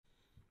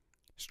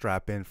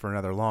Strap in for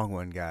another long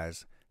one,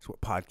 guys. It's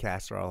what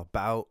podcasts are all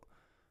about.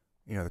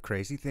 You know, the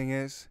crazy thing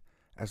is,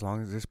 as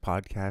long as this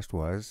podcast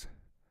was,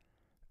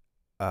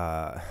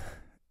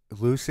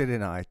 Lucid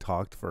and I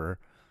talked for,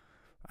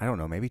 I don't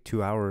know, maybe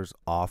 2 hours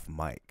off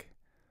mic.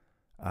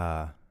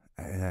 And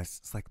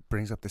that's like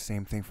brings up the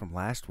same thing from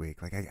last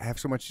week. Like I have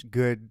so much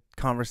good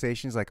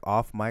conversations like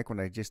off mic when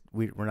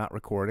we're not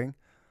recording.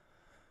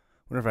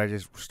 Whenever I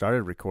just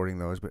started recording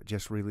those, but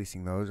just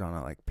releasing those on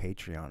like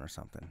Patreon or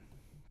something.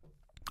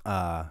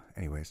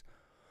 Anyways,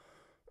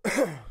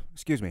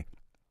 excuse me.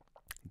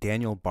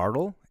 Daniel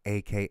Bartle,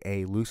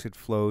 aka Lucid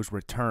Flows,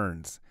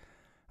 returns.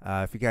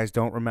 If you guys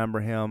don't remember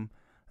him,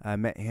 I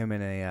met him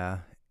in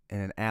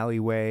an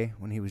alleyway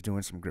when he was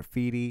doing some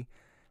graffiti.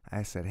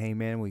 I said, "Hey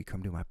man, will you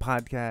come do my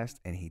podcast?"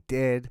 And he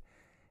did.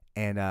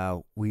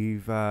 And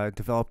we've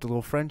developed a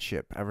little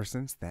friendship ever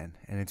since then,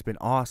 and it's been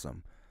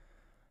awesome.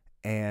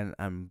 And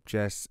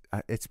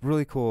it's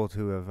really cool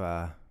to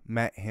have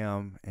met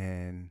him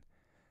and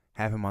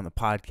have him on the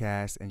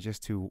podcast, and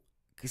just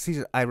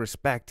because I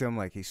respect him.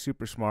 Like, he's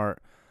super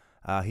smart.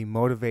 He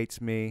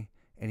motivates me,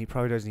 and he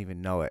probably doesn't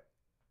even know it.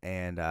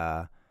 And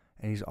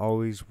he's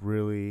always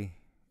really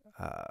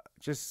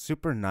just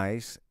super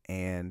nice.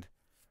 And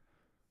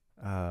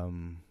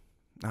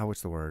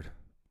what's the word?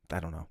 I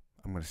don't know.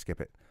 I'm gonna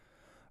skip it.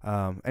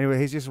 Anyway,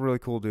 he's just a really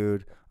cool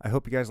dude. I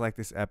hope you guys like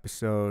this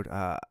episode.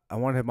 I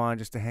wanted him on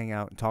just to hang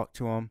out and talk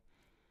to him.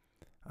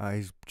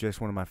 He's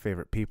just one of my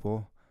favorite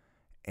people,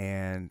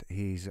 and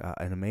he's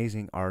an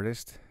amazing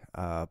artist.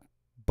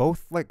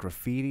 Both like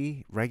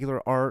graffiti,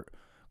 regular art,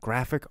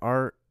 graphic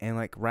art, and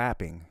like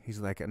rapping. He's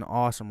like an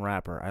awesome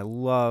rapper.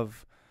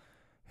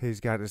 He's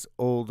got this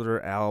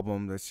older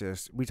album that's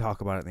just, we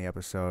talk about it in the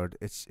episode.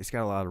 It's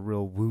got a lot of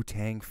real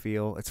Wu-Tang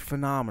feel. It's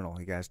phenomenal.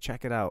 You guys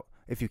check it out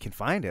if you can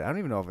find it. I don't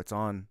even know if it's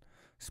on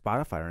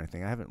Spotify or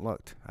anything. I haven't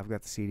looked. I've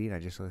got the CD and I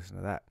just listened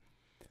to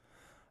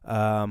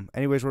that.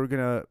 Anyways,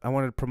 I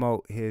wanted to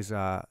promote his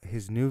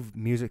new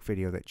music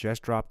video that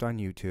just dropped on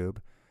YouTube.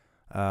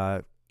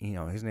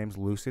 His name's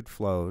Lucid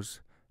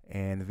Flows,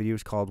 and the video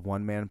is called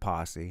One Man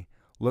Posse.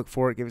 Look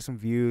for it, give it some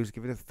views,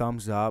 give it a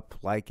thumbs up,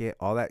 like it,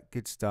 all that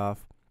good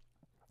stuff.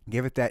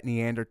 Give it that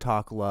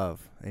Neanderthal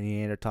love. The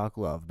Neanderthal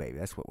love, baby.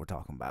 That's what we're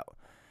talking about.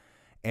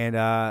 And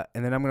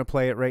then I'm going to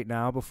play it right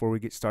now before we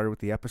get started with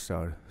the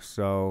episode.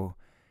 So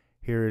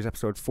here is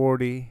episode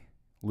 40,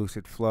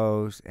 Lucid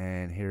Flows,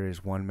 and here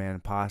is One Man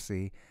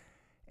Posse.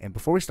 And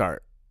before we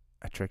start,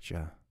 I tricked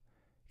you.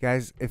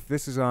 Guys, if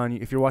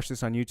you're watching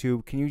this on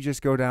YouTube, can you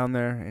just go down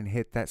there and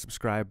hit that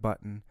subscribe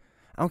button?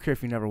 I don't care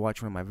if you never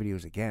watch one of my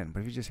videos again,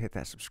 but if you just hit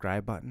that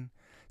subscribe button.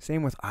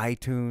 Same with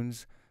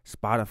iTunes,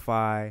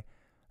 Spotify,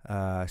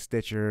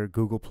 Stitcher,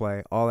 Google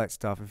Play, all that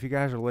stuff. If you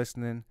guys are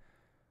listening,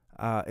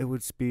 it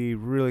would be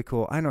really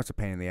cool. I know it's a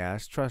pain in the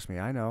ass. Trust me,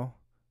 I know.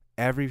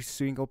 Every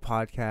single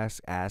podcast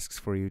asks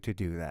for you to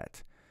do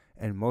that,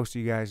 and most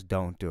of you guys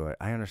don't do it.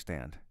 I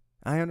understand.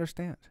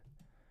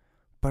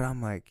 But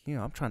I'm like,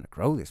 I'm trying to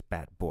grow this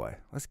bad boy.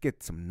 Let's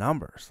get some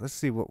numbers. Let's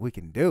see what we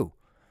can do.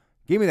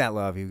 Give me that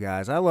love, you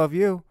guys. I love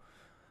you.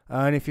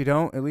 And if you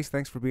don't, at least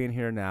thanks for being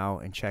here now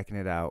and checking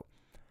it out.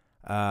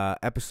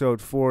 Episode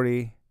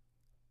 40.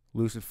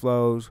 Lucid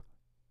Flows,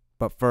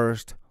 but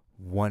first,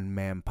 One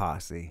Man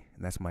Posse,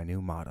 and that's my new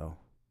motto.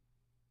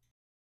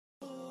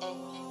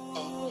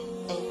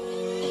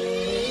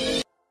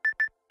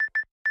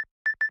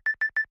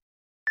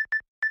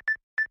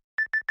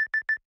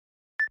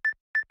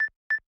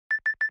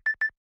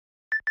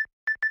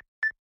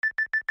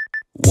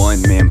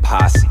 One man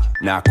posse,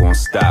 not gonna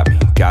stop me.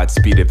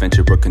 Godspeed,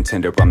 adventure, or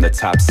contender, I'm the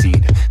top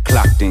seed.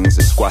 Clock things,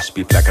 a squash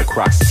beef like a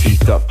croc's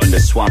teeth up under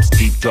swamps,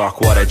 deep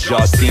dark water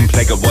jaws. Steam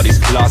plague of what these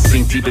claws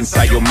sink deep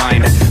inside your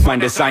mind.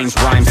 Mind designs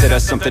rhymes that are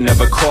something of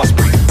a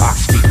crossbreed.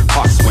 Ox feet,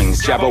 hawk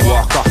swings,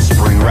 jabberwock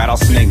offspring,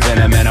 rattlesnake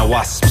venom and a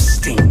wasp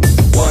sting.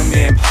 One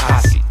man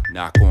posse,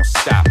 not gonna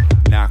stop,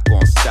 not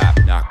gonna stop,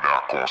 not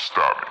gonna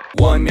stop.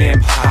 One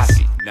man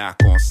posse, not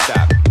gonna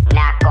stop,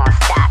 not gonna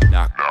stop,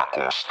 not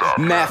gonna stop.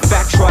 Matter of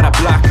fact, try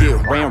to block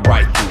it, ran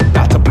right through.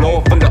 About to blow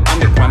up from the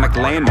underground like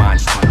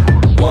landmines.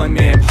 One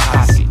man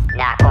posse,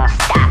 not gonna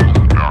stop me,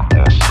 not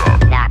gonna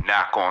stop,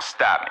 not gonna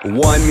stop me.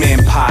 One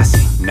man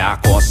posse,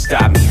 not gonna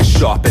stop me.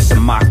 Sharp as a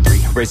Mach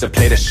 3, razor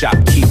blade a shop,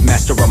 keep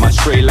master on my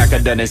tray like I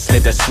done it.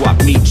 Slid to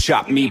swap meat,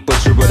 chop meat,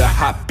 butcher with a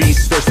hot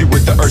beast. Thirsty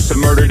with the earth, so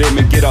murdered him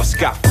and get off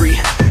scot-free.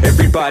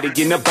 Everybody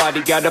in the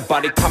body got a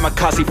body,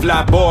 kamikaze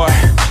fly boy.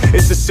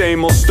 It's the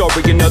same old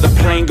story, another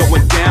plane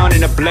going down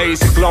in a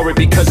blaze of glory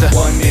because of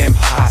one man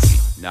posse.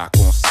 Not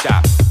gonna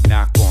stop,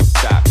 not gonna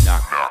stop,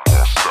 not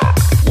gonna stop.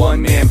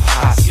 One man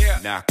posse,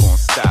 not gonna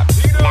stop,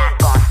 not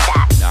gonna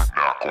stop, not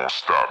gonna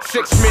stop.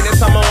 6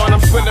 minutes I'm on, I'm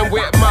swilling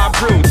with my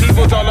brew.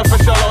 Evil dollar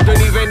for sure,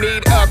 don't even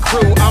need a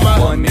crew. I'm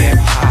a one man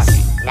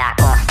posse, not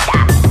gonna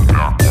stop,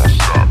 not gonna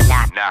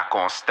stop, not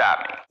gonna stop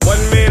me. One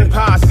man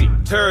posse,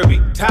 Turby,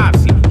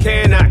 Topsy,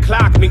 cannot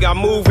clock me. I'm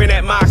moving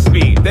at my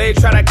speed. They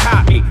try to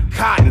copy,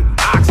 Cotton,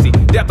 Oxy.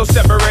 Death will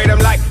separate them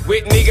like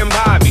Whitney and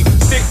Bobby.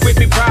 Stick with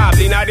me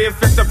probably, not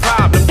if it's a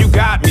problem. You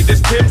got me.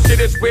 This Tim shit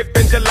is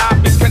whipping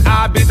jalopies. Can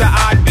I be the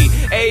odd B?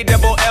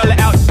 A-double-L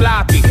out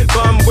sloppy.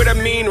 Bum with a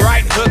mean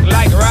right hook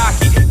like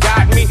Rocky.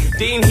 Got me,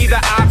 Dean, he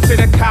the opposite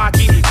of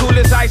cocky. Cool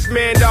as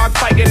Iceman, dog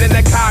fighting in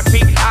the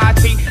cockpit.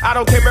 I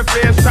don't care if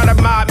fans try to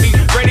mob me.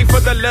 Ready for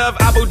the love,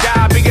 Abu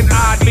Dhabi and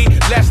oddly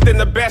less than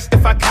the best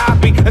if I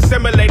copy.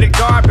 Assimilated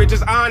garbage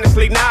is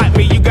honestly not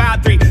me. You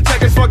got 3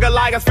 seconds for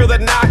Goliath, feel the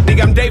knock.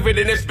 Nigga, I'm David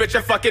in this bitch,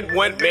 a fucking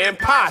one-man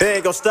posse. They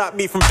ain't gon' stop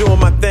me from doing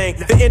my thing.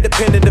 The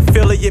independent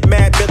affiliate,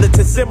 mad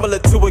militant, similar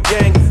to a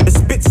gang. The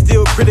spit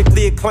still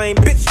critically acclaimed.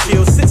 Bitch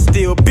chill, sit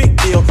still, big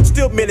deal.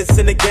 Still minutes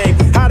in the game.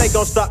 How they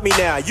gon' stop me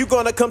now? You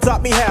gonna come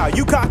top me how?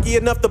 You cocky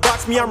enough to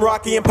box me? I'm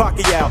Rocky and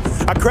Pacquiao.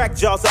 I crack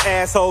jaws of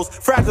assholes,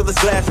 fragile as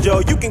glass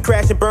Joe. You can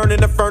crash and burn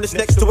in a furnace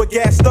next to a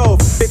gas stove.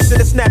 Bitch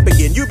to snap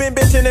again. You been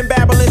bitching and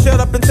babbling. Shut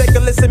up and take a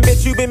listen,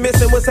 bitch. You been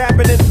missing what's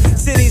happening.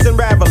 Cities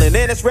unraveling,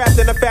 and it's wrapped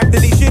in the fact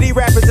that these shitty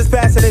rappers is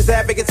passing as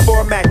advocates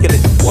for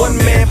immaculate. One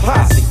man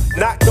posse,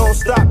 not gon'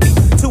 stop me.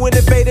 Too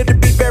innovative to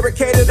be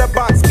barricaded or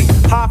box me.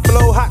 Hot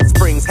flow, hot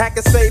springs,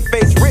 hacker save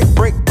face, rip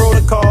break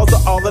protocols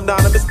are all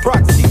anonymous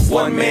proxies.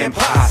 One man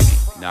posse,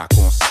 not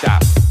gon'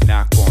 stop,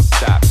 not gon'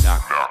 stop,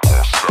 not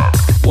gon' stop.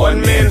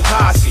 One man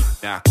posse,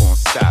 not gon'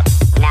 stop,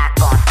 Not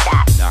gon'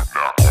 stop. not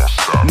gon'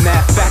 stop. Matter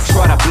of fact,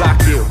 try to block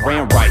it,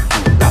 ran right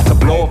through. About to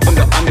blow up from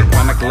the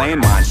underground like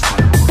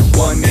landmines.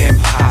 One man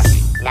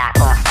posse, Not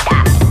gon'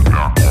 stop.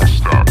 not gon'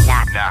 stop,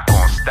 not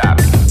gon' stop.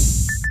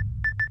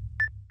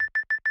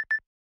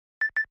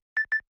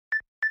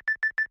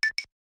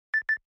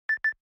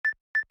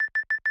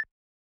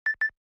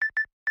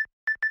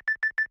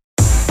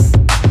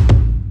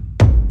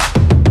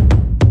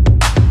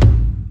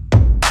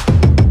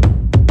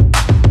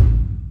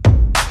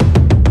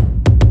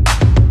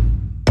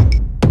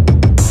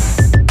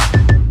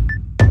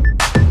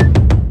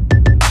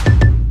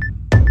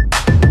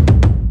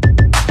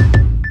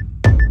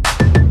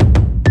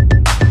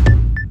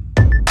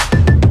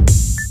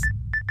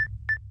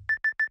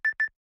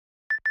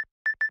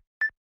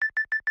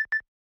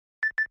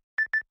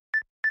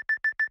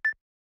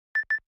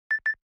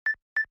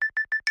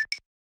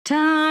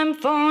 Time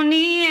for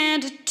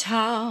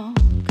Neanderthal.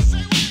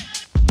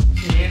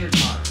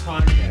 Neanderthal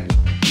podcast.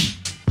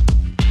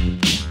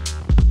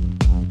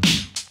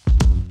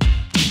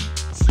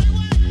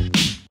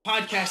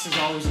 Podcast is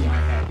always in my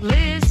head.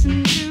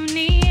 Listen to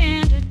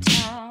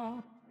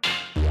Neanderthal.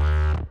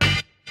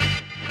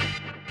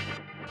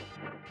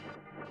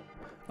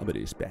 I'm gonna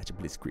dispatch a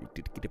blitzkrieg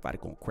to get if I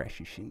gonna crash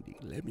your shindig.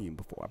 Let me in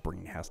before I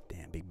bring the house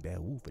down, big bad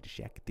wolf for the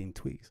shack of thin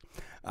twigs.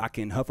 I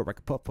can hover like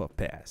a puff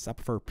pass. I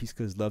prefer peace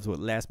cause love's what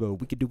lasts, but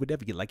we can do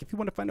whatever you like. If you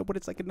wanna find out what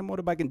it's like in the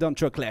motorbike and dump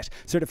truck clash,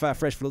 certified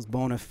fresh flows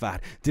bona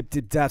fide. Dip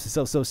dives and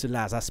so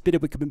socialize. I spit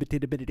it with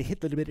committed ability,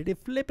 hit the ability,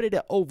 flip it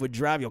to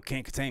overdrive. Yo,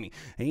 can't contain me.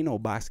 Ain't no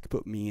box can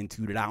put me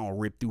into that I don't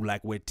rip through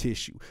like wet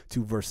tissue.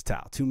 Too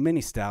versatile, too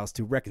many styles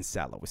to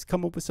reconcile. Always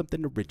come up with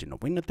something original.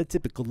 Ain't nothing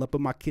typical up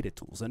in my kitty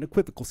tools.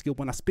 Unequivocal skill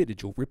when I spit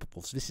it, you'll rip it.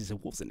 This is a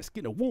wolves in the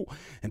skin of wool.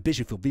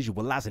 Ambition for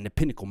visualizing the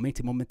pinnacle.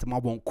 Maintain momentum, I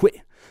won't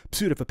quit.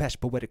 Pursuit of a passion,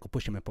 poetical,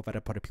 pushing and provide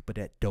a part of people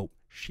that dope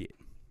shit.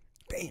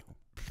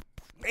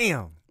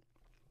 Damn.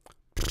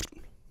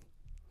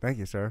 Thank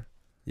you, sir.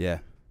 Yeah.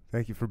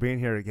 Thank you for being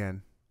here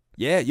again.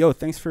 Yeah, yo,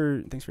 thanks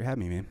for having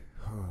me, man.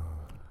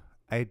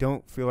 I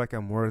don't feel like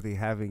I'm worthy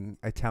having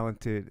a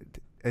talented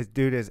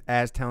dude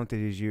as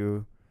talented as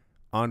you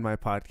on my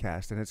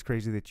podcast, and it's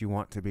crazy that you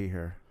want to be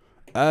here.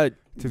 To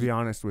be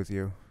honest with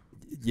you.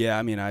 Yeah,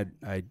 I mean, I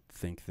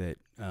think that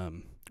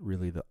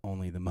really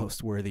the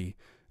most worthy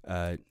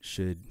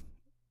should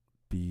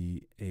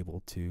be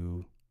able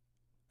to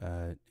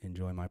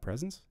enjoy my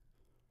presence.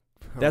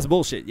 That's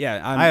bullshit.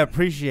 Yeah, I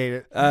appreciate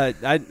it.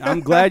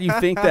 I'm glad you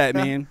think that,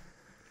 man.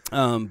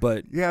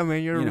 But yeah,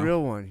 man, you're you a know.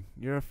 real one.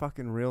 You're a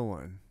fucking real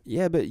one.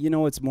 Yeah, but you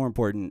know what's more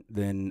important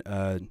than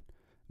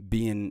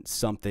being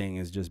something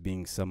is just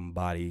being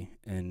somebody,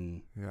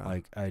 and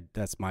Yeah.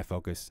 that's my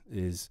focus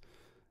is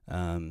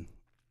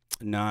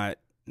not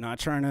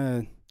trying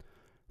to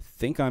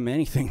think I'm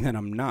anything that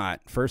I'm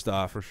not, first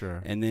off. For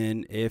sure. And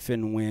then if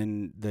and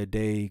when the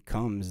day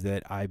comes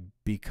that I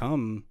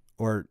become,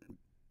 or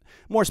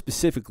more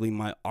specifically,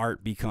 my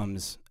art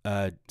becomes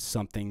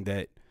something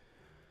that,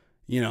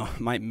 you know,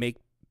 might make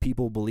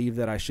people believe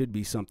that I should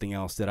be something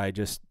else, that I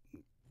just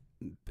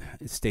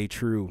stay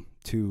true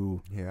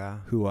to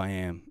who I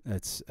am.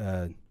 That's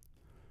the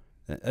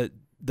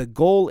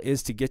goal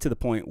is to get to the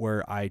point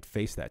where I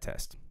face that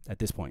test at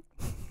this point.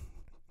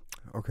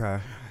 Okay.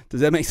 Does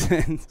that make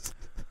sense?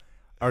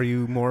 Are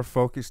you more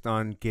focused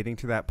on getting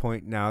to that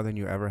point now than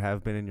you ever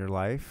have been in your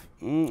life?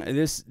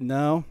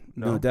 No,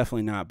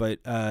 definitely not. But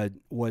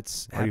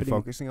what's Are happening? you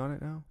focusing on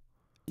it now?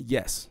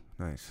 Yes.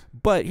 Nice.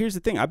 But But here's the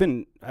thing. I've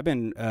been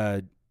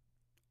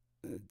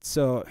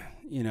so,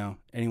 you know,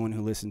 anyone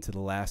who listened to the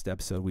last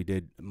episode we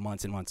did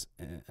months and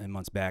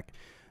months back,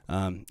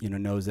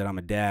 knows that I'm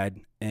a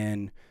dad.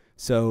 And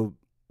so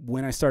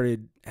when I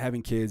started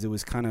having kids, it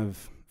was kind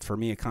of, for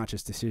me, a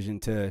conscious decision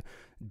to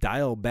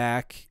dial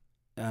back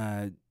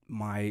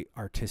my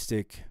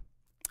artistic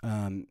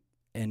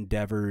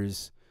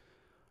endeavors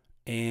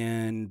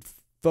and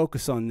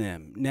focus on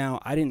them. Now,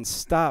 I didn't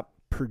stop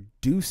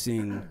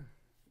producing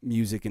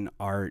music and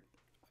art.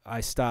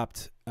 I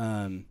stopped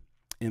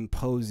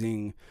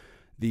imposing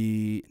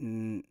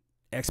the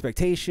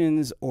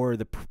expectations or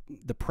the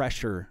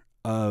pressure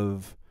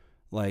of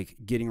like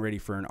getting ready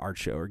for an art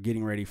show or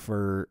getting ready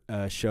for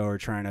a show or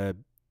trying to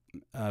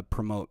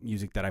promote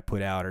music that I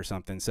put out or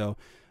something. So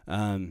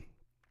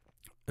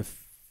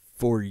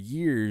for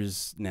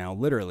years now,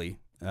 literally,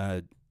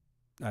 I've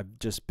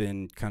just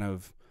been kind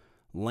of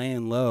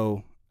laying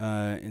low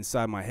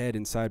inside my head,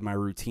 inside my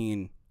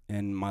routine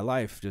and my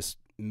life, just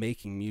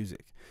making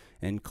music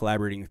and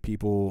collaborating with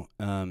people.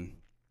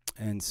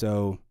 And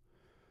so,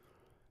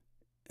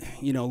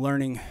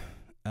 learning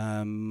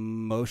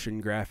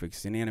motion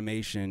graphics and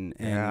animation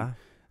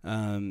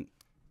and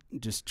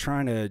just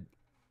trying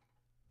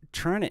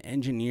to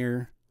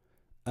engineer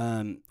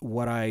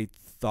what I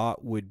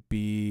thought would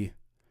be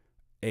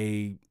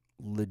a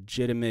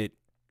legitimate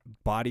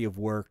body of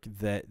work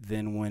that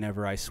then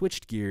whenever I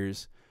switched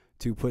gears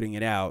to putting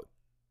it out,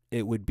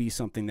 it would be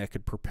something that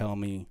could propel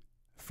me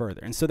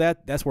further. And so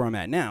that's where I'm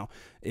at now,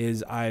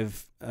 is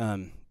I've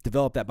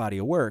developed that body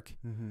of work,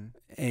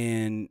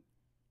 and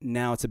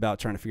now it's about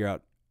trying to figure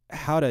out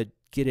how to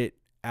get it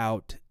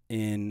out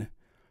in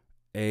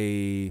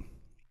a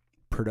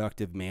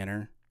productive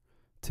manner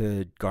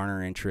to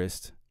garner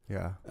interest.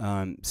 Yeah.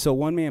 So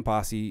One Man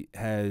Posse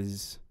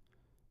has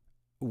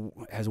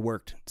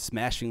worked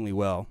smashingly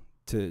well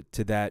to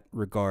that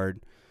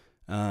regard.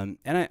 And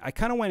I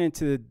kind of went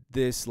into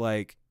this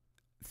like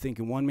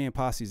thinking One Man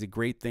Posse is a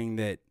great thing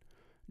that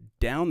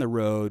down the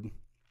road,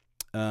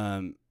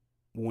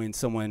 when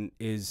someone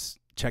is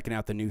checking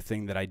out the new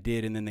thing that I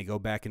did and then they go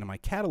back into my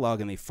catalog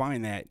and they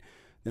find that,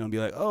 then I'll be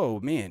like, oh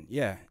man,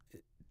 yeah,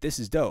 this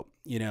is dope.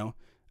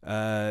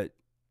 The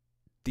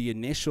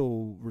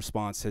initial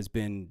response has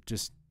been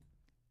just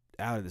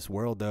out of this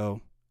world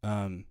though.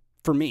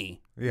 For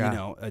me,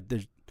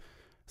 there's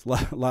a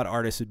lot of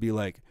artists would be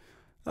like,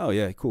 oh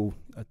yeah, cool.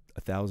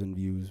 1,000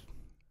 views.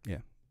 Yeah.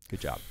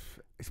 Good job.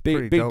 It's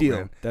big dope, deal.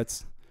 man.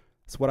 That's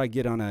what I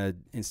get on a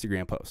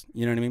Instagram post.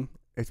 You know what I mean?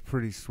 It's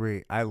pretty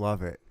sweet. I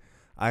love it.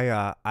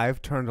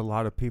 I've turned a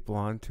lot of people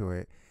onto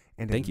it.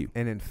 And Thank you.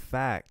 And in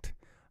fact,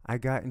 I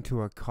got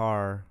into a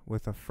car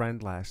with a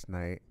friend last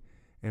night,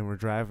 and we're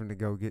driving to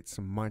go get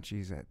some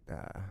munchies at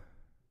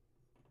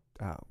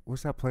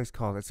what's that place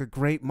called? It's a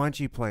great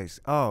munchie place.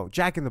 Oh,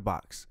 Jack in the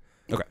Box.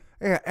 Okay.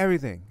 Yeah,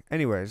 everything.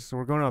 Anyways, so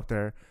we're going up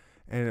there,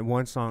 and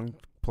one song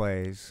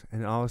plays,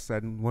 and all of a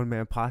sudden, One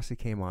Man Posse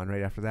came on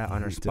right after that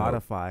on her Dope.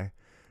 Spotify.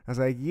 I was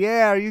like,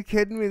 yeah, are you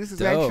kidding me? This is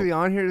Dope. actually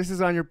on here? This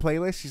is on your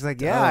playlist? She's like,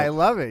 yeah, Dope. I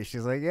love it.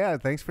 She's like, yeah,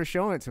 thanks for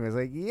showing it to me. I was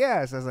like,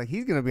 yes. I was like,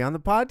 he's going to be on the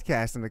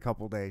podcast in a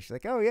couple days. She's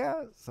like, oh,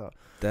 yeah. So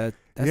That's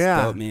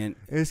yeah, dope, man.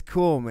 it's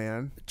cool,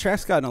 man.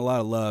 Track's gotten a lot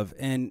of love,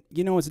 and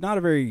it's not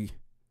a very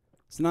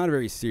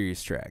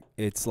serious track.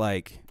 It's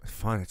like, It's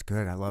fun. It's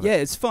good. I love yeah,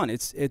 it. it's fun.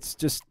 It's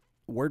just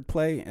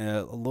wordplay,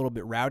 a little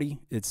bit rowdy.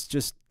 It's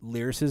just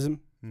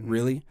lyricism,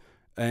 really,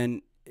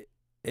 and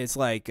it's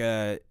like,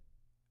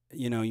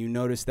 you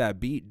notice that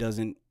beat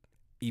doesn't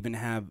even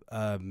have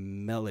a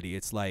melody.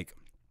 It's like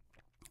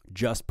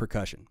just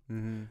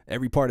percussion.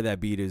 Every part of that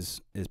beat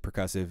is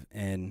percussive,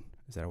 and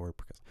is that a word?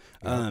 Percussive.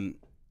 Yeah.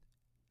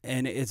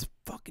 And it's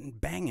fucking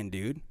banging,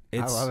 dude.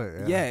 I love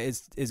it. Yeah,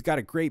 it's got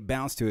a great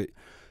bounce to it.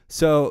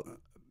 So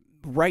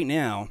right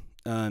now,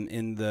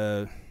 in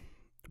the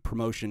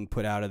promotion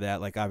put out of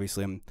that, like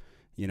obviously I'm,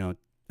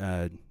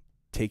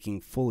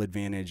 taking full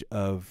advantage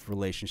of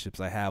relationships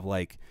I have,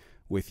 like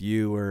with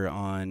you, or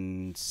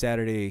on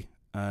Saturday,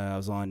 I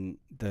was on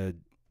the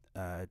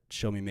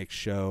Show Me Mix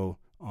show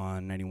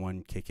on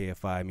 91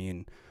 KKFI. Me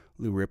and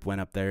Lou Rip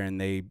went up there,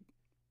 and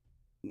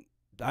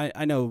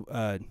I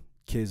know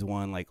Kiz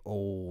One, like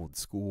old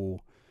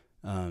school,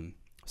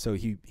 so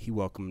he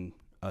welcomed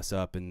us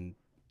up and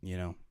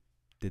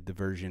did the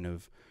version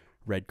of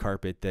Red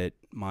Carpet that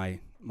my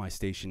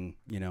station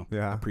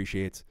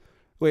appreciates,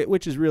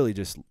 which is really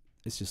just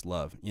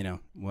love,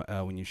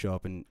 when you show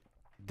up and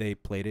they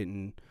played it,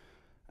 and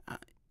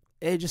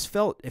it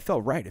felt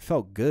right. It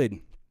felt good.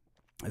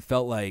 It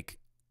felt like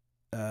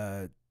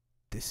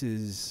this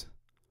is,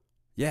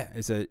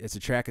 it's a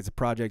track, it's a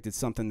project, it's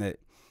something that,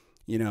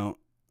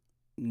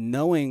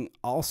 knowing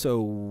also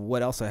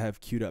what else I have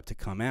queued up to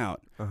come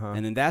out.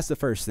 And then that's the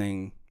first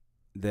thing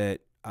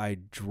that I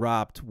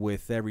dropped,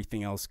 with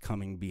everything else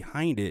coming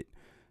behind it,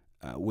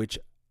 which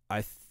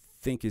I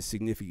think is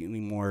significantly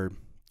more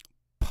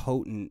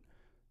potent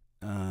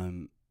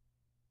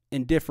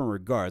in different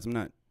regards. I'm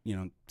not,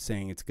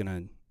 saying it's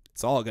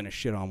all gonna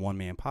shit on One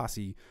Man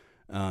Posse,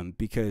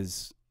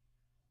 because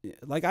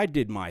like I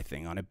did my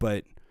thing on it,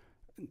 but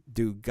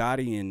dude,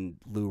 Gotti and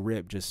Lou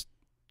Rip just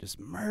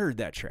murdered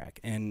that track.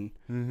 And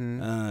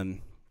I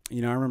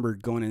remember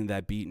going into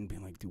that beat and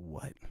being like, dude,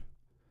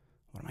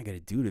 what am I gonna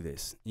do to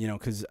this? You know,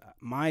 because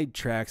my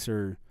tracks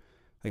are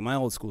like my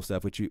old school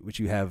stuff, which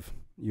you have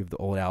the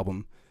old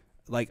album,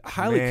 like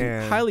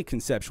highly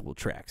conceptual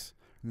tracks,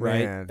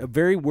 right? Man.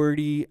 Very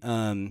wordy.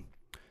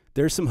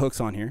 There's some hooks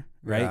on here,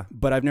 right? Yeah.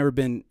 But I've never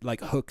been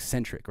like hook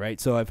centric, right?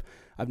 So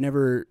I've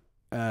never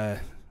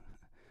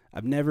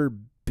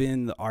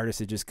been the artist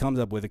that just comes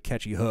up with a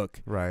catchy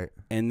hook, Right.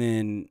 and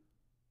then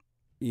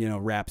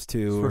raps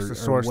to Supposed to or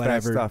source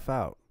whatever. that stuff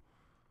out.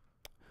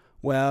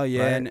 Well,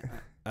 yeah, Right.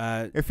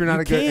 and If you're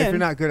not if you're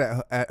not good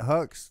at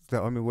hooks,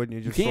 I mean, wouldn't you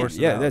you just can, source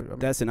it yeah, out? I mean,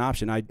 that's an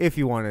option. if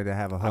you wanted to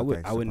have a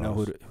hook, I wouldn't know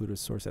who to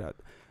source it out.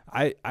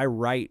 I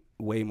write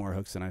way more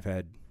hooks than I've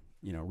had,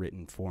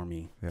 written for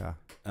me. Yeah.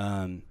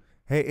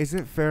 Hey, is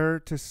it fair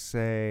to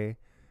say?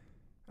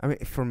 I mean,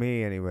 for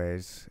me,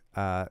 anyways,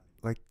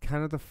 like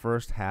kind of the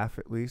first half,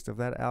 at least, of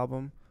that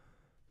album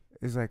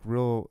is like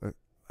real.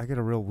 I get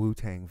a real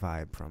Wu-Tang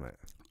vibe from it.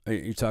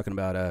 You're talking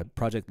about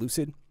Project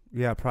Lucid?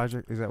 Yeah,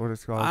 Project. Is that what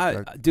it's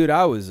called? Dude,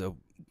 I was a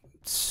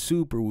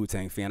super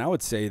Wu-Tang fan. I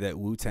would say that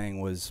Wu-Tang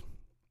was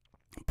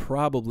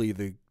probably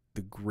the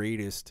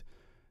greatest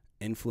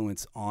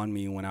influence on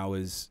me when I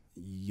was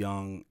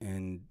young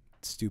and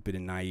stupid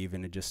and naive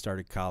and had just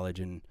started college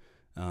and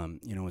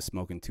was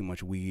smoking too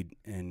much weed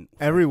and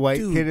Every white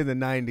dude, kid in the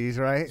 90s,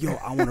 right? Yo,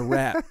 I want to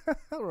rap.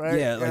 Right.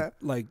 Yeah,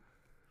 like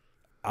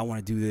I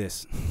want to do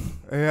this.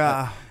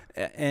 Yeah.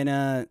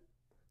 And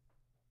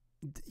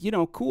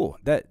cool.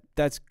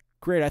 That's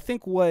great. I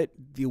think what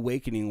the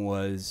awakening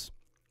was,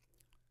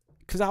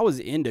 because I was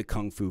into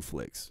kung fu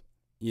flicks,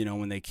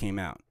 when they came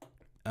out.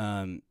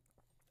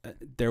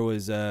 There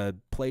was a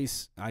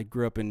place, I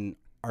grew up in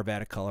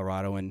Arvada,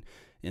 Colorado, and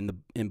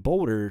in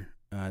Boulder,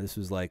 this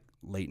was like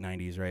late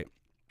 90s, right?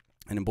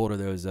 And in Boulder,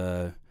 there was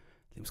it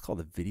was called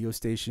the Video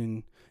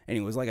Station. And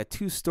it was like a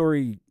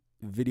 2-story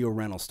video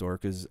rental store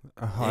because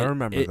I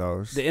remember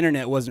those. The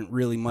internet wasn't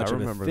really much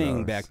of a thing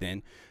those. back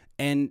then.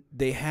 And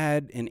they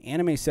had an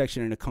anime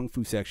section and a kung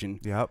fu section.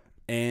 Yep.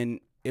 And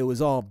it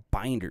was all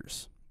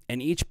binders.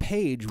 And each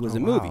page was a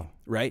movie,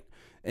 right?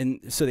 And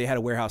so they had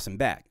a warehouse and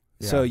back.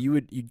 Yeah. So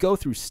you'd go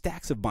through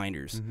stacks of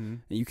binders, Mm-hmm.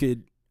 and you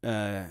could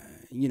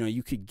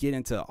you could get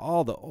into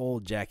all the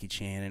old Jackie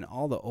Chan and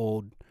all the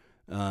old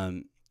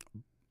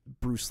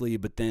Bruce Lee,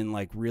 but then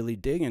like really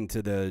dig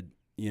into the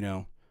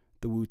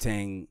the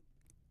Wu-Tang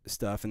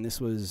stuff. And this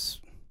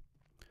was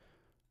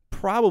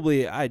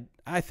probably I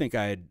think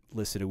I had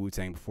listened to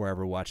Wu-Tang before I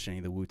ever watched any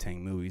of the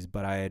Wu-Tang movies,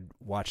 but I had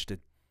watched a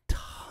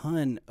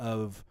ton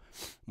of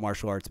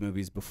martial arts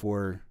movies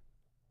before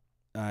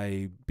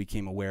I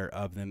became aware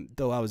of them,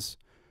 though I was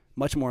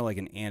much more like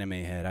an anime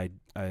head. I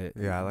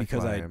like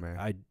because anime.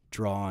 I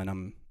draw and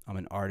I'm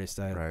an artist.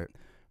 I Right.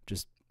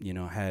 just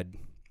had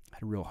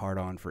a real hard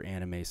on for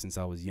anime since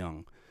I was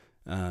young,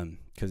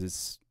 because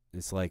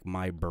it's like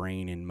my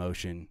brain in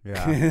motion.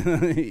 Yeah.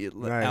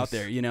 Out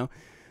there,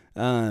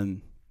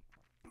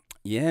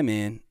 yeah,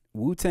 man.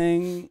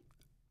 Wu-Tang,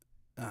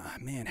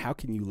 man, how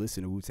can you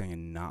listen to Wu-Tang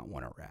and not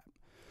want to rap?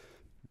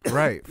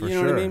 Right, for You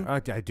know sure. what I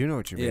mean? I do know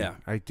what you mean. Yeah.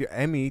 I do.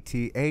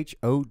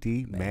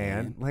 METHOD, man.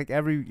 Man. Like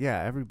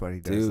everybody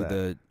does Dude,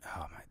 that.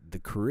 the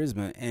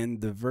charisma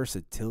and the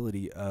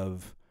versatility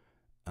of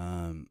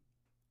a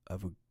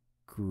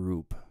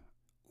group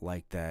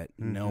like that.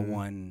 No Mhm.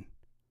 one,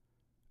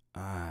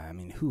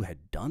 who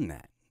had done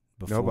that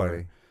before?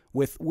 Nobody.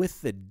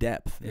 With the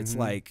depth, it's Mhm.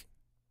 like,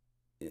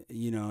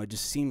 it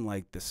just seemed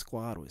like the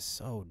squad was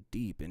so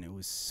deep and it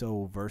was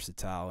so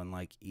versatile, and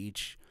like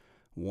each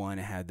one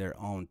had their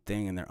own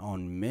thing and their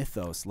own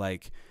mythos.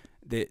 Like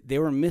they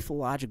were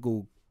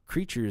mythological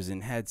creatures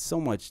and had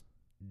so much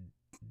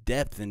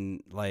depth,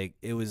 and like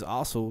it was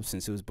also,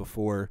 since it was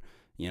before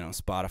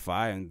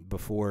Spotify and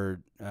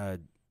before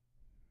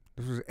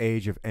This was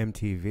age of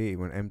MTV,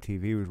 when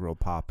MTV was real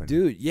popping.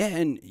 dude, yeah,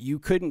 and you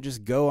couldn't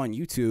just go on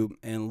YouTube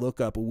and look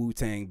up a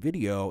Wu-Tang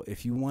video.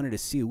 If you wanted to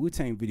see a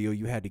Wu-Tang video,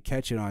 you had to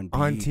catch it on BET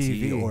on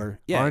TV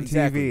or on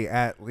exactly.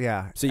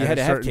 TV So you at had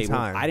a to have certain cable.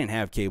 time. I didn't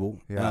have cable.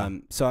 Yeah.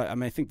 So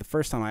I think the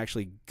first time I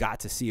actually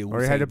got to see a Wu-Tang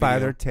or you had to buy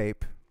video, their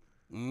tape.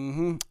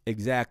 Mm-hmm.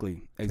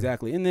 Exactly.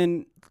 And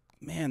then,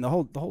 man, the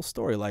whole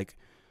story, like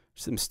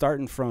just them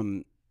starting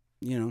from,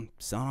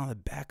 selling on the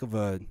back of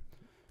a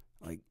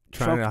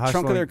Trying to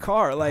trunk of their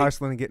car, like,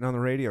 hustling and getting on the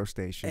radio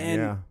station.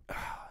 and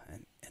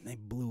they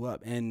blew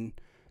up. And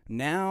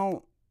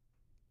now,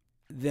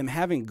 them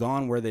having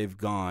gone where they've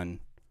gone,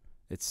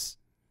 it's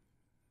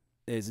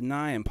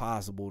nigh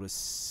impossible to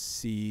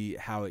see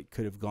how it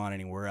could have gone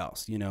anywhere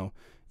else. You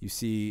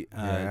see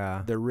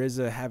Yeah. the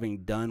RZA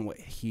having done what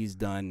he's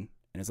done,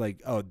 and it's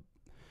like, oh,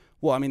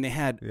 well, I mean, they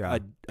had Yeah.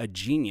 a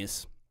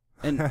genius,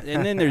 and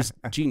then there's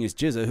Genius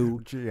Jizza,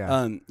 who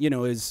Yeah.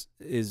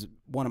 is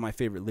one of my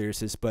favorite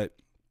lyricists, but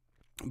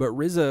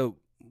RZA,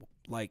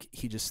 like,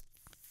 he just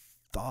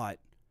thought,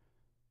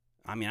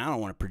 I mean, I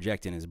don't want to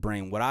project in his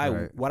brain. What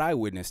I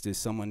witnessed is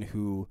someone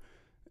who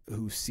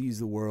sees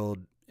the world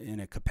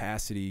in a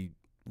capacity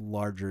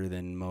larger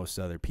than most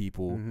other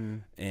people, Mm-hmm.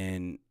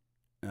 and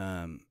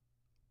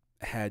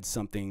had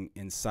something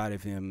inside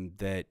of him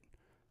that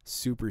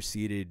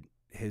superseded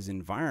his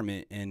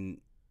environment and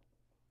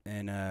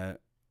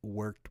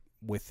worked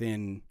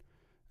within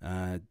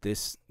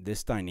this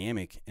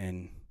dynamic,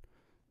 and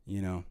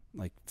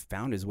like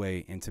found his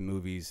way into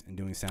movies and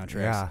doing soundtracks.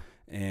 Yeah.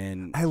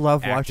 And I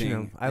love watching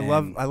him.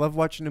 acting, I love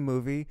watching a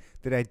movie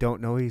that I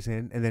don't know he's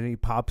in, and then he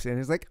pops in.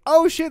 It's like,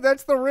 oh shit,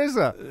 that's the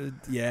RZA.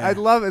 yeah, I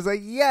love it. It's like,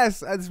 yes,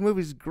 this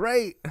movie's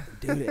great.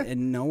 dude,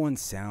 and no one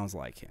sounds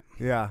like him.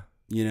 Yeah,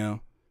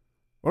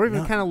 or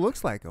even No. kind of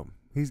looks like him.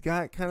 He's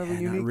got kind of a Yeah,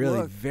 unique not really,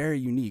 look. very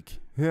unique.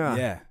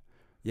 Yeah,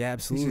 Yeah,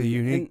 absolutely. He's a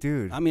unique And,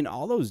 dude. I mean,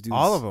 all those dudes,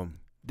 all of them.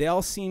 they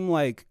all seem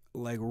like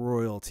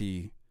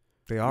royalty.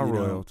 They are you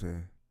know, royalty.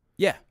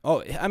 Yeah.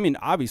 Oh, I mean,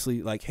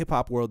 obviously, like hip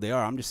hop world, they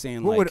are. I'm just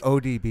saying, What like,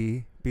 would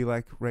ODB be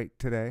like right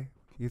today?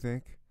 You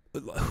think?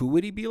 who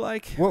would he be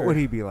like? What Or- would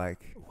he be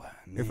like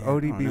if Man, I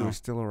don't ODB know. was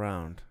still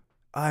around?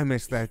 I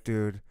miss that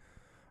dude.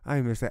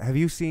 I miss that. Have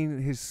you seen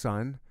his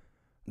son?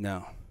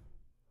 No.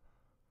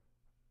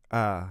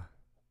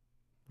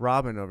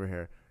 Robin over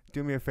here.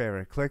 Do me a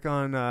favor. Click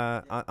on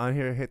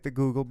here. Hit the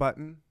Google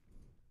button.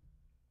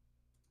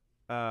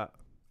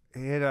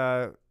 Hit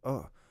oh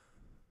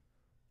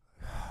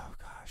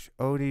gosh,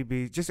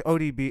 ODB. Just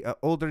ODB.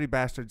 Old Dirty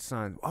Bastard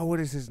son. Oh, what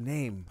is his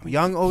name? I mean,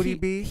 Young he-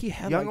 ODB. he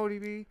had, Young like-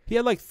 ODB. He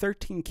had like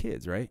 13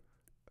 kids, right?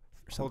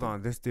 Or Hold something.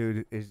 on. This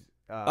dude is.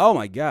 Oh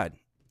my God.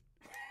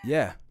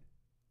 Yeah.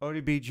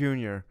 ODB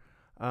Jr.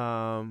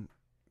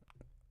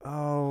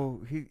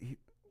 He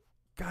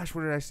gosh,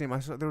 what did I see him? I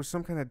saw there was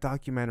some kind of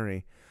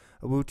documentary,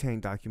 a Wu-Tang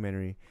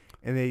documentary,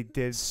 and they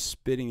did,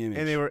 Spitting image.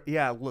 and they were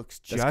looks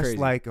That's just crazy.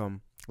 like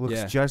him. Looks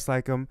Yeah. just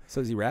like him. So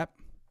does he rap?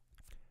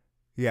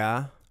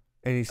 Yeah,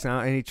 and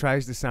he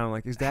tries to sound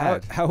like his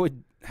dad. How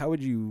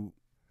would you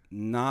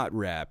not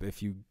rap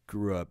if you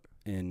grew up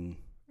in?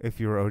 If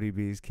you were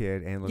ODB's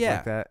kid and looked Yeah.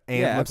 like that, and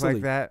Yeah, looked like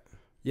absolutely. that.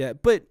 Yeah,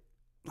 but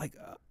like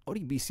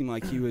ODB seemed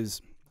like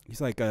he's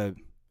like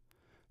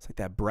it's like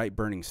that bright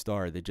burning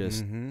star that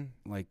just Mhm.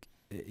 like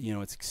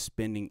it's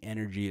expending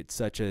energy at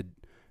such a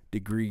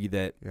degree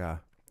that Yeah,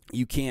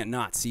 you can't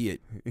not see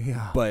it,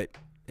 yeah. but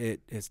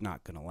it's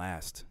not gonna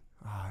last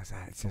Oh,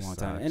 that for a just long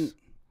time. sucks. And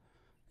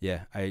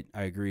yeah, I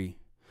agree,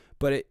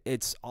 but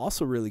it's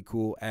also really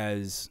cool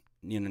as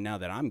now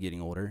that I'm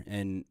getting older,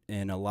 and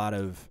a lot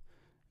of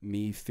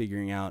me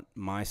figuring out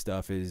my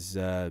stuff is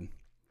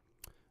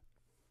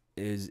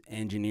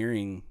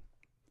engineering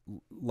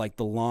like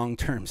the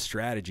long-term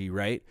strategy,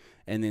 right?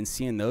 And then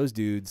seeing those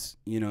dudes,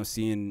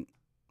 seeing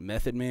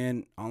Method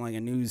Man on like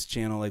a news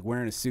channel, like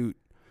wearing a suit,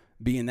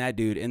 being that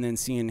dude, and then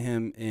seeing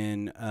him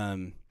in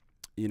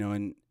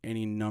in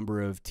any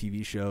number of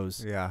TV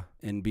shows yeah,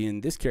 and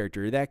being this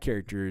character or that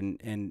character,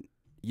 and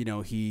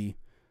he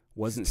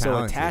wasn't He's so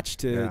talented. attached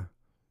to Yeah.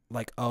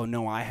 like, oh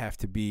no, I have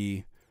to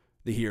be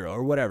the hero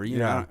or whatever,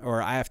 Yeah.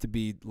 or I have to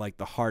be like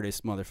the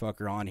hardest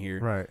motherfucker on here,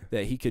 right.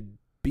 that he could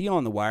be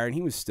on the wire, and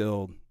he was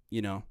still,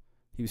 he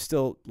was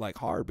still like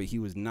hard, but he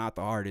was not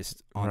the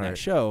hardest on Right. that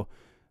show.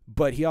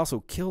 But he also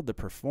killed the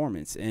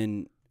performance,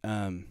 and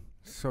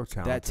So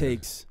talented. that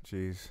takes,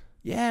 Jeez.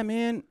 yeah,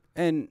 man.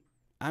 And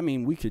I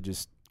mean, we could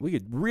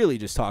really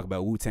just talk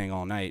about Wu-Tang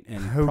all night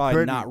and Who probably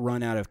couldn't? not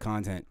run out of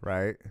content.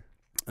 Right.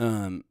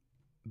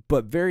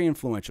 But very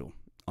influential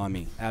on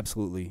me,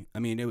 absolutely. I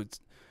mean,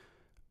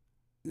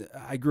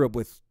 I grew up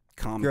with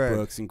comic Good.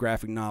 books and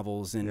graphic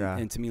novels, and Yeah.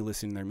 and to me,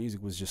 listening to their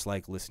music was just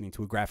like listening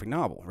to a graphic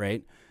novel,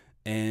 right?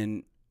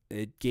 And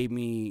it gave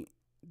me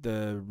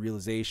the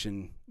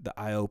realization, the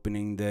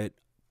eye-opening that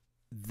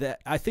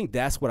I think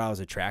that's what I was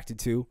attracted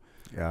to.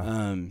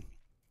 Yeah.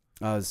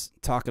 I was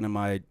talking to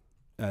my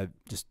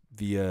just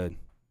via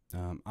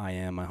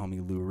my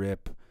homie Lou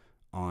Rip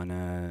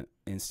on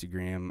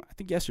Instagram, I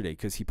think yesterday,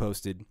 because he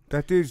posted,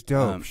 That dude's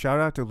dope. Um, Shout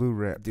out to Lou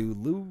Rip. dude,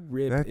 Lou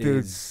Rip That is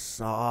dude's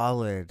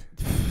solid.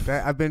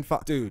 That I've been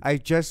dude. I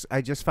just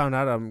found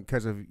out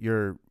because of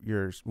your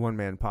one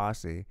man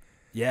posse,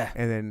 Yeah,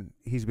 and then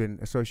he's been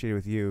associated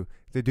with you.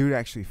 The dude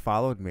actually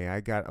followed me.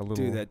 I got a little.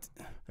 dude, that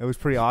It was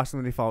pretty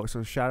awesome that he followed.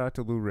 So shout out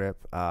to Lou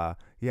Rip. Yeah,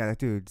 that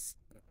dude's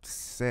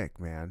sick,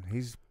 man.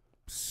 He's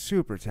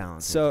super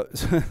talented.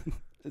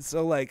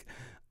 so like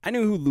I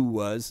knew who Lou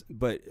was,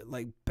 but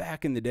like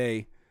back in the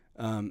day,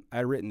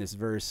 I'd written this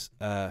verse,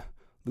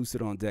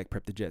 lucid on deck,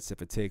 prep the jet set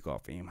for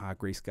takeoff, aim high,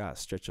 gray skies,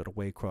 stretch all the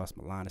way across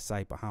my line of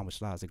sight, behind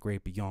which lies a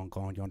great beyond,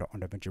 gone yonder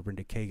under venture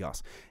into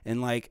chaos.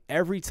 And like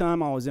every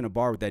time I was in a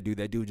bar with that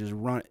dude just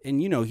run, and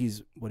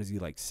he's, what is he,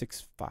 like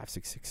 6'5",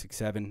 6'6",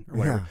 6'7", or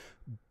whatever,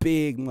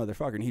 big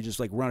motherfucker, and he just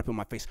like run up in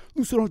my face,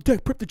 lucid on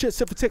deck, prep the jet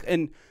set for takeoff.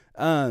 And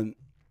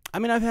I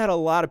mean, I've had a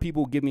lot of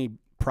people give me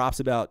props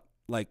about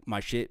like my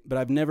shit, but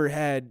I've never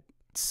had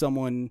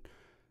someone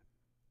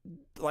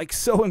like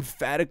so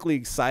emphatically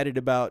excited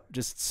about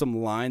just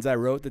some lines I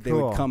wrote that they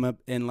Cool. would come up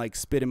and like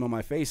spit him on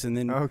my face. And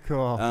then, Oh,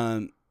 cool.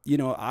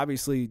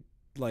 obviously,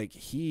 like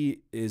he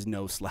is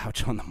no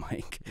slouch on the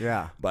mic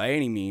Yeah. by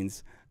any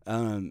means.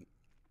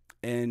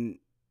 And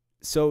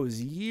so it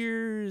was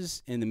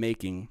years in the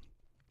making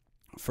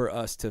for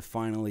us to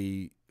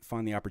finally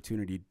find the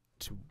opportunity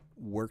to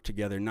work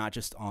together, not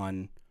just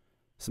on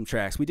some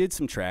tracks. We did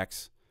some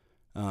tracks.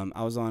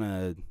 I was on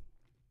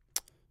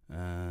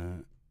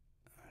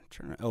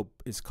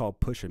It's called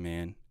Push a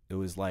Man. It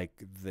was like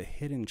the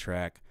hidden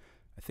track,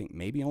 I think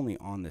maybe only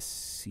on the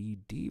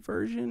CD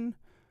version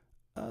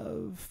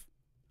of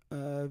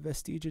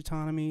Vestige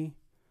Autonomy.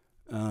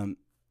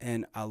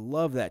 And I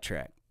love that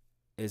track.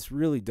 It's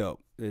really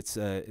dope. It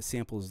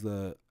samples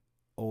the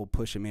old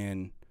Push a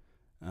Man.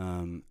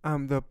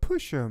 I'm the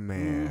Pusher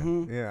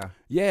Man. Mhm. Yeah.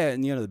 Yeah,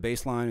 and the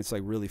bass line, it's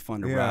like really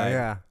fun to Yeah, ride.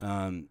 yeah.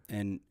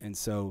 And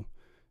so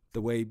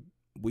the way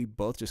we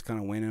both just kind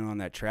of went in on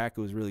that track,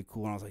 it was really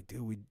cool. And I was like,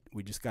 dude,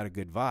 we just got a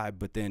good vibe.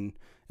 But then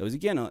it was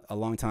again a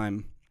long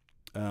time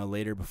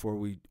later before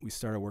we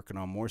started working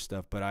on more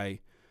stuff. But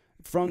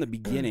from the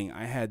beginning,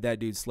 I had that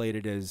dude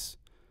slated as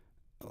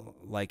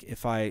like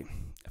if I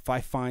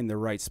find the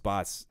right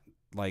spots,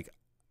 like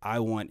I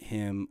want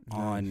him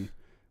on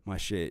my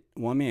shit.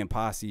 One Man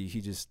Posse, he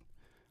just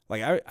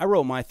like I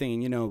wrote my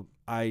thing, and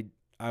I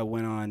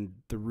went on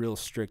the real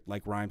strict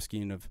like rhyme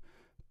scheme of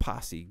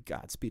Posse,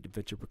 Godspeed,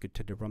 Adventure,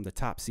 Contender from the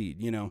top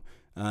seed.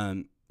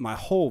 My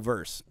whole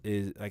verse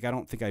is like I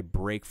don't think I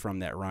break from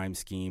that rhyme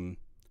scheme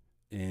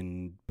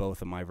in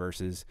both of my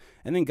verses.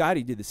 And then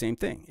Gotti did the same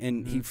thing,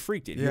 and he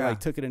freaked it. He Yeah.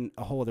 like took it in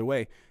a whole other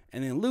way.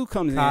 And then Lou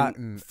comes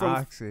Cotton, in from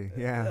Oxy,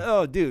 yeah.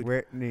 oh dude,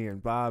 Whitney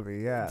and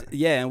Bobby, yeah.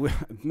 yeah, and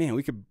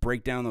we could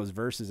break down those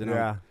verses. And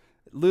Yeah.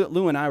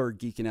 Lou and I were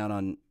geeking out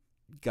on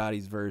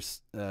Gotti's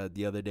verse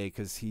the other day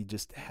because he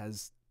just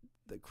has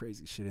the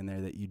crazy shit in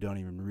there that you don't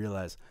even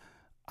realize.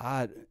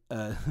 I'd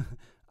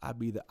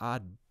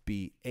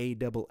be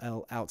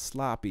ALL out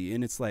sloppy,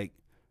 and it's like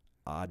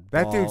oddball.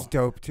 That dude's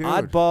dope too.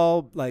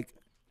 Oddball, like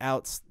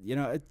outs.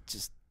 It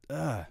just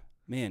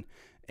man.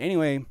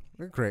 Anyway,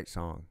 A great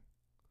song.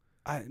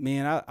 I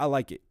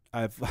like it.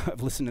 I've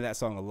listened to that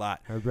song a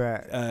lot. I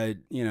bet.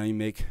 You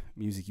make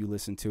music, you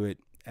listen to it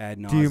ad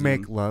nauseum. Do you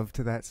make love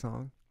to that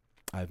song?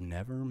 I've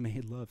never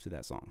made love to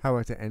that song. How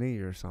about to any of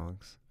your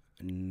songs?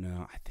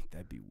 No, I think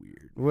that'd be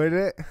weird. Would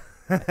it?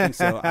 I think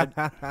so.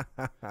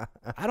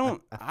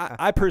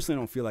 I personally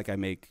don't feel like I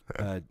make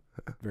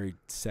very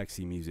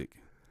sexy music.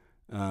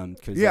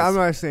 Yeah, I'm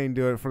not saying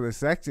do it for the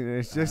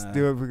sexiness. Just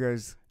do it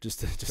because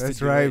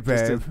that's right,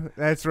 babe.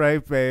 That's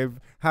right, babe.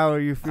 How are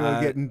you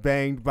feeling getting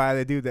banged by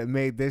the dude that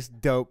made this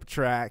dope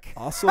track?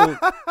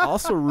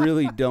 Also,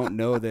 really don't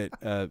know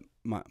that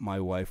my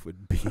wife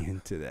would be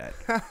into that.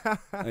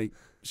 Like,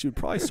 she would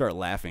probably start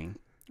laughing.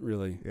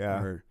 Really,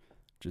 Yeah. or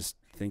just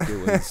think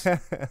it was.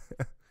 I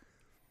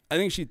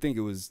think she'd think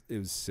it was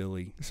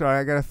silly. Sorry,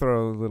 I gotta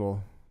throw a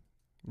little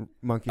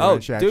monkey Oh,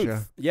 wrench at dude, you.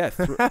 yeah,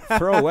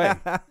 throw away.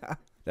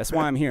 That's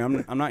why I'm here.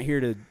 I'm not here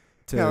to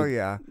Hell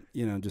yeah,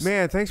 just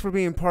man. Thanks for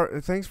being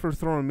part. Thanks for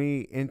throwing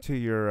me into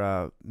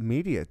your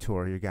media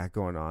tour you got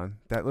going on.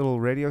 That little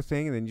radio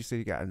thing, and then you said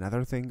you got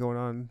another thing going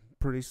on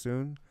pretty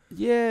soon.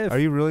 Yeah. Are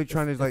you really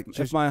trying to like if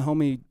just my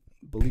homie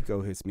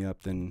Belico hits me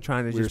up, then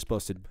trying to we're just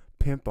supposed to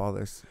pimp all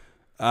this?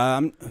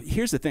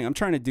 Here's the thing. I'm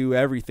trying to do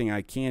everything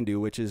I can do,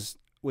 which is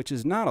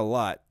not a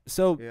lot.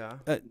 So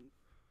Yeah.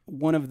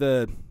 one of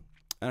the,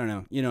 I don't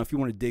know, if you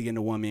want to dig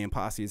into One Man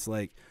Posse, it's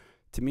like,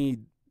 to me,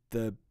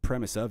 the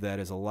premise of that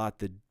is a lot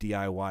the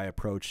DIY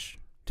approach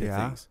to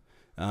things.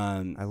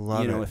 I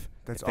love it.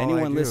 That's if all I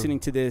anyone do. listening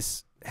to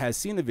this has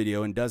seen the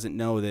video and doesn't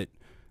know that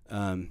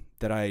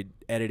that I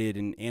edited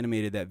and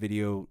animated that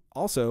video,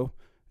 also,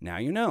 now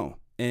you know.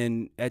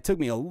 And it took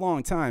me a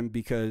long time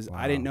because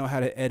I didn't know how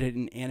to edit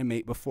and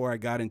animate before I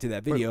got into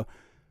that video.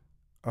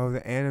 Oh,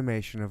 the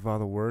animation of all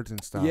the words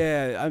and stuff.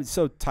 Yeah,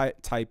 so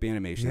type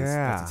animation.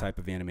 Yeah. That's a type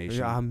of animation.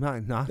 Yeah, I'm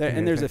not.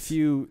 And there's a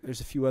few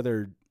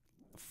other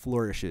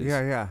flourishes.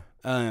 Yeah.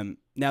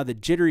 Now the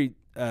jittery.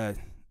 I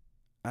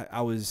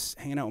was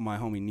hanging out with my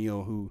homie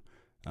Neil, who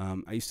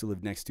I used to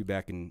live next to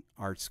back in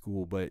art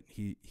school, but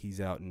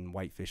he's out in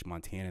Whitefish,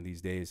 Montana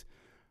these days.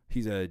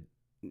 He's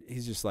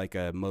just like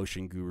a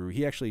motion guru.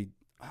 He actually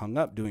hung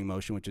up doing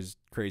motion, which is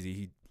crazy.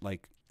 He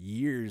like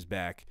years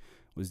back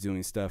was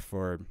doing stuff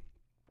for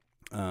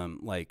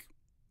VH1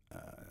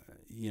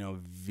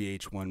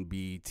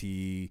 BET,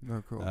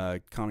 cool.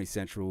 Comedy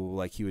Central.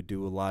 Like he would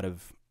do a lot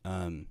of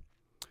how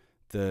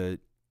they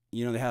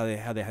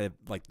had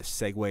like the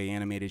Segway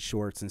animated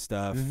shorts and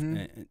stuff.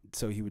 Mhm. And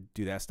so he would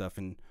do that stuff,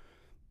 and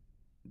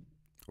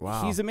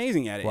Wow. he's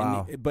amazing at it.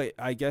 Wow. But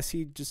I guess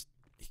he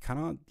kind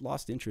of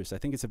lost interest. I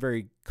think it's a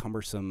very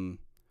cumbersome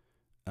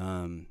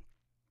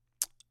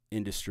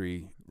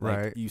industry. Like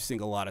Right. you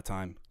sink a lot of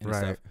time into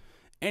Right. stuff.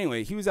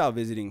 Anyway, he was out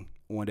visiting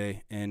one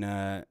day, and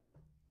I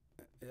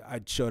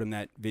showed him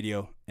that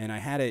video, and I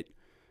had it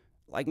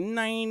like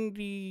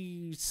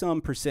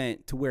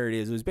 90% to where it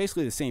is. It was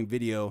basically the same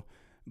video,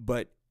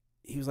 but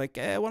he was like,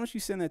 why don't you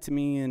send that to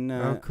me? And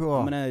cool.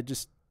 I'm going to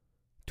just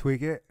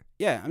tweak it,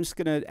 I'm just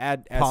going to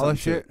add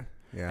polish something it. to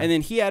Yeah. And then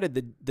he added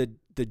the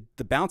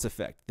bounce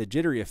effect, the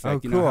jittery effect.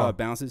 Oh, You know how cool. it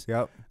bounces?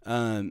 Yep.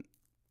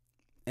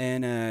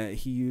 And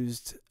he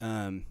used,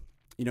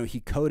 he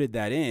coded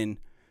that in.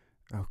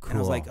 Oh, cool. And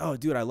I was like, oh,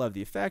 dude, I love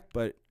the effect.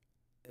 But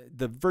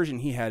the version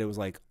he had, it was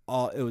like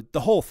the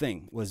whole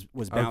thing was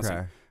bouncing.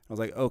 Okay. I was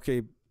like,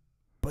 okay,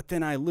 but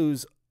then I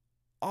lose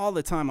all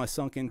the time I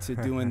sunk into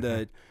doing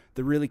the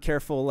really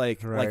careful,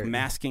 like Right.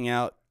 masking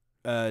out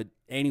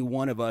any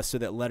one of us so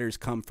that letters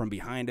come from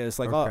behind us,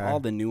 like Okay. all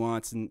the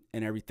nuance and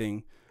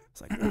everything.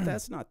 It's like, well,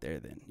 that's not there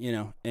then, you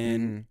know.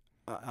 And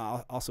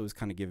also was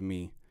kind of giving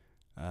me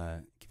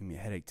a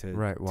headache to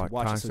Right. to watch it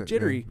so Constantly.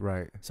 jittery.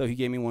 Right. So he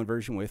gave me one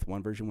version with,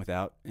 one version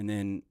without, and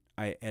then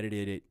I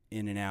edited it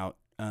in and out.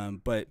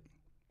 But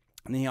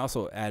and then he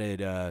also added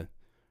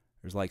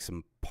there's like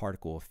some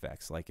particle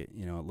effects, like it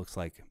looks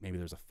like maybe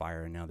there's a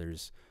fire and now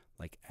there's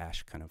like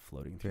ash kind of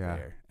floating through Yeah.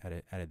 the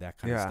air. Added that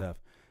kind Yeah. of stuff.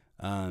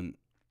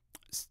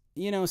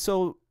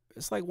 So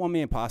it's like One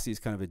Man Posse is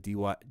kind of a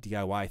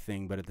DIY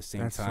thing, but at the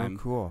same That's time,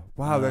 so cool.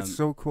 Wow, that's um,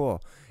 so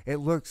cool. It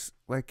looks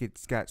like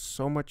it's got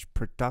so much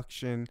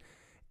production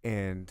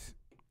and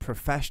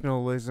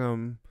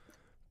professionalism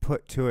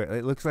put to it.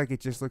 It looks like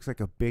it just looks like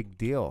a big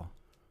deal.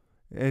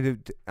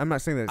 And I'm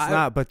not saying that it's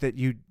not, but that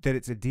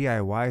it's a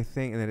DIY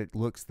thing and that it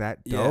looks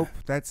that dope.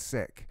 Yeah. That's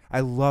sick.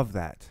 I love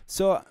that.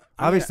 So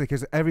Obviously,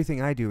 because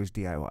everything I do is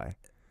DIY.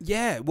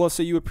 yeah. Well,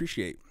 so you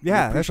appreciate.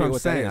 Yeah, that's what I'm that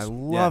saying. is. I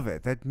love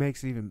it. That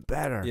makes it even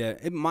better. Yeah,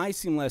 it might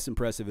seem less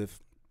impressive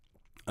if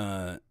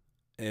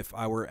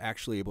I were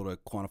actually able to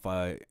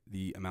quantify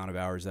the amount of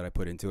hours that I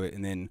put into it,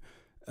 and then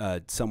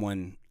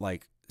someone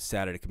like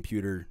sat at a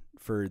computer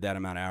for that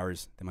amount of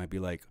hours. They might be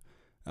like,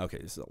 okay,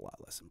 this is a lot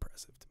less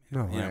impressive to me.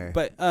 No You know, way.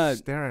 but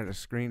Staring at a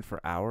screen for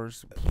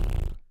hours,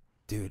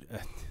 dude,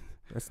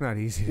 that's not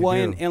easy to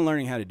well, do. and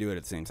learning how to do it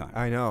at the same time.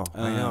 I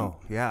know.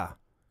 Yeah.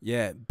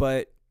 Yeah,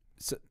 but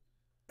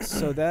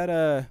so that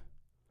I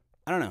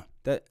don't know,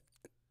 that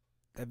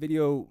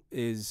video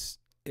it's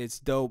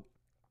dope,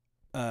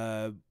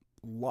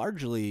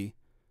 largely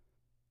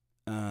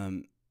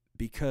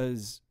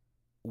because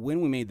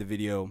when we made the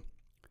video,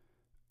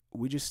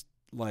 we just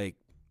like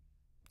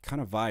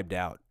kind of vibed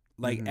out.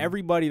 Like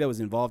everybody that was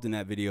involved in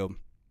that video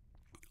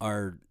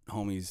are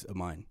homies of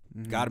mine.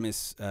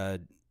 Gadamus,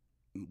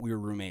 we were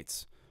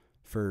roommates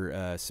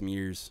for some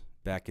years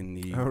back in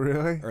the Oh,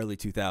 really? early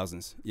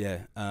 2000s. Yeah.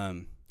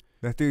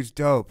 That dude's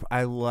dope.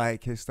 I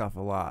like his stuff a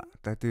lot.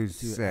 That dude's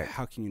Dude, sick.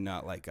 how can you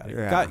not like Gotti?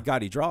 Yeah.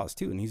 Gotti draws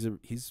too, and he's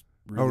really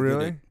Oh, good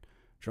really? at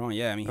drawing.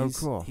 Yeah, I mean, Oh, he's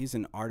cool. he's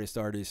an artist.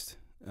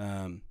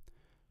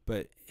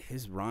 But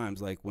his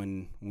rhymes, like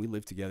when we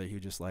lived together, he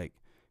would just like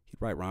he'd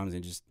write rhymes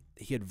and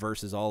he had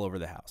verses all over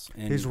the house.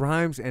 And His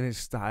rhymes and his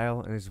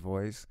style and his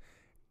voice,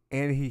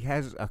 and he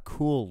has a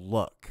cool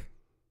look.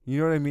 You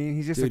know what I mean?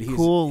 He's just dude, a he's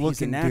cool a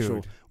looking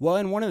natural. dude. Well,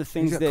 and one of the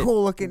things He's a that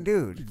cool looking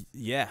dude.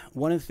 yeah,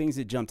 one of the things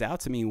that jumped out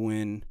to me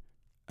when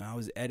I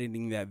was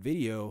editing that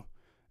video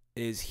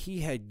is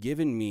he had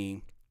given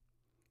me.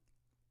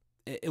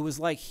 It was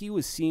like he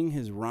was seeing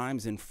his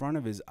rhymes in front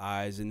of his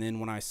eyes, and then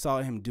when I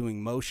saw him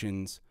doing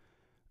motions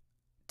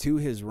to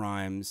his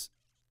rhymes,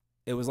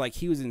 it was like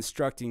he was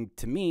instructing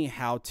to me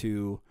how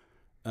to,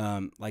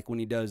 like when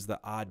he does the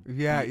odd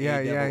Yeah.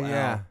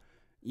 B-A-double-L,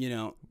 you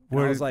know. And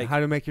I Where, was like, how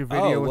to make your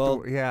video oh, with well,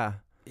 the yeah.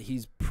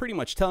 he's pretty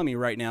much telling me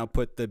right now,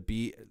 put the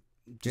B,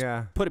 just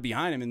Yeah. put it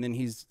behind him, and then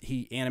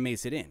he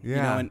animates it in.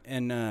 Yeah. You know,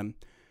 and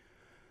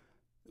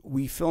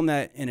we filmed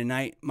that in a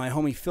night. My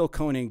homie Phil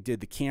Koenig did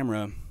the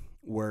camera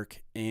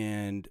work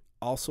and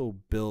also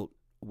built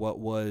what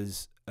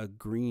was a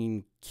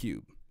green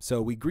cube.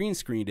 So we green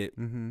screened it,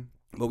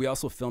 but we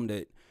also filmed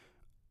it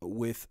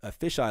with a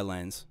fisheye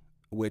lens,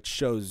 which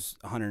shows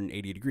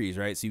 180 degrees,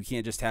 right? So you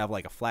can't just have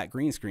like a flat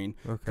green screen,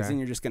 because Okay. then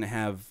you're just going to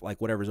have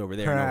like whatever's over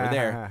there and over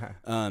there.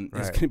 It's Right.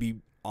 going to be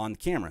on the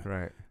camera.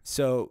 Right.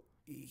 So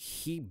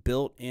he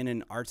built in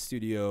an art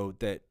studio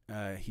that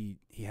he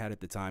had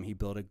at the time. He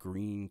built a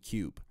green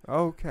cube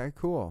Okay.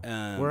 Cool.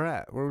 Where Um,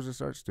 at? Where was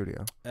this art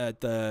studio?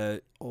 at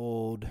the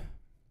old,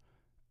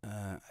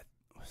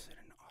 was it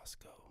an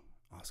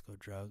Osco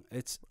drug?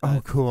 It's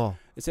Oh, cool.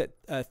 it's at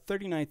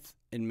 39th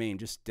in Maine,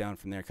 just down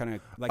from there, kind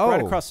of like Oh.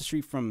 right across the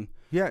street from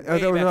Yeah. way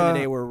that was, back in the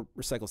day where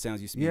Recycled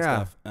Sounds used to be and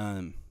yeah.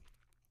 stuff.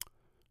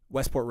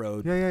 Westport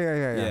Road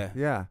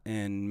Yeah.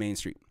 and Main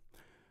Street,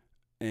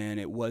 and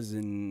it was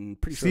in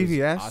pretty sure it was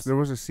CVS. There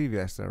was a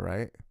CVS there,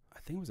 right? I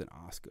think it was an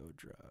Osco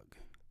drug,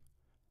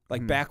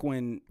 like Hmm. back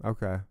when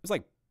Okay. it was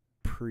like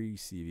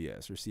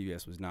pre-CVS or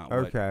CVS was not.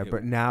 Okay, what it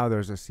but now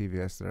there's a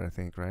CVS there, I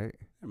think, right?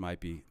 there might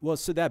be. Well,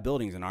 so that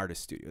building's an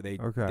artist studio. They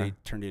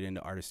turned it into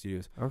artist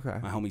studios. Okay.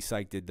 My homie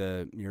Syke did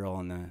the mural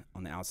on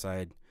the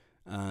outside,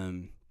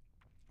 and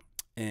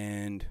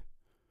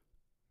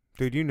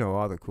Dude, you know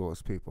all the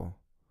coolest people.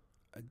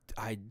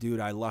 I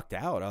lucked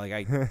out.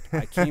 I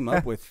came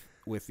up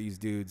with these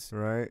dudes,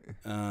 Right?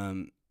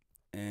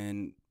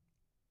 and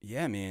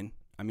yeah, man.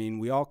 I mean,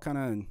 we all kind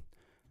of.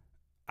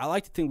 I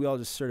like to think we all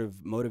just sort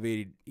of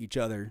motivated each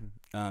other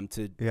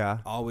to Yeah.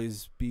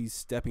 always be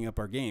stepping up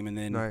our game, and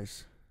then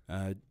Nice.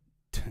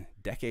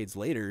 decades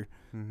later,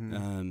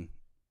 Mm-hmm.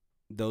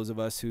 those of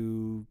us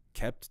who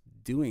kept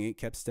doing it,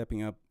 kept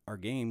stepping up our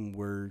game,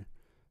 we're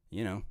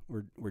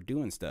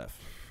doing stuff.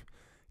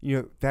 You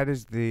know, that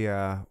is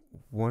the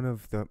one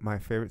of my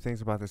favorite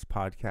things about this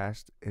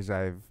podcast is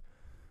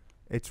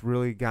it's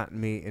really gotten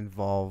me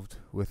involved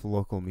with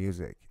local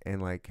music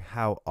and like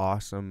how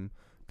awesome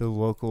the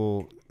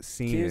local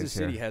scene Kansas is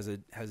City here.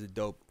 has a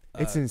dope.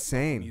 It's local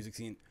insane. music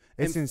scene.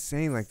 It's And-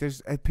 insane. Like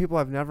there's people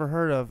I've never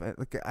heard of.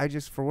 Like I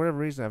just for whatever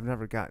reason I've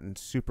never gotten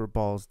super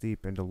balls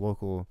deep into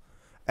local.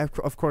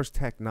 Of course,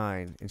 Tech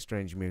Nine and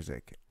Strange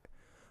Music,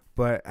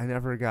 but I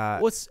never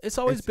got. Well, it's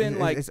always been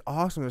like it's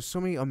awesome. There's so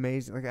many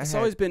amazing. Like it's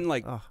always been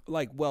like ugh.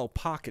 well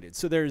pocketed.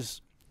 So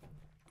there's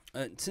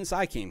since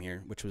I came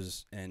here, which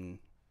was in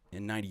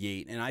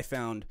 '98, and I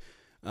found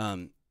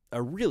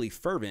a really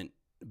fervent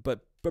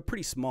but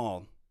pretty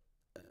small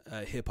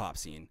hip hop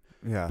scene.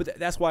 Yeah. But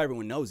that's why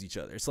everyone knows each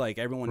other. It's like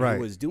everyone Right.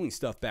 who was doing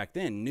stuff back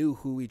then knew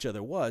who each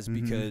other was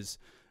because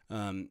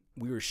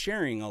we were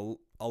sharing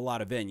a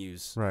lot of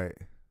venues. Right.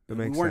 That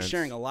We makes weren't sense.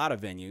 sharing a lot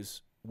of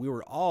venues. We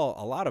were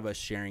a lot of us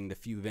sharing the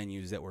few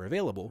venues that were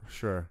available.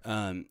 Sure.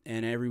 And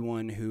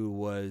everyone who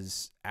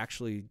was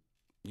actually,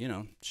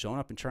 showing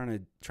up and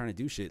trying to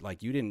do shit.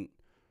 Like you didn't.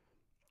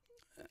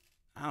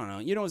 I don't know.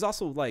 It was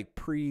also like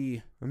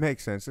It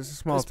makes sense. It's a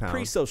small town.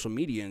 pre-social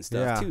media and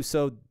stuff Yeah. too.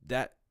 So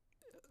that,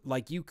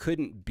 like, you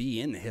couldn't be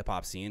in the hip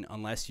hop scene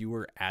unless you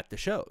were at the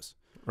shows,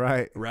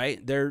 Right.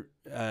 right? There,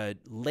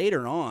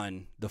 later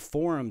on, the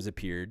forums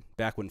appeared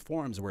back when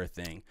forums were a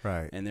thing,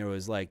 Right. and there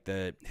was like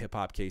the Hip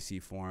Hop KC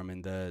forum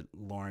and the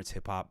Lawrence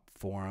Hip Hop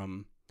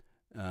forum,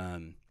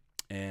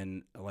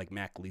 and like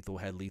Mac Lethal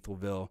had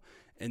Lethalville,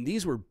 and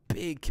these were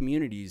big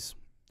communities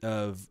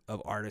of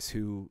artists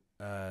who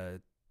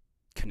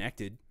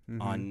connected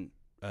on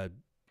a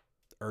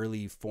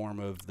early form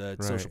of the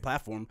social Right.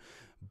 platform,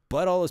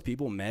 but all those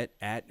people met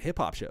at hip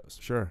hop shows.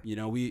 Sure.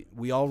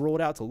 We all rolled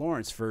out to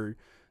Lawrence for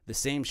the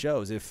same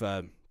shows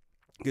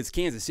because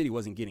Kansas City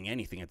wasn't getting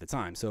anything at the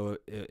time, so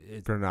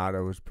it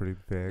Granada was pretty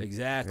big.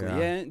 exactly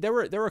Yeah. yeah. There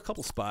were a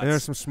couple spots. And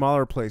there's some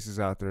smaller places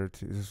out there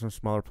too. There's some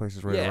smaller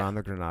places right Yeah. around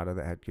the Granada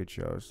that had good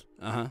shows.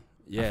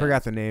 Yeah, I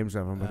forgot the names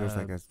of them, but there's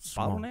like a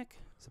small. Bottleneck.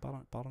 Is it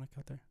Bottleneck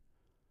out there?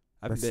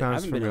 I That haven't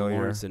sounds been in familiar.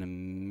 Lawrence in a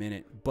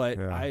minute, but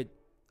Yeah.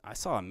 I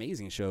saw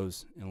amazing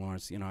shows in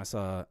Lawrence. I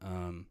saw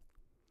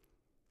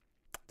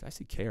did I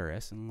see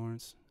KRS in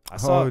Lawrence?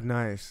 Oh,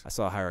 nice. I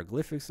saw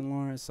Hieroglyphics in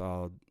Lawrence.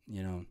 Saw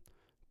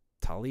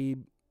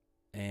Talib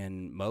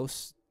and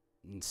Mos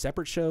in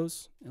separate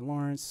shows in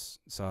Lawrence.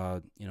 Saw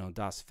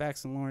Das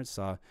Effects in Lawrence.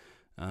 Saw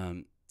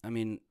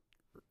really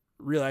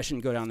I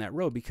shouldn't go down that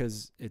road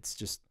because it's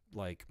just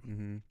like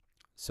Mm-hmm.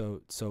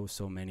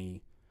 so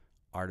many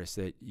artists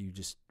that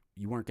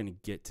you weren't going to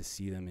get to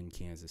see them in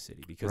Kansas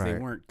City because they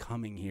Right. weren't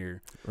coming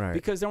here Right.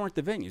 because there weren't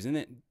the venues and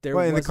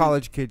and the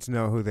college kids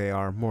know who they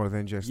are more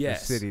than just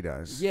Yes. the city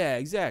does. Yeah,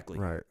 exactly.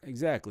 Right.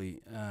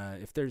 Exactly.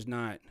 If there's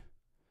not,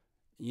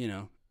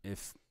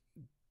 if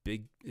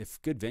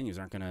good venues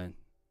aren't going to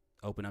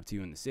open up to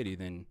you in the city,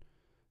 then,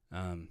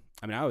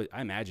 I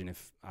imagine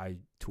if I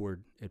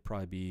toured, it'd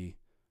probably be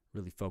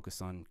really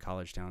focused on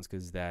college towns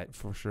because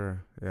For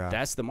sure. Yeah.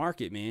 that's the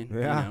market, man.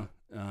 Yeah.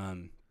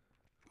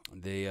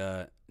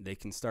 They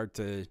can start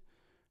to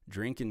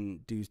drink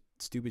and do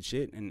stupid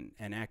shit and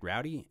act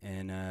rowdy,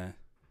 and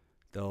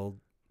they'll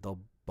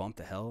bump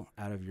the hell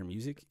out of your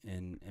music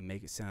and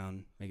make it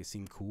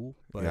seem cool.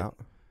 But yeah.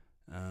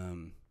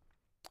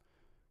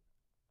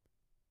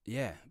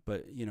 yeah,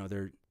 but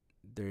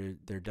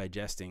they're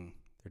digesting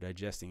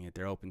it.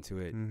 They're open to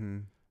it.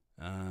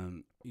 Mm-hmm.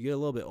 You get a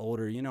little bit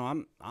older,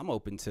 I'm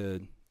open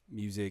to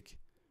music,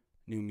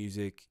 new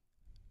music.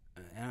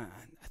 And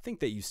I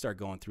think that you start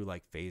going through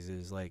like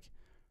phases. Like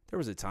there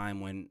was a time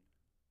when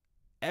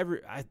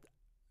I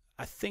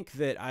think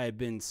that I had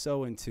been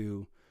so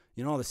into,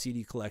 all the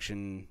CD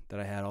collection that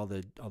I had, all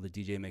the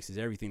DJ mixes,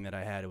 everything that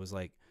I had. It was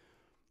like,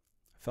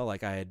 I felt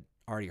like I had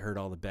already heard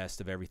all the best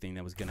of everything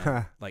that was going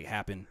to like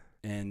happen.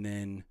 And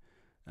then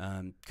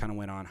kind of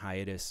went on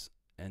hiatus.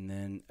 And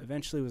then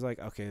eventually was like,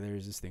 okay,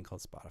 there's this thing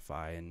called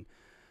Spotify. And,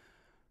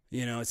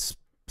 it's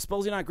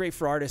supposedly not great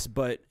for artists,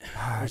 but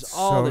there's It's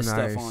all so this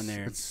nice. stuff on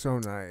there. It's so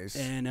nice.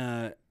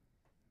 And,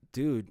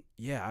 dude,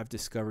 yeah, I've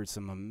discovered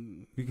some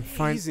amazing You can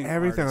find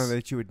everything on artists. there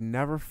that you would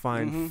never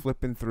find Mhm.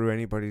 flipping through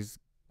anybody's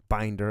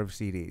binder of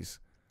CDs.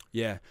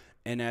 Yeah.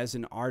 And as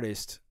an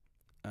artist,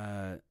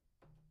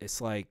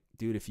 it's like,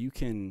 dude, if you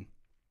can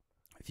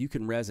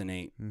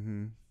resonate,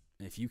 Mm-hmm.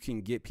 if you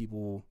can get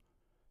people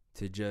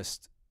to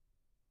just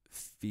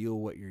feel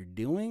what you're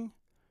doing,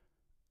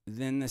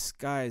 then the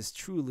sky is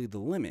truly the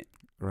limit.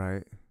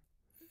 Right.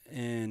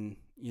 And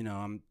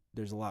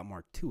there's a lot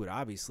more to it,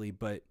 obviously,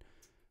 but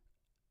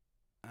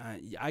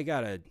I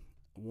got a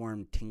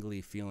warm,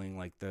 tingly feeling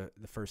like the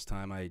first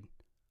time I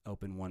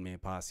opened One Man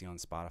Posse on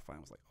Spotify. I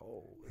was like,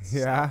 oh, it's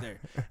Yeah. out there.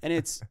 And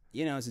it's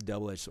it's a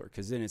double-edged sword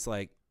because then it's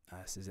like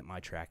this isn't my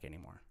track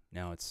anymore.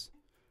 Now it's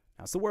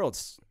the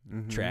world's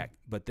Mm-hmm. track,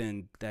 but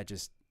then that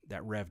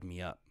revved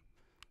me up.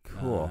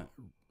 Cool.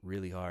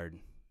 Really hard.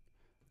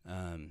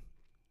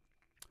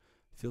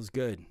 Feels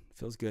good.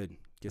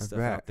 Get I stuff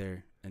bet. out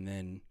there and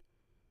then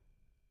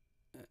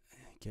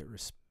get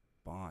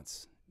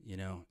response,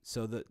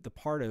 So the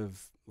part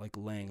of like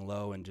laying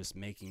low and just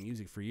making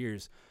music for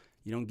years,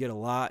 you don't get a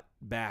lot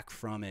back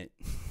from it,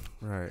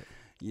 Right.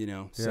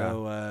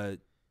 So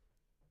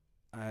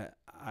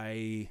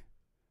I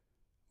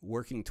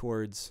working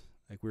towards,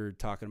 like we were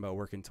talking about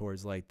working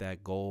towards like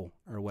that goal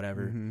or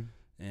whatever. Mm-hmm.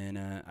 And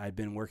I'd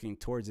been working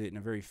towards it in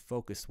a very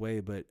focused way,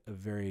 but a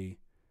very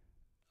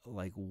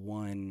like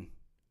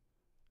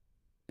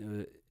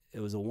it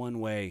was a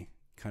one-way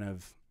kind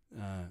of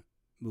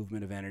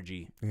movement of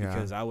energy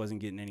because I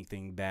wasn't getting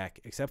anything back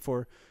except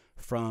for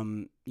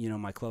from, you know,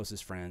 my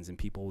closest friends and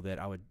people that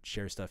I would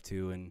share stuff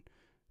to, and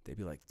they'd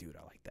be like, dude,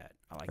 I like that.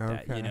 I like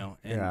that, you know?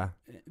 And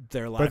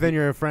they're like, but then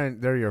you're a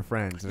friend. They're your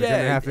friends. They're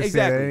gonna have to say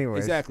that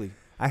anyways. Exactly.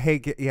 I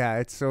hate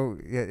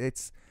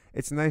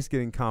it's nice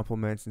getting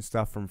compliments and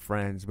stuff from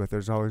friends, but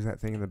there's always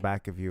that thing in the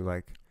back of you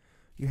like,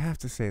 you have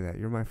to say that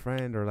you're my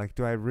friend, or like,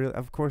 do I really?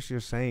 Of course you're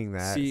saying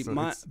that. See, so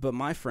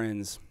my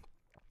friends,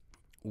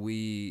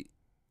 we'll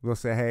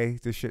say, hey,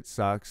 this shit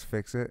sucks,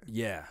 fix it.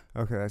 Yeah.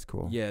 Okay, that's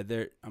cool. Yeah,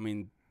 they're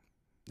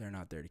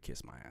not there to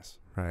kiss my ass.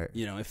 Right.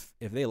 You know, if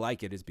they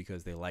like it, it's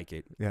because they like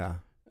it. Yeah.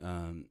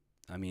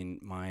 I mean,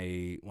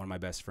 one of my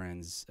best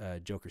friends,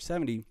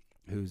 Joker70,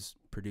 who's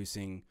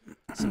producing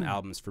some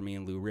albums for me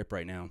and Lou Rip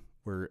right now.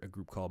 We're a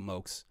group called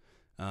Mokes.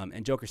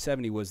 And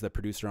Joker70 was the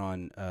producer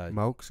on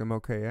Mokes,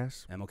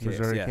 MOKS, MOKS,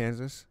 Missouri, yeah.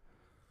 Kansas.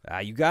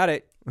 You got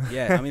it.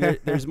 Yeah, I mean,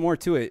 there's more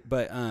to it,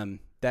 but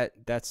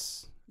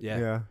that's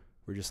Yeah.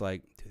 We're just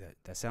like, dude,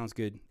 that sounds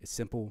good. It's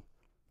simple.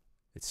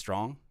 It's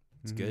strong.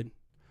 It's good.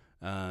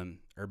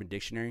 Urban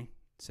Dictionary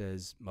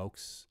says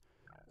mokes.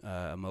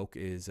 A moke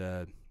is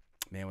a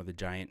man with a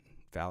giant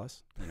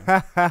phallus. You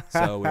know?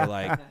 So we're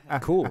like,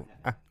 cool.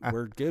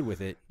 We're good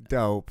with it.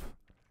 Dope.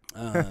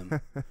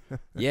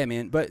 Yeah,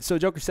 man. But so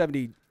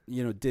Joker70,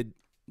 you know, did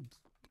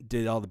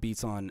all the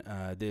beats on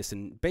this,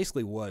 and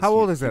basically was. How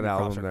old is that Human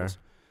Crop album there?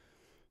 Circles.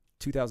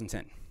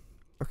 2010.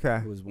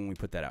 Okay. Was when we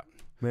put that out.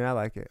 Man, I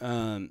like it.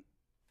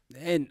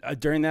 And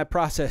during that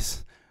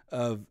process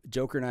of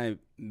Joker and I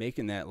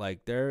making that,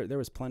 like there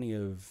was plenty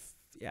of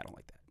I don't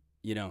like that,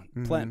 you know,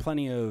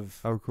 plenty of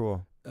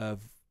cool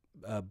of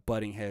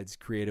butting heads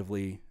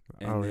creatively,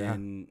 and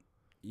then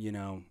you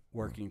know,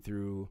 working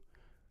through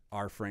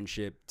our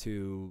friendship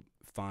to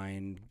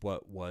find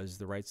what was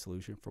the right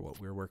solution for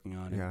what we were working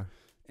on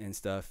and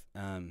stuff.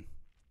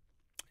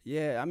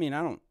 Yeah, I mean,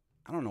 I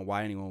don't know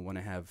why anyone would want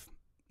to have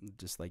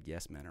just like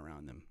yes men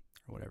around them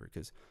or whatever,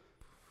 because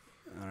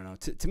I don't know.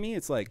 To me,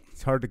 it's like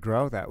it's hard to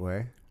grow that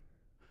way.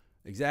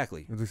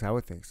 Exactly. At least I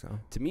would think so.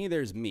 To me,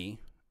 there's me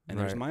and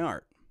there's my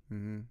art,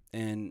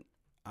 and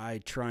I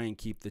try and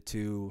keep the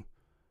two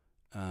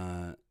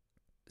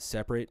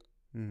separate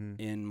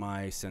in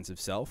my sense of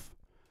self,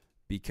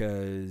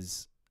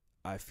 because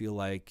I feel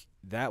like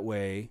that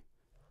way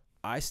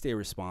I stay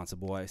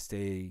responsible. I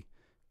stay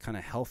kind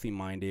of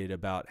healthy-minded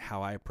about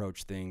how I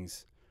approach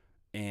things,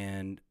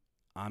 and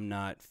I'm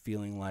not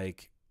feeling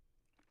like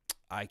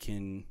I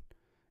can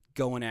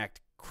go and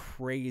act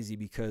crazy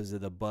because of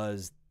the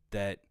buzz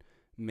that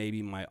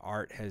maybe my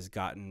art has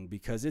gotten,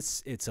 because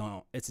it's its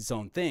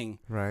own thing.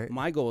 Right.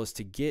 My goal is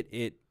to get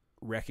it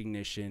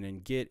recognition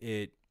and get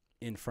it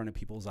in front of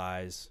people's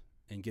eyes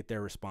and get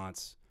their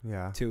response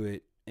to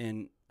it.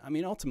 And I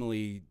mean,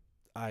 ultimately,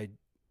 I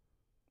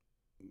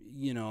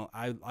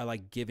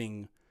like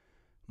giving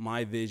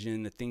my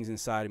vision, the things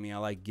inside of me. I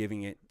like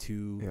giving it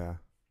to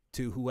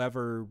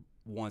whoever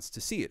wants to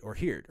see it or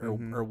hear it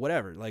or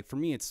whatever. Like for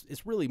me,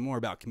 it's really more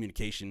about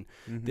communication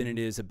than it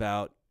is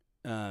about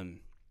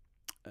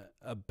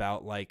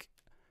like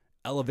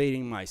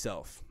elevating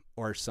myself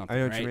or something. I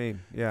know right? what you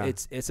mean. Yeah.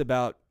 It's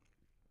about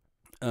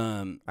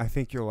I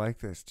think you'll like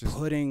this. Just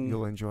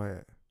you'll enjoy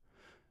it.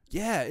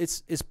 Yeah,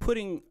 it's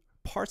putting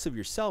parts of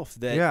yourself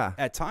that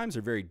at times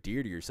are very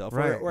dear to yourself,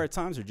 or at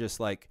times are just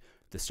like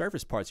the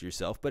surface parts of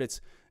yourself, but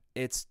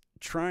it's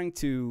trying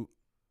to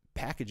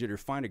package it or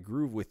find a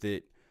groove with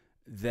it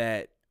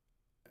that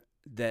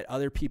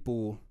other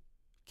people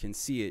can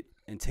see it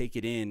and take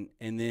it in,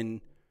 and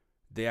then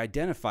they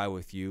identify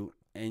with you,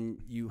 and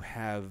you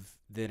have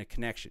then a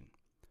connection,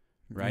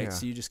 right? Yeah.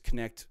 So you just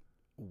connect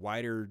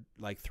wider,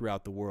 like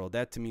throughout the world.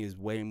 That to me is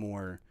way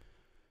more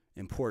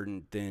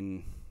important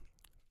than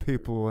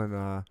people in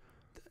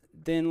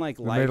like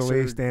the Middle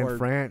East and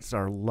France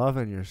are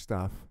loving your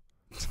stuff.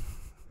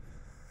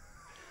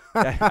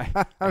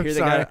 I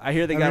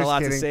hear they got a lot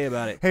to say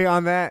about it. Hey,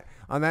 on that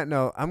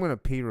note, I'm gonna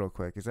pee real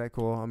quick. Is that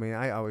cool? I mean,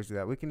 I always do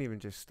that. We can even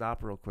just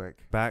stop real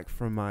quick. Back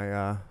from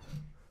my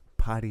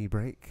potty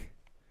break.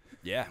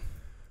 Yeah.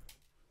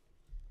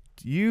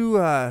 You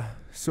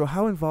so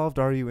how involved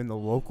are you in the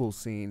local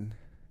scene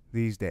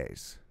these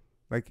days?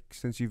 Like,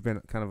 since you've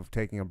been kind of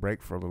taking a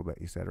break for a little bit,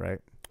 you said, right?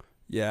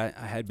 Yeah,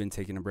 I had been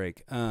taking a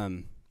break.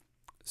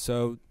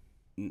 So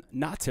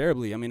not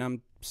terribly. I mean,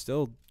 I'm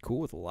still cool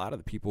with a lot of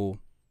the people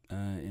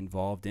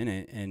involved in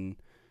it, and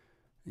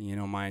you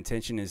know, my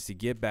intention is to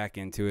get back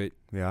into it.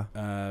 Yeah.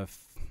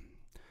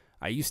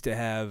 I used to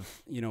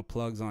have, you know,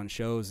 plugs on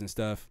shows and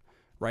stuff.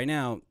 Right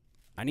now,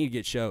 I need to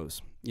get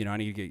shows. You know, I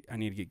need to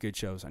get good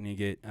shows. I need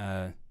to get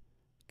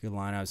good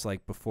lineups.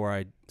 Like before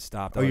I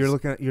stopped. Oh, you're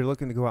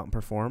looking to go out and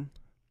perform?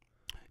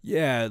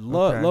 Yeah,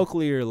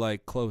 locally or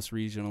like close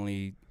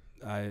regionally.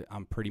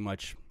 I'm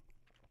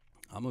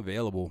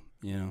available.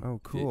 You know. Oh,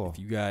 cool. If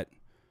you got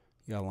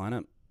you got a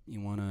lineup, you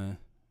want to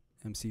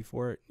MC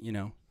for it, you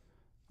know,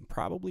 I'm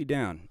probably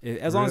down.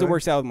 As long as it Really?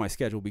 works out with my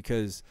schedule,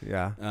 because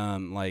Yeah.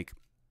 like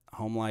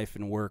home life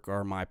and work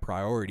are my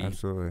priority.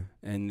 Absolutely.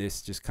 And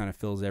this just kind of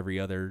fills every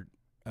other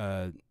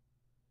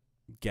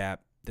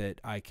gap that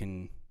I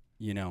can,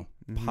 you know,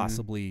 Mhm.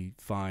 possibly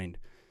find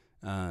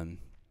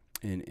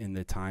in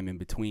the time in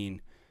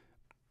between.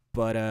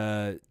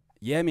 But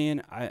yeah,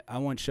 man, I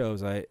want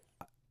shows. I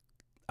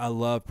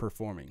love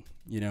performing,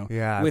 you know.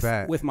 Yeah, I with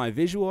bet. with my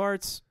visual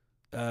arts,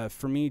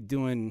 for me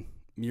doing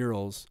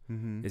murals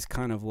Mhm. is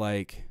kind of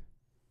like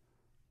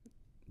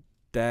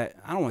that.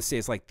 I don't want to say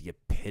it's like the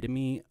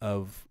epitome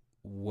of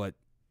what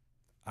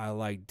I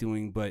like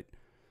doing, but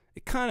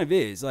it kind of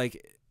is.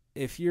 Like,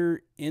 if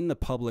you're in the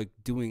public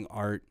doing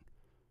art,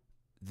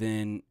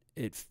 then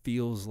it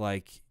feels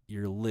like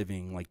you're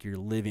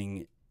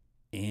living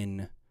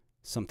in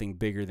something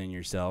bigger than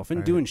yourself. And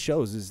Right. doing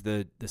shows is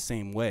the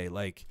same way.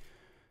 Like,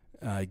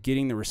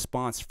 getting the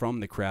response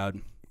from the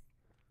crowd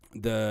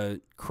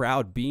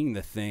being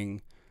the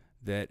thing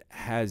that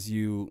has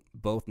you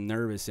both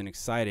nervous and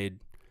excited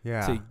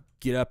Yeah. to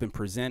get up and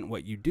present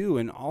what you do,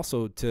 and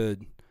also to,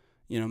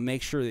 you know,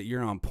 make sure that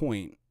you're on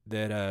point,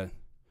 that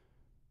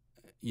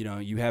you know,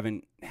 you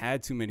haven't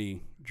had too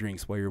many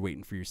drinks while you're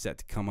waiting for your set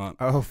to come up.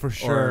 Oh, for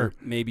sure. Or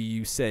maybe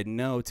you said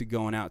no to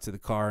going out to the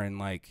car and,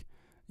 like,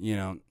 you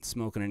know,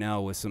 smoking an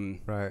L with some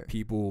Right.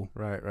 people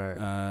Right.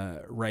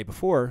 right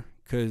before,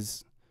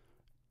 because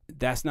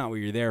that's not what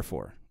you're there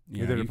for.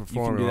 You're know, there to you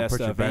perform can do and that put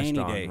your stuff best any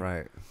on. day.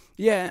 Right.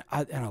 Yeah,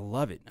 and I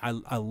love it.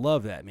 I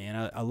love that,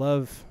 man. I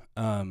love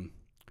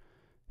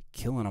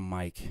killing a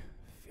mic.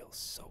 Feels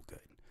so good.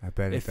 I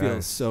bet It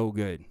feels so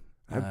good.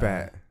 I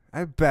bet.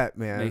 I bet,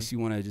 man. Makes you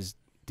want to just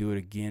do it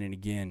again and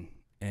again.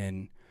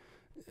 And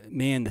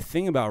man, the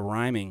thing about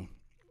rhyming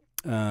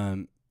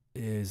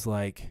is,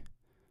 like,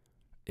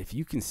 if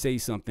you can say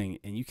something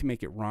and you can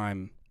make it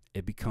rhyme,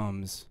 it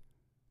becomes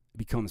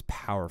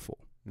powerful.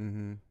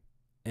 Mm-hmm.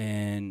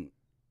 And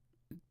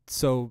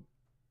so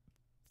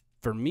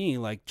for me,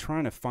 like,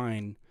 trying to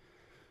find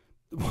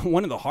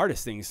one of the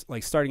hardest things,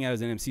 like, starting out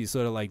as an MC,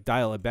 sort of like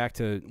dial it back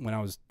to when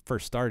I was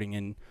first starting,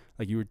 and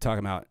like you were talking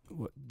about,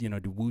 you know,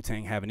 do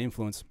Wu-Tang have an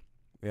influence?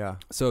 Yeah.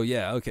 So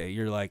yeah, okay,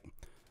 you're like,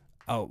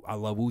 oh, I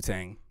love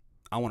Wu-Tang,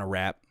 I want to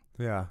rap.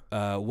 Yeah.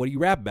 What do you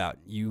rap about?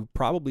 You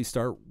probably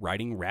start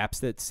writing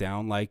raps that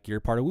sound like you're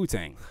part of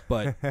Wu-Tang,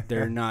 but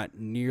they're not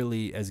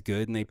nearly as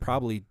good, and they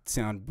probably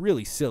sound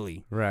really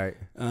silly. Right.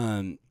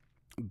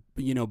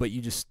 You know, but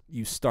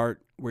you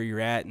start where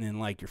you're at, and then,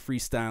 like, you're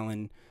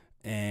freestyling,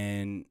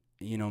 and,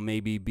 you know,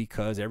 maybe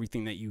because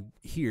everything that you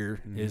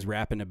hear is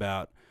rapping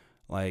about,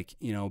 like,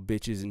 you know,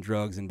 bitches and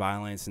drugs and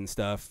violence and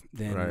stuff,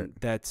 then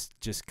Right. that's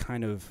just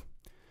kind of,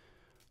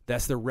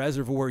 that's the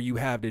reservoir you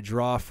have to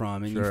draw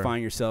from, and Sure. you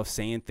find yourself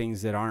saying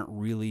things that aren't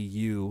really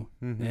you.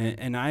 Mhm.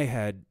 And I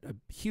had a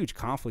huge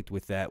conflict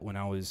with that when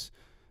I was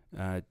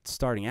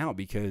starting out,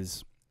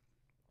 because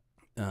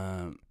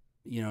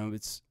you know,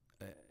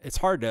 it's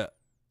hard to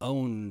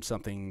own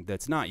something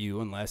that's not you,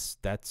 unless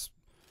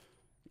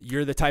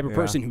you're the type of Yeah.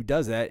 person who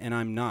does that, and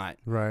I'm not.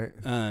 Right.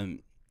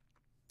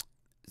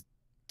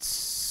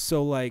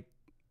 So, like,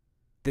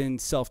 then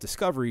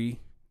self-discovery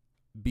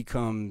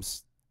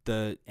becomes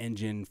the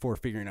engine for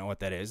figuring out what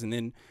that is,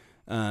 and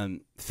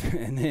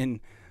then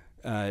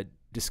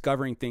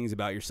discovering things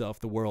about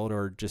yourself, the world,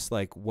 or just,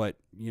 like, what,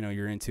 you know,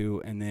 you're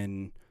into, and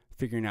then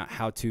figuring out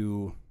how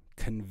to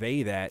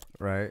convey that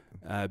Right.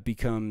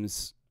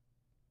 becomes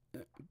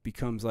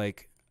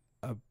like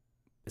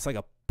it's like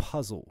a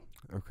puzzle.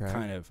 Okay.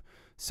 Kind of.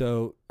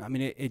 So, I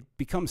mean, it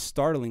becomes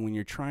startling when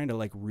you're trying to,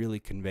 like, really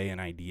convey an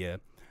idea.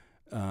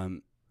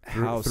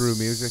 How through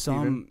music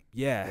even?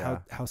 Yeah.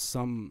 How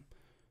some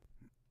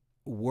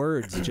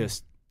words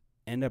just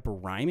end up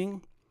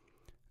rhyming,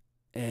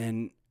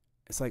 and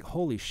it's like,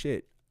 holy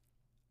shit.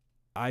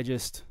 I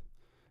just,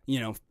 you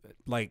know,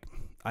 like,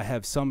 I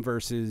have some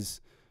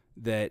verses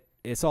that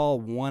it's all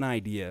one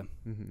idea,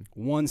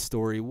 one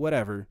story,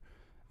 whatever,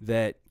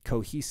 that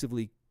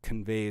cohesively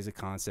conveys a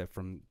concept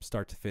from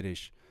start to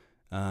finish.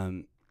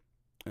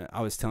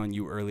 I was telling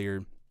you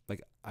earlier,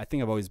 like, I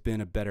think I've always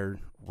been a better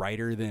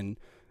writer than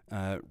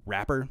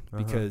rapper,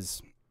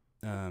 because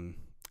I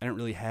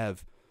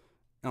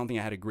don't think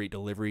I had a great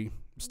delivery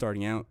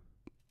starting out.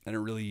 I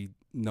didn't really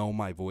know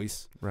my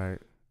voice. Right.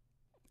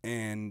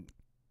 And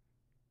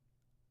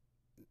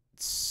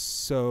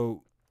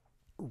so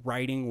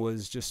writing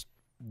was just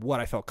what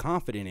I felt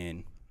confident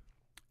in,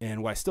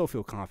 and what I still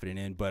feel confident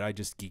in, but I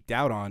just geeked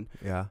out on.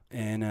 Yeah.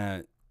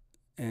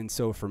 And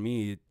so for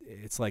me,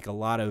 it's like a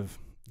lot of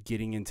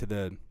getting into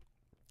the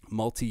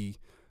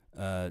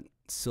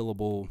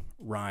syllable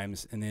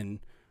rhymes, and then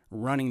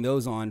running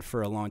those on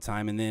for a long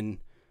time, and then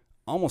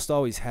almost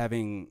always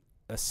having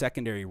a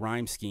secondary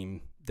rhyme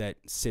scheme that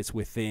sits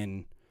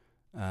within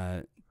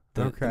the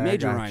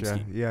major I rhyme gotcha.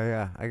 scheme.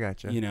 Yeah, I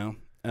got you. You know,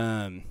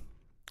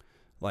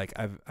 like,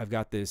 I've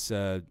got this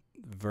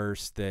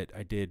verse that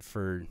I did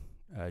for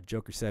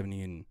Joker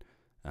 70 and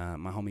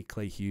my homie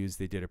Clay Hughes.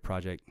 They did a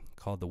project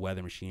called The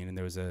Weather Machine, and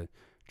there was a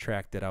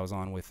track that I was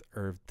on with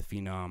Irv the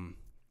Phenom.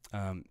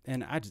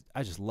 And I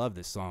just love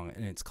this song,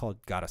 and it's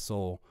called Got a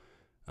Soul.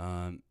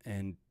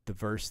 And the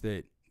verse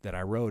that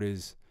I wrote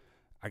is,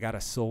 I got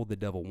a soul the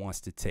devil wants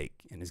to take,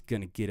 and is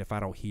gonna get if I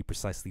don't heed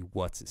precisely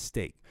what's at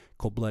stake.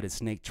 Cold-blooded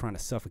snake trying to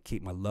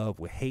suffocate my love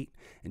with hate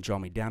and draw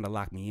me down to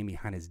lock me in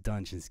behind his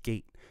dungeon's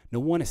gate.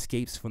 No one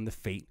escapes from the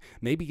fate.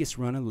 Maybe it's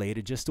running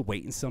later just to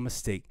wait in some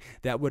mistake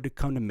that would have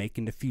come to make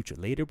in the future.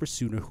 Later or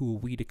sooner, who are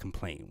we to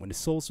complain when the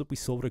souls that we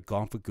sold are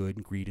gone for good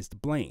and greed is to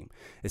blame?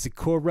 It's a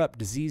corrupt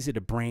disease of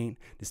the brain,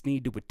 this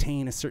need to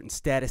attain a certain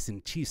status and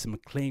achieve some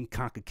acclaim,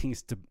 conquer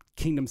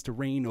kingdoms to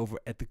reign over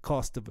at the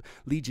cost of a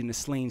legion of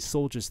slain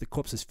soldiers, the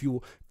corpses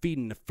fuel,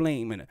 feeding the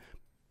flame, and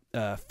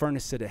a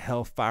furnace of the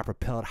hellfire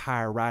propelled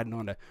higher, riding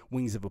on the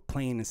wings of a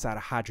plane inside a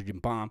hydrogen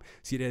bomb.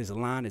 See, there's a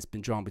line that's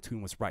been drawn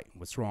between what's right and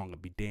what's wrong,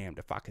 and be damned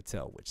if I could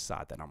tell which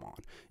side that I'm on.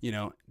 You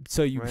know,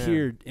 so you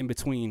hear in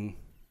between.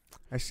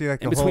 I see,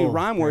 like, in between whole,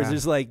 rhyme words,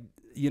 there's like,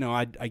 you know,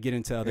 I get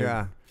into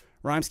other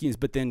rhyme schemes,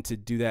 but then to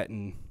do that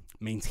and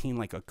maintain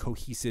like a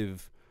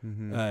cohesive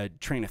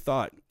train of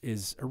thought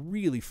is a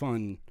really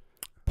fun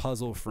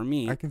puzzle for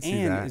me. I can see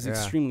and that, is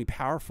extremely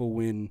powerful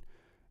when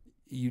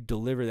you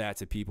deliver that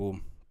to people,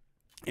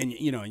 and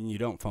you know, and you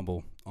don't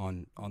fumble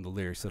on the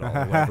lyrics at all,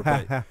 or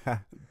whatever,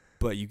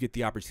 but you get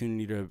the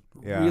opportunity to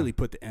really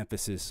put the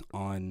emphasis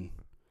on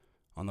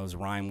those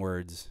rhyme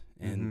words,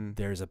 and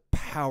there's a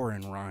power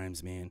in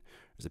rhymes, man.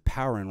 There's a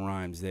power in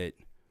rhymes that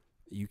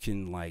you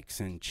can like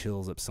send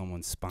chills up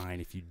someone's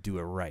spine if you do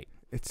it right.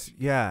 It's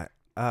you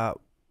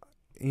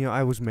know,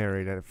 I was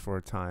married for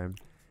a time,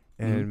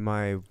 and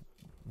my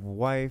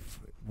wife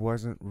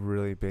wasn't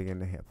really big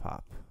into hip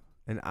hop,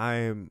 and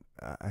I'm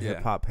a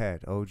hip hop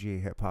head, OG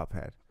hip hop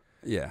head.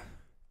 Yeah.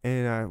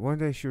 And one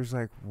day she was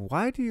like,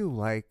 "Why do you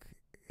like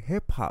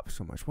hip hop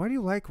so much? Why do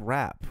you like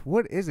rap?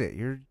 What is it?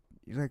 You're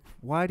like,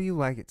 why do you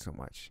like it so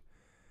much?"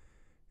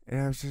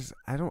 And I was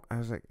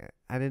like,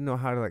 I didn't know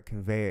how to like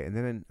convey it. And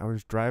then I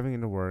was driving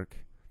into work,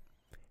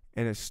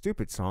 and a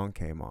stupid song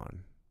came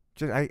on.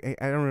 Just I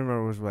don't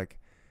remember. It was like,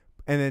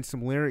 and then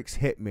some lyrics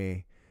hit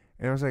me,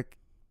 and I was like,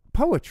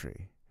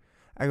 poetry.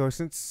 I go,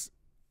 since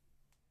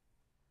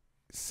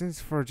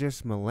for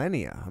just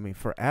millennia, I mean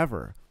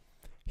forever,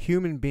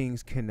 human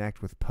beings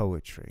connect with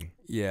poetry.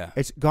 Yeah.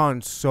 It's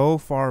gone so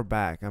far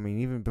back. I mean,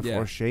 even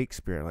before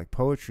Shakespeare, like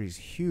poetry's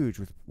huge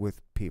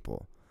with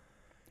people.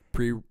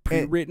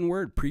 Pre-written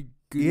word,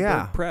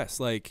 pre-Gutenberg press,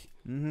 like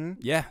and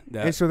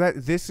so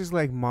this is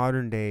like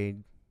modern day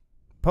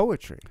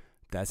poetry.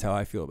 That's how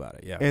I feel about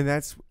it. Yeah. And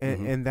that's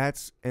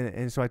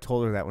and so I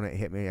told her that when it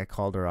hit me. I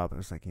called her up. It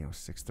was like,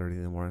 6:30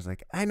 in the morning. I was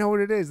like, I know what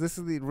it is. This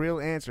is the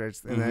real answer.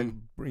 And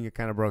then you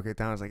kind of broke it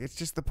down. I was like, it's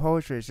just the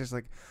poetry. It's just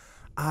like,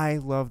 I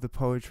love the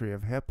poetry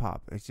of hip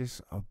hop. It's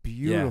just a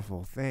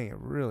beautiful thing. It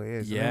really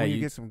is. Yeah. And when you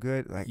get some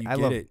good, like, I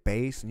love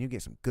bass, and you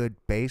get some good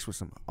bass with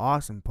some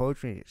awesome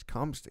poetry, and it just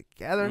comes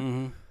together.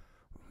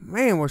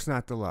 Man, what's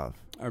not to love?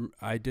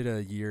 I did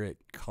a year at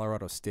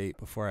Colorado State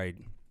before I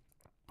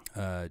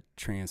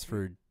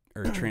transferred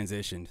or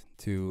transitioned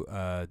to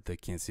the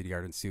Kansas City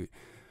Art Institute.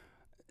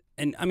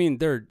 And I mean,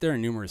 there are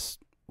numerous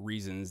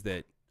reasons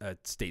that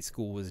state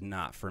school was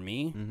not for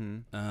me.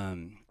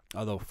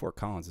 Although Fort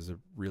Collins is a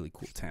really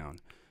cool town.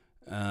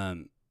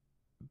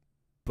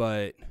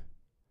 But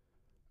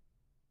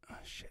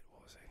shit,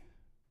 what was I?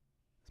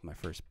 It's my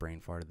first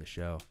brain fart of the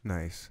show.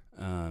 Nice.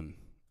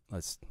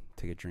 Let's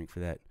take a drink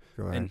for that.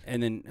 Go ahead.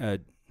 And then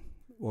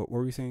what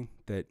were we saying?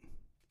 That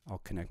I'll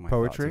connect my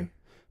poetry.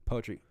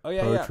 Poetry. Oh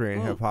yeah, poetry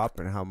and hip hop,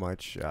 and how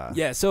much.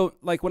 Yeah. So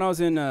like when I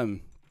was in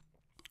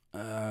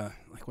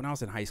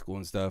high school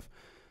and stuff,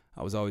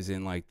 I was always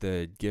in like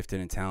the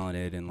gifted and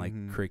talented and like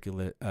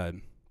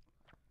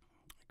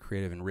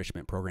creative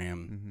enrichment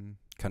program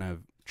kind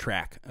of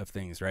track of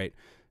things, right?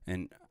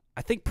 And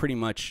I think pretty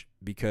much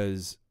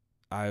because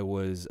I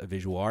was a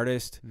visual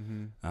artist,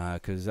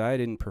 because I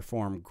didn't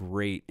perform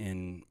great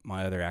in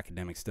my other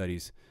academic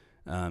studies,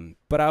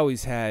 but I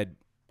always had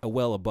a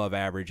well above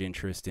average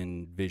interest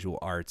in visual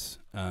arts.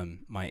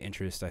 My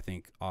interest, I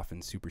think,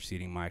 often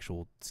superseding my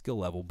actual skill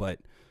level, but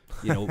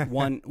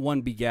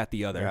one begat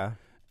the other. Yeah.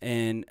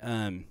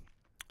 And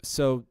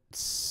so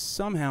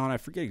somehow, and I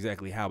forget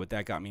exactly how, but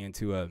that got me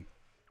into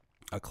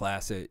a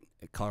class at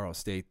Colorado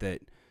State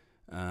that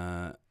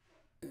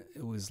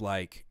it was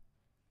like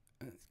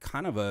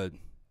kind of a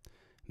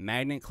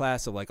magnet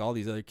class of like all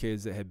these other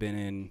kids that had been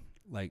in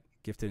like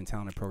gifted and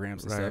talented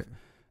programs and stuff.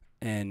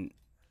 And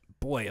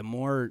boy, a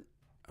more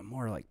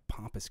like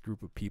pompous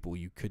group of people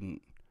you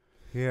couldn't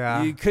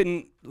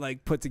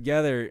like put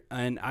together.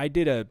 And I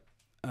did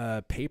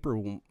a paper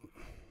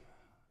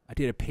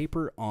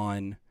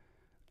on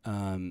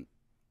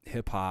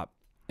hip hop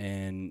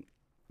and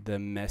the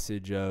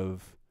message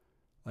of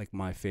like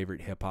my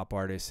favorite hip hop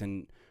artists,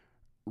 and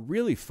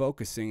really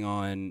focusing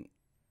on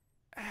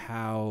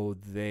how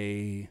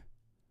they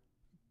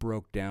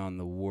broke down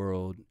the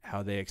world,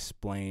 how they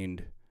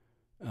explained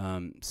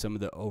some of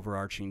the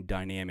overarching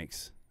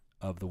dynamics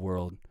of the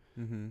world.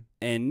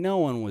 And no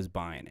one was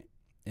buying it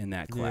in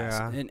that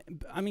class. And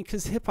I mean,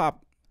 because hip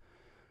hop,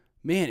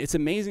 man, it's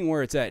amazing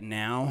where it's at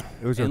now.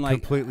 It was a and, like,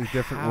 completely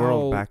different how-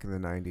 world back in the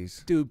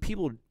 90s. Dude,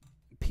 people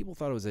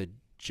thought it was a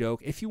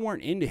joke. If you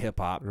weren't into hip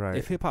hop, Right.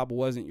 if hip hop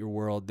wasn't your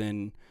world,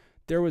 then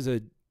there was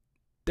a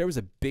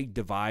big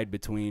divide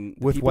between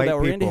the With people white that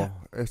were into people,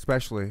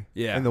 especially.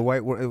 Yeah. In the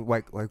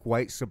like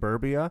white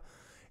suburbia.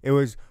 It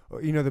was,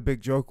 the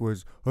big joke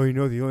was, the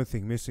only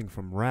thing missing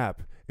from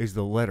rap is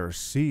the letter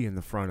C in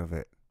the front of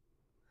it.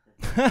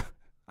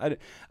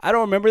 I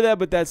don't remember that,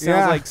 but that sounds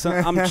Yeah.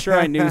 like I'm sure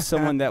I knew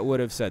someone that would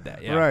have said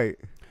that. Yeah. Right.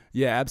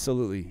 Yeah,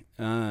 absolutely.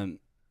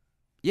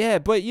 Yeah,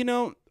 but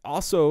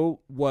also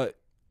what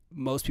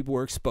most people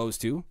were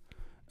exposed to,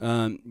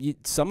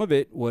 some of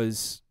it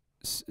was,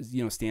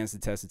 stands the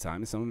test of time,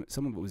 and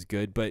some of it was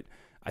good. But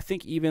I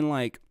think even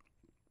like,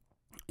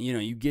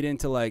 you get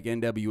into like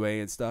NWA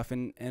and stuff,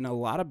 and a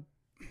lot of,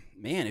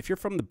 man, if you're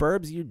from the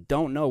burbs, you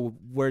don't know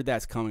where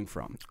that's coming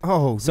from.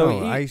 Oh, So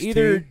no, Ice-T,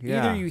 either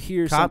yeah. you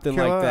hear Cop something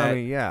Killer, like that,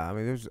 I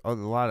mean, there's a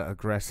lot of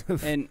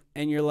aggressive. and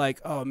you're like,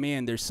 oh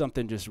man, there's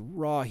something just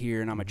raw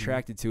here, and I'm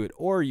attracted to it.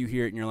 Or you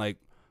hear it and you're like,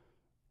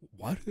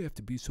 why do they have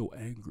to be so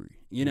angry?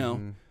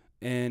 Mhm.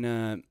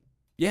 And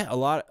yeah, a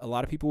lot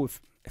of people,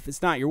 if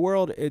it's not your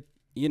world, it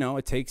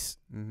takes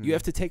you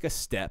have to take a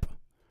step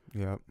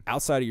Yep.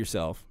 outside of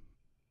yourself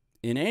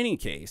in any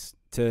case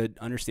to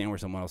understand where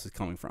someone else is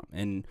coming from,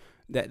 and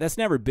that's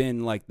never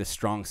been like the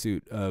strong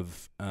suit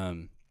of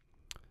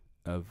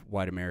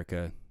white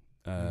America,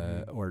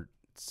 or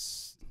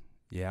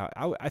yeah,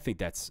 I think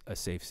that's a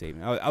safe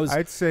statement.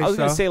 I'd say I was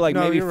gonna so. say like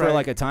No, maybe you're for right.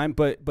 like a time,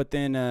 but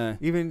then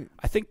Even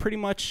I think pretty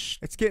much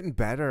it's getting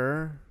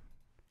better.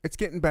 It's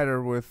getting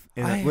better with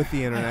the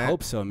internet. I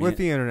hope so, man. With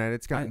the internet,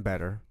 it's gotten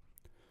better.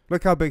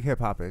 Look how big hip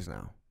hop is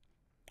now.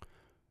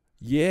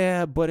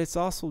 Yeah, but it's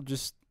also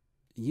just,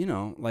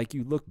 like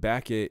you look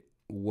back at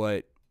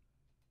what,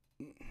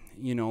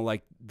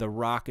 like the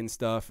rock and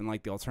stuff and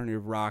like the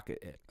alternative rock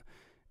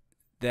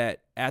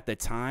that at the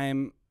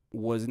time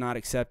was not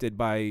accepted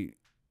by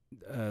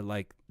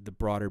like the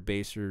broader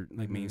base or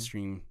like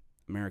mainstream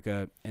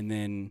America. And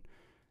then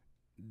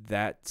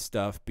that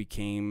stuff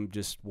became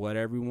just what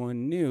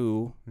everyone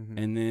knew.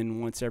 And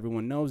then once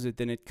everyone knows it,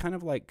 then it kind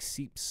of like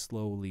seeps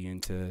slowly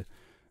into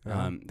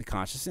the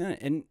consciousness,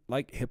 and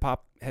like hip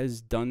hop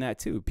has done that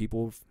too.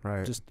 People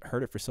just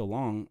heard it for so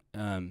long,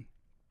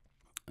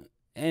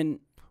 and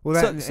Well,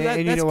 so and that's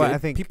you know what? good. I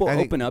think people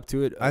open up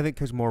to it. I think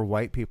because more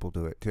white people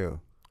do it too.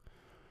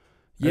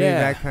 I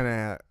Yeah, think that kind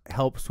of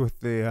helps with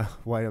the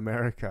white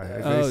America.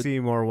 As Oh, they see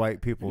more white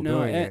people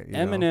doing it. You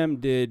know?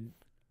 Eminem did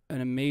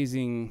an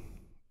amazing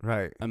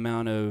Right.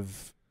 amount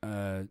of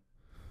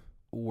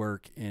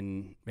work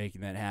in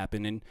making that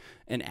happen,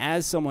 and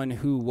as someone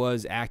who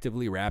was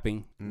actively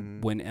rapping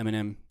when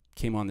Eminem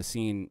came on the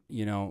scene,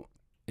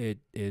 it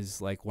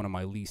is like one of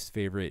my least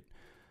favorite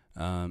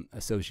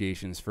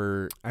associations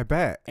for I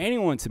bet.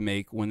 anyone to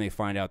make when they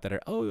find out that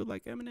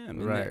like Eminem,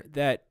 and Right.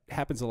 that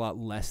happens a lot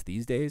less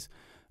these days,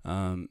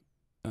 a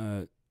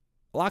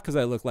lot because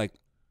I look like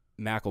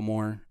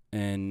Macklemore,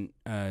 and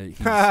he's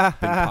been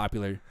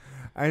popular.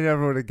 I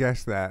never would have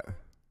guessed that.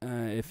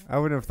 If I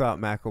wouldn't have thought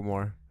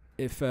Macklemore.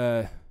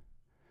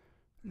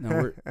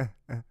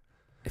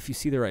 If you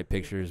see the right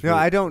pictures, No,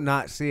 I don't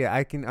not see it.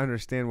 I can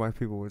understand why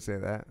people would say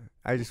that.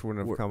 I just wouldn't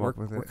have we're, come we're, up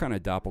with we're it. kind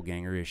of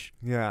doppelganger-ish.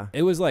 Yeah.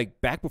 It was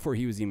like back before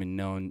he was even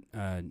known.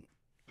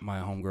 My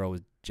homegirl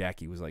was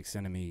Jackie was like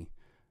sending me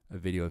a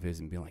video of his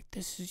and being like,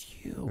 "This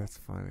is you." That's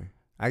funny.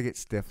 I get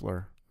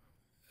Stifler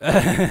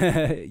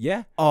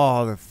Yeah,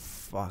 all the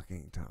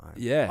fucking time.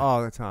 Yeah.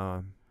 All the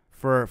time.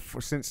 For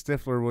since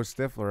Stifler was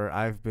Stifler,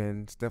 I've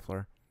been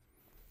Stifler.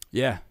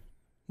 yeah.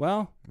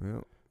 Well,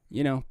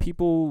 Yeah.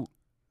 people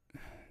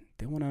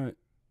they want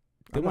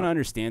to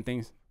understand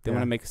things. They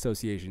want to make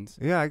associations.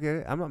 Yeah, I get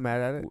it. I'm not mad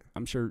at it.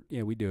 I'm sure.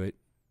 Yeah, we do it.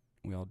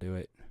 We all do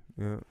it.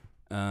 Yeah.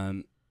 I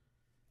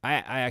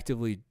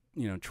actively,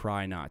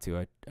 try not to.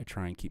 I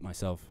try and keep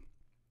myself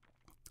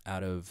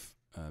out of,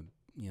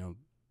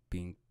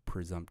 being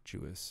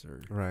presumptuous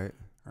Right.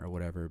 or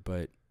whatever.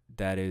 But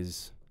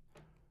that's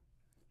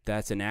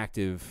an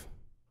active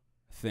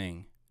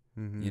thing.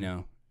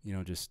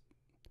 Mm-hmm.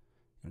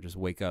 Just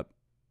wake up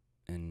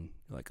and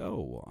you're like,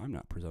 oh, well, I'm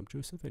not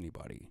presumptuous of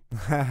anybody.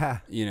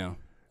 You kind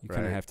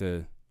Right. of have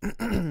to.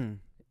 It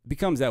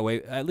becomes that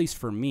way. At least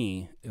for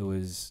me, it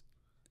was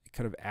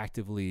kind of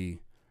actively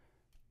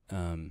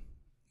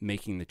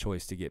making the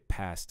choice to get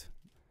past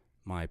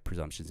my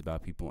presumptions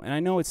about people. And I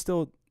know it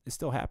still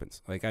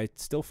happens. Like I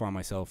still find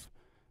myself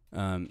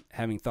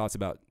having thoughts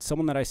about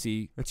someone that I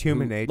see. It's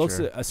human who nature. looks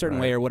a certain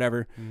Right. way or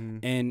whatever, Mhm.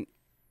 and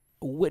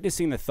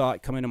witnessing the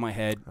thought come into my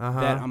head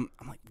that I'm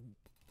like,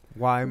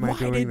 Why am I Why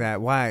doing did-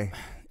 that? Why?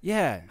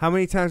 yeah, How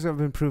many times have I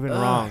been proven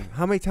Ugh. wrong?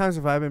 How many times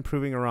have I been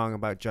proving wrong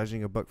about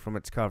judging a book from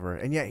its cover?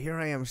 And yet here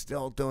I am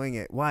still doing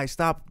it. Why?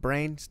 Stop,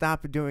 brain.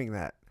 Stop doing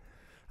that.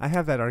 I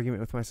have that argument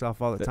with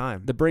myself all the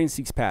time. the brain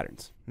seeks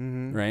patterns,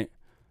 Mm-hmm. right?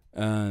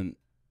 And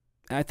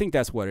I think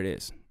that's what it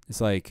is. It's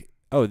like,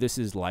 oh, this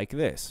is like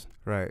this.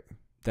 Right.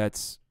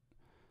 That's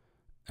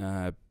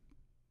I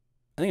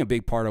think a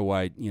big part of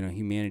why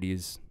humanity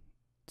is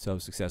so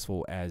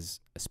successful as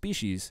a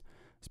species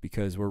is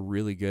because we're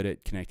really good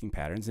at connecting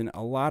patterns, and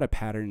a lot of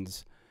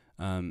patterns,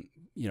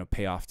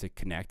 pay off to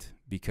connect,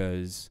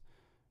 because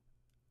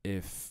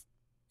if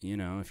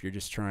you're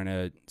just trying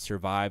to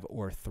survive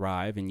or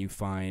thrive and you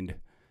find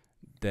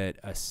that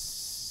a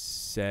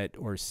set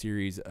or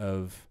series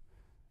of,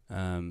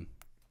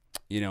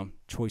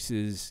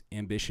 choices,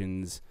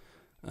 ambitions,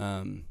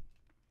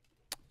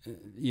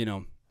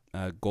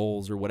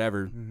 goals or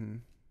whatever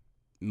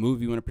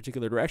move you in a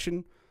particular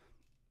direction,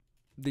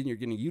 then you're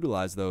going to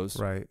utilize those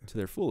Right. to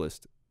their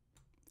fullest,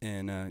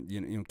 and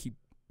keep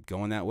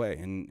going that way.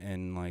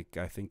 And like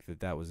I think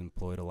that was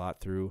employed a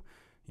lot through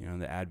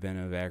the advent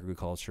of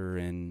agriculture,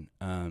 and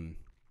I'm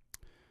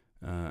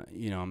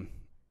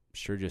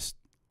sure just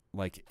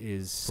like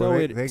is so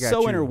Well, they got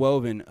so you.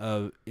 interwoven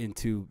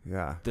into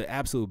Yeah. the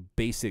absolute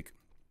basic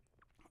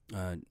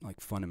like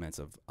fundamentals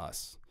of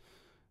us,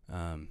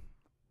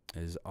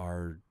 is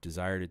our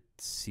desire to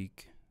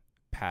seek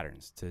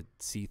patterns, to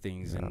see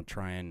things and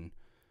try and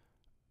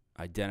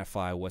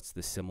identify what's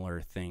the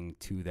similar thing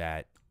to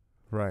that,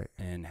 Right.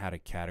 and how to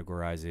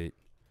categorize it.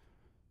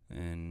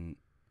 And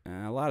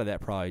a lot of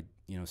that probably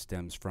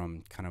stems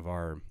from kind of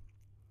our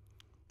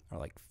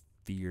like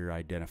fear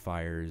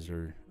identifiers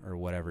or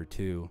whatever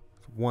too.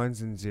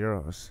 Ones and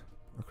zeros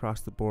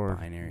across the board.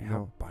 Binary. You How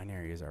know,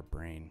 binary is our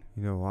brain?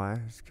 you know why?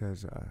 It's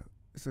because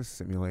it's a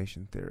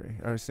simulation theory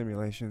or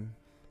simulation.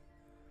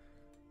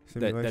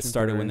 That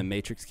started when theory. the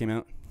Matrix came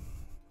out.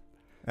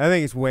 I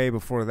think it's way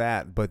before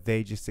that, but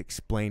they just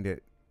explained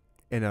it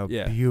in a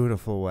Yeah.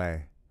 beautiful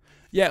way.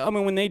 Yeah, I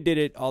mean, when they did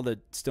it, all the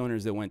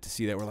stoners that went to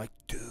see that were like,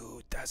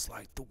 dude, that's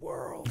like the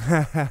world.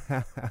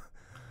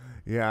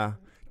 Yeah.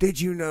 Did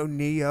you know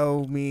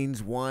Neo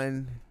means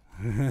one?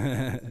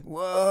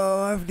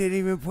 Whoa, I didn't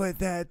even put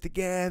that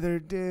together,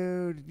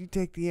 dude. You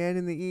take the N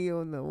and the E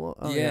on the wall.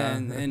 Oh, yeah,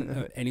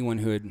 and anyone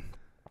who had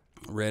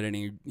read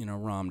any,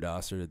 Ram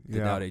Dass or the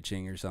Yeah. Tao Te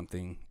Ching or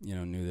something,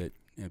 knew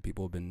that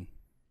people have been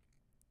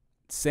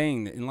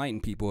saying that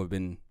enlightened people have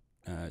been,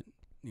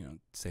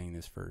 saying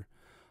this for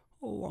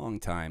a long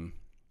time.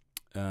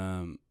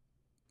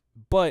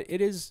 But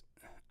it is,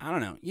 I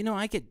don't know.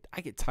 I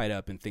get tied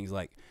up in things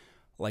like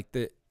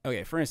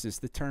for instance,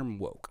 the term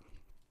woke.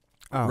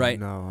 Oh, Right.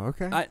 no.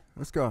 Okay. I-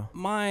 Let's go.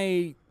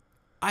 I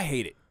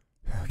hate it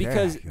Okay,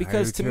 because I do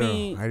to too.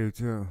 me, I do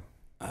too.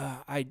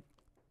 I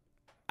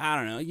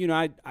don't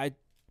know. I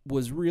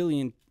was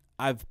really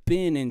I've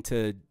been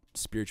into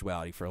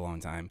spirituality for a long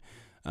time,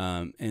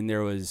 and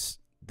there was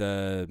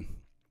the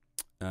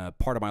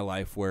part of my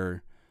life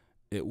where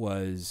it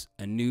was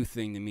a new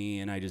thing to me,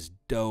 and I just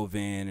dove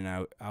in,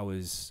 and I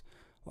was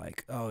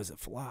like, oh, is it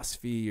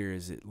philosophy, or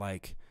is it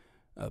like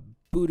a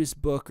Buddhist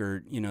book,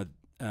 or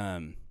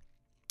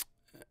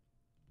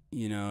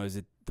is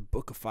it the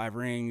Book of Five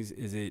Rings?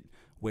 Is it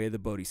Way of the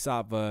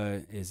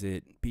Bodhisattva? Is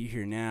it Be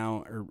Here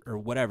Now, or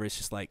whatever? It's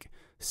just like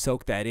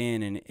soak that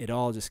in, and it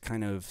all just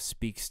kind of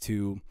speaks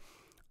to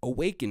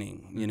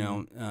awakening,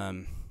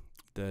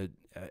 the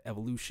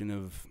evolution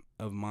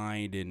of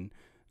mind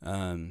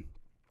and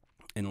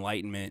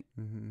enlightenment.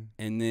 Mm-hmm.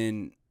 And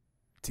then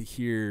to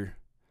hear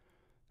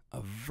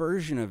a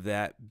version of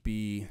that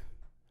be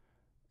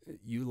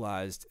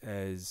utilized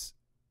as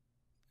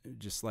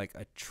just like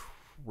a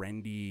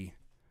trendy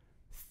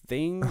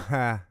thing,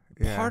 Yeah.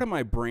 part of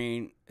my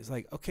brain is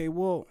like, okay,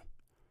 well,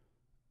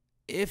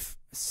 if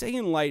say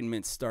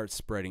enlightenment starts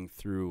spreading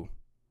through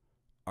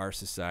our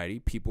society,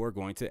 people are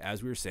going to,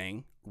 as we were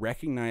saying,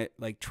 recognize,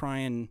 like try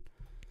and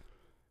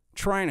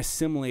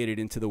assimilate it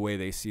into the way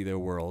they see their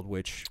world,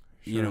 which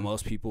Sure.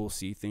 most people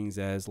see things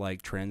as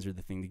like trends or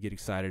the thing to get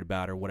excited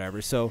about or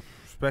whatever. So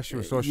Especially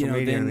with social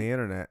media and the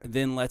internet.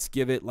 then let's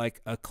give it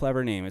like a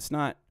clever name. It's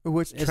not.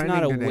 What's It's trending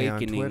not today on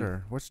awakening.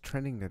 Twitter? What's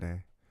trending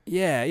today?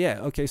 Yeah.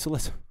 Okay, so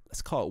let's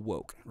call it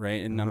woke,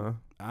 right? And Uh-huh.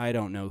 I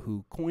don't know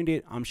who coined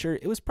it. I'm sure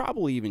it was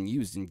probably even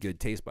used in good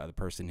taste by the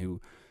person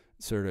who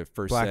sort of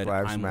first Black said,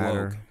 Lives "I'm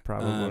Matter, woke."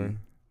 probably.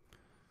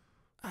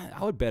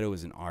 I would bet it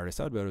was an artist.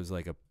 I would bet it was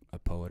like a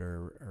poet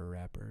or a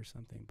rapper or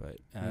something. But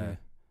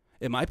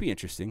it might be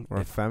interesting. Or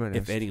a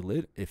feminist.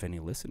 If any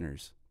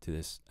listeners to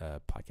this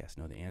podcast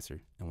know the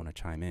answer and want to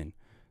chime in,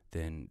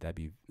 then that'd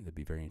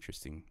be very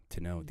interesting to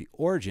know the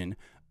origin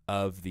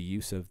of the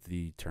use of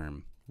the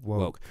term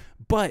woke.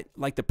 But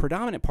like the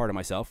predominant part of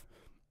myself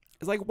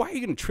is like, why are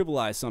you going to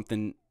trivialize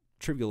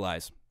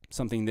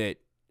something that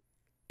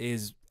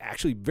is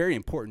actually very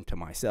important to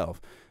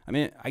myself? I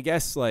mean, I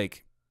guess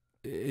like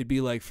it'd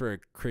be like for a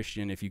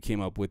Christian if you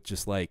came up with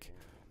just like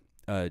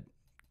a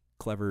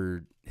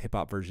clever hip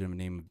hop version of a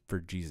name for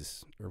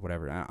Jesus or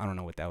whatever. I don't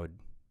know what that would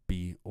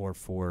be, or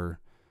for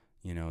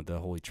the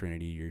Holy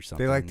Trinity or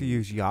something. They like to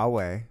use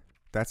Yahweh.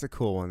 That's a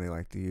cool one they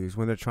like to use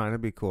when they're trying to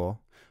be cool.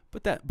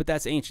 but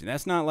that's ancient.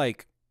 That's not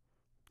like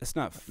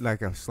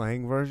Like a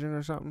slang version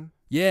or something?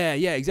 Yeah,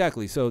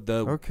 exactly. So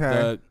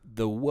Okay.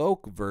 the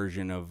woke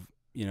version of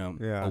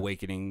Yeah.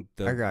 awakening,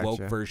 I the gotcha. woke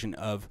version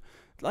of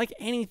like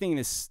anything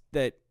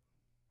that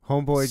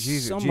Homeboy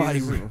Jesus. Somebody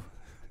Jesus.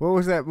 What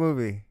was that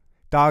movie?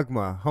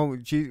 Dogma. Buddy Oh,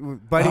 that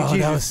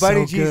Jesus. was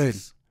Buddy so good.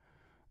 Jesus.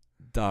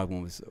 dog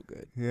one was so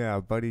good. Yeah,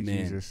 Buddy Man.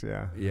 Jesus.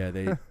 Yeah. Yeah,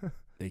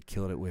 they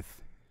killed it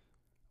with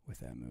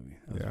that movie.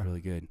 That was Yeah.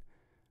 really good.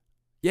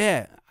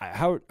 Yeah, I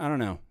don't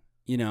know.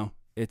 You know,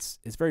 it's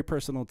very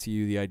personal to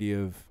you, the idea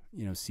of,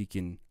 you know,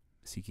 seeking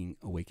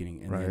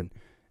awakening, and Right. then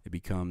it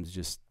becomes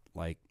just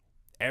like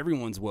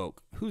everyone's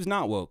woke. Who's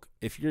not woke?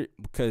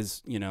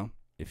 Because, you know,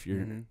 if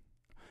you're Mhm.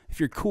 if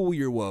you're cool,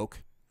 you're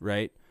woke,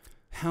 right?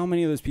 How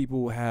many of those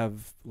people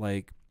have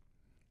like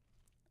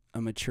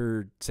a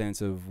mature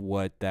sense of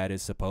what that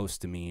is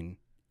supposed to mean,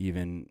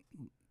 even?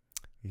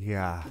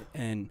 Yeah.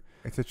 And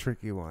It's a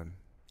tricky one.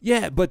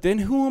 yeah, but then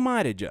who am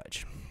I to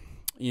judge?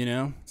 You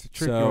know, It's a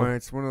tricky So- one.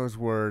 It's one of those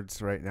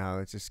words right now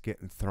that's just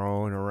getting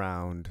thrown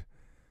around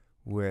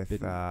with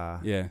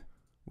yeah,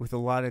 with a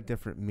lot of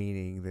different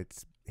meaning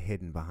that's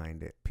hidden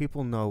behind it.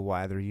 People know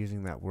why they're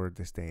using that word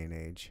this day and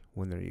age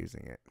when they're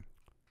using it.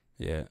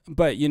 yeah.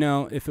 But you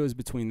know, if it was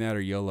between that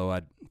or YOLO,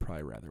 I'd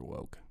probably rather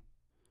woke.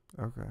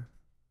 Okay.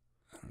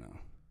 I don't know,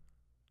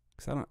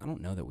 because I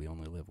don't know that we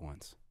only live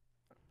once.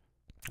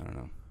 I don't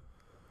know.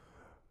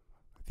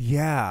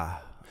 Yeah.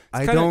 I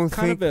kinda- don't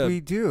kind think of a-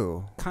 we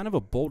do. Kind of a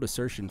bold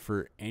assertion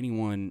for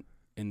anyone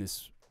in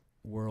this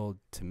world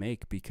to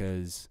make,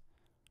 because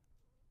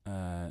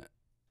That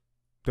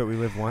we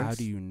live once? how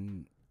do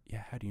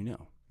you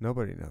know?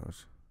 Nobody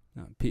knows.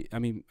 No, I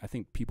mean, I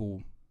think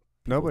people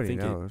Nobody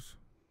think it. knows.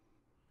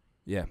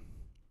 Yeah.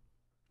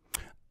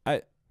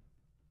 I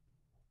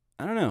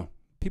don't know.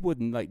 People with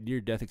like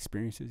near-death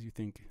experiences, you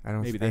think? I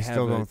don't. Maybe I they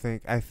still have a- don't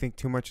think. I think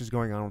too much is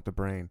going on with the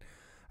brain.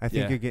 I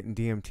think Yeah. you're getting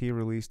DMT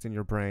released in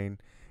your brain,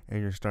 and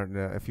you're starting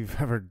to. If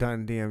you've ever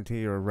done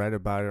DMT or read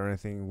about it or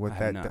anything, I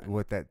have not.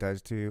 what that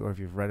does to you, or if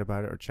you've read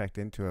about it or checked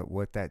into it,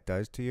 what that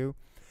does to you.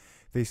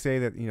 They say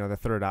that the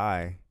third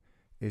eye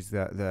is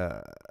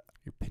the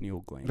Your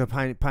pineal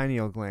gland.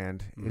 pineal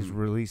gland is Mhm.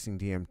 releasing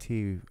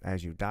DMT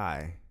as you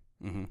die.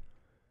 Mm-hmm.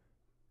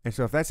 And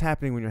so if that's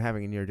happening when you're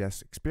having a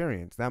near-death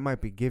experience, that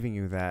might be giving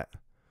you that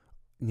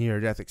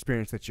near-death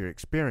experience that you're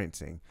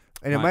experiencing.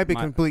 And it My- might be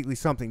my- completely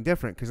something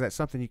different because that's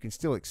something you can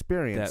still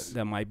experience.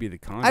 That might be the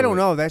conduit. I don't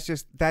know. That's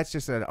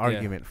just an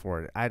argument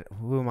for it.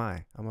 Who am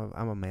I?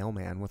 I'm a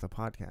mailman with a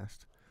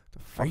podcast. The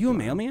Are fuck you a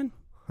do I know? mailman?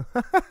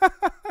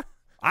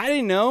 I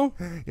didn't know.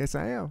 Yes,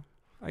 I am.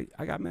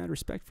 I got mad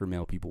respect for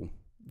mail people.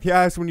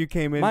 Yeah, that's when you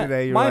came in My-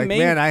 today. You're my like, main-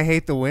 man, I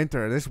hate the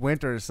winter. This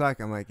winter sucks.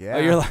 I'm like, yeah.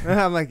 you're like-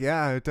 I'm like,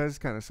 yeah, it does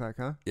kind of suck,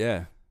 huh?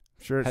 Yeah.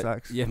 Sure, it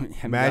sucks. Yeah.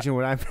 haven't Imagine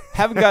what I'm. got,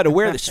 haven't got to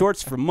wear the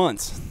shorts for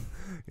months.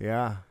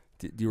 Yeah,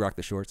 Do you rock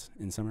the shorts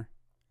in summer?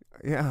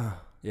 yeah.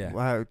 Yeah.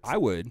 Wow. I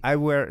would. I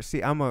wear.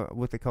 See, I'm a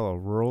what they call a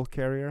rural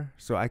carrier,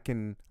 so I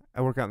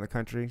work out in the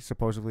country.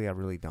 Supposedly, I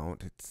really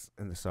don't. It's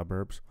in the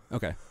suburbs,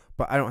 Okay.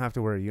 but I don't have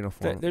to wear a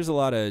uniform. There's a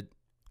lot of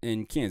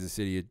in Kansas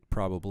City. It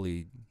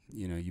probably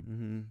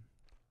Mm-hmm.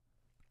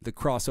 the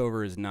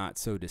crossover is not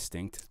so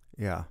distinct.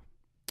 Yeah,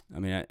 I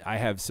mean, I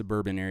have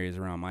suburban areas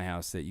around my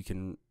house that you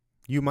can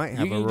you might have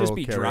you a can rural just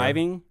be carrier.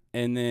 driving,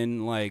 and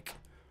then like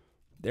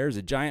there's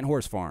a giant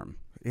horse farm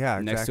Yeah,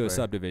 next to a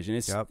exactly. subdivision.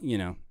 It's Yep.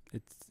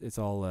 it's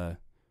all mixed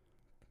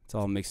It's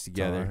all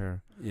together.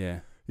 here. Yeah.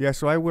 Yeah,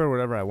 so I wear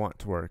whatever I want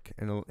to work.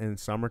 And in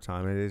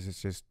summertime,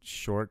 it's just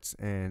shorts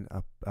and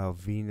a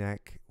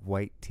V-neck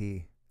white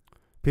tee.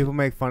 People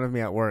make fun of me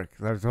at work.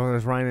 There's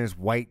Ryan in his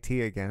white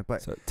tee again,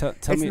 but So tell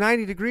it's me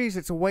 90 degrees.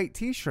 It's a white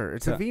T-shirt.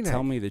 It's a V-neck.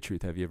 Tell me the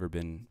truth. Have you ever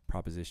been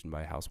propositioned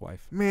by a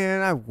housewife?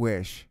 Man, I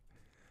wish.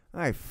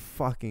 I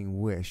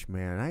fucking wish,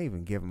 man. I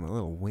even give him a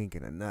little wink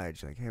and a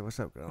nudge, like, "Hey, what's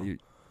up, girl?" You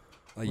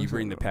What's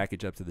bring up, the girl?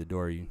 package up to the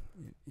door. You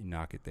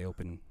knock it. They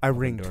open. I open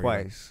ring the door,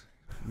 twice.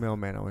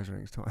 Mailman always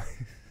rings twice.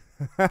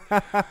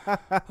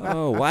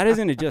 Oh, why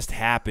doesn't it just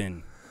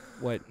happen?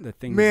 What the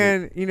thing?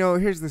 Man,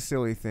 here's the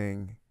silly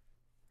thing.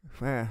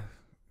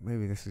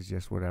 Maybe this is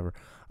just whatever.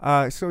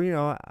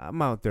 So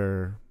I'm out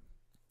there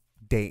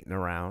dating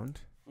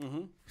around,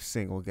 Mm-hmm.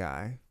 single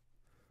guy,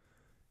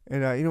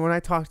 and when I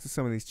talk to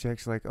some of these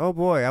chicks, like, oh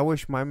boy, I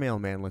wish my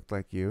mailman looked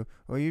like you.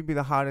 Oh, you'd be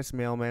the hottest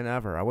mailman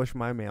ever. I wish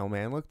my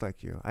mailman looked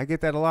like you. I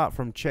get that a lot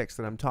from chicks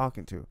that I'm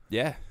talking to.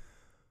 Yeah.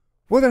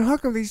 Well, then how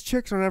come these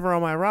chicks are never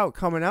on my route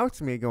coming out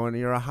to me going,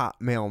 you're a hot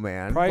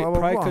mailman? Probably blah, blah,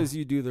 blah. because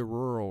you do the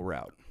rural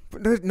route.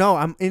 No,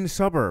 I'm in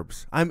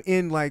suburbs. I'm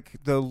in like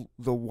the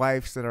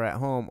wives that are at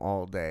home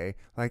all day.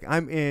 Like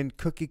I'm in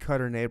cookie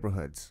cutter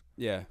neighborhoods.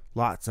 Yeah.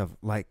 Lots of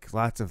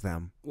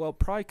them. Well,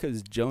 probably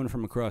because Joan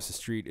from across the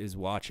street is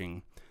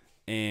watching,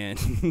 and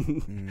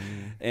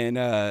and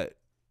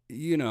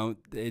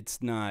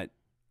it's not.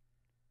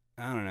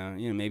 I don't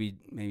know.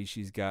 Maybe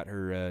she's got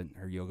her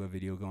yoga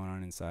video going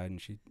on inside, and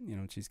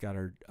she's got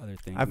her other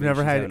things. I've Maybe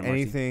never she's had having a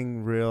martini.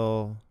 anything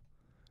real.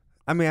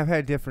 I mean, I've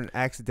had different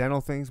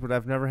accidental things, but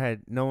I've never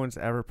had. No one's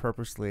ever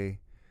purposely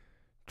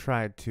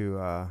tried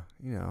to,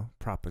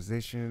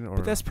 proposition or.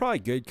 But that's probably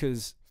good because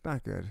it's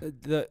not good.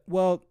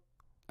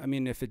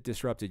 if it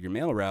disrupted your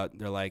mail route,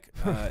 they're like,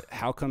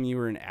 how come you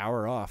were an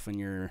hour off when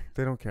you're?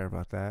 They don't care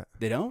about that.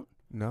 They don't.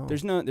 No.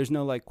 There's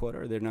no like quota.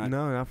 Or they're not.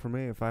 No, not for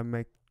me.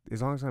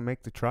 As long as I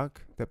make the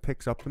truck that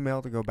picks up the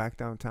mail to go back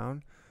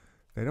downtown,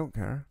 they don't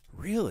care.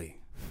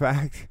 Really.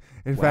 fact,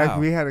 Wow.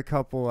 we had a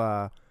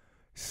couple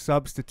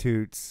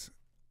substitutes.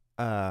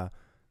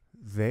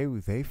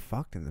 They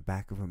fucked in the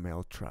back of a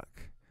mail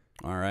truck.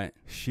 All right.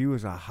 She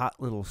was a hot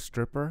little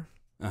stripper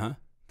Uh-huh.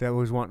 that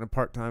was wanting a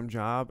part-time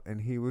job,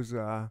 and he was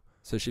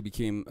So she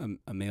became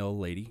a male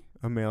lady,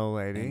 a male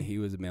lady, and he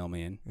was a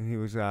mailman. and he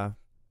was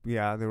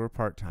yeah, they were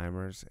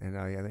part-timers, and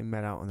yeah, they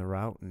met out on the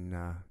route and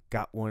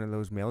got one of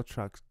those mail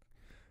trucks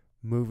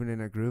moving in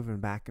a groove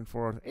and back and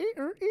forth.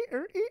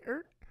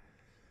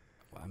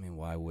 Well, I mean,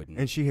 why wouldn't?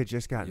 And she had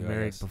just gotten Yeah, I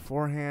married guess.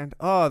 beforehand.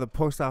 Oh, the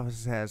post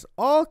office has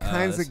all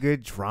kinds that's- of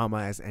good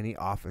drama, as any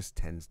office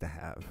tends to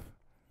have.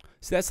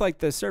 So that's like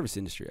the service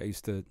industry. I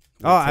used to.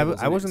 Oh, I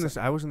was in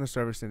I was in the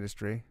service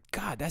industry.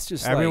 God, that's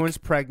just Everyone's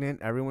like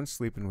pregnant. Everyone's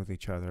sleeping with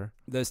each other.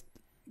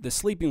 the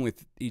sleeping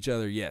with each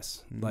other.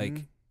 Yes, Mhm.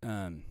 like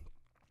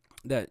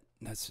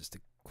that's just a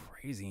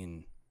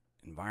crazy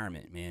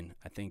environment, man.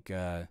 I think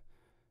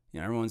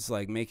everyone's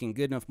like making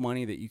good enough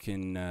money that you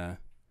can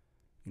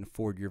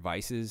afford your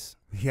vices,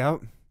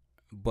 Yep.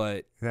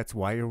 but That's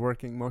why you're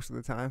working most of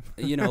the time.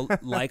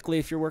 likely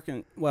if you're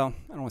working, well,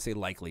 I don't want to say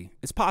likely.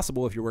 It's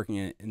possible if you're working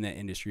in that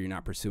industry, you're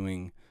not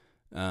pursuing,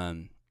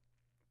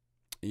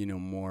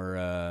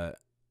 more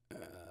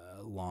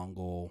long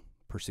goal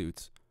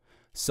pursuits.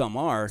 Some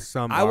are.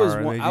 Some I was are,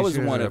 and one. they I was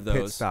just use one it of as a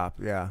pit those, Stop.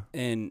 Yeah.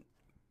 and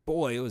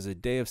boy, it was a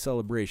day of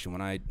celebration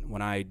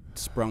when I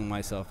sprung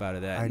myself out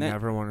of that. I And that-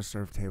 never want to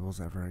serve tables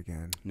ever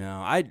again.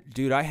 No, I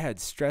had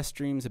stress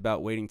dreams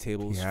about waiting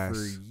tables for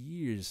Yes.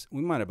 years.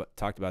 We might have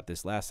talked about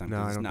this last time. No,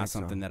 'Cause I it's don't not think so.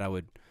 something that I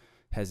would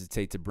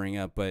hesitate to bring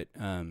up, but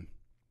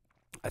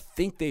I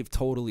think they've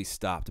totally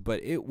stopped.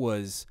 But it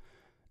was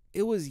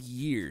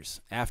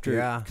years after,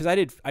 Yeah. because I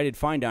did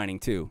fine dining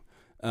too,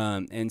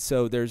 and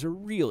so there's a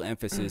real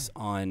emphasis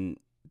on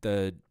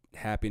the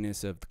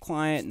happiness of the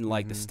client and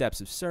like the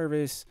steps of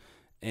service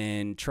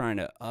and trying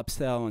to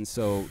upsell. And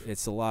so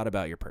it's a lot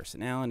about your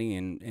personality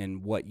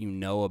and what you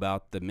know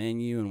about the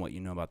menu and what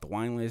you know about the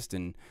wine list,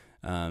 and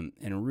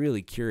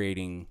really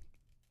curating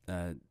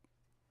a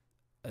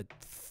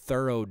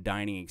thorough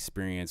dining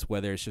experience,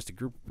 whether it's just a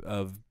group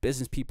of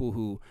business people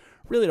who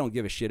really don't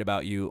give a shit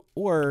about you,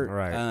 or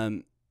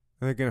Right.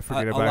 They're gonna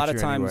forget a about lot you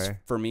of times anyway.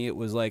 for me it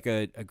was like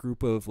a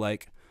group of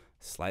like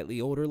slightly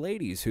older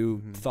ladies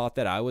who thought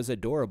that I was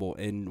adorable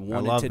and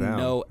wanted love to them.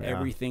 know Yeah.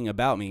 everything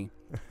about me.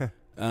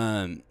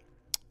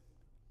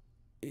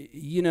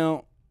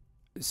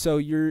 So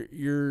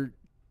you're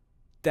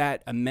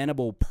that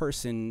amenable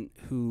person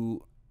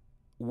who,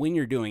 when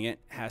you're doing it,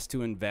 has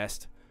to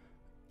invest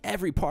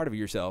every part of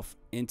yourself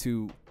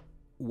into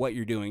what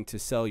you're doing to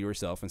sell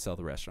yourself and sell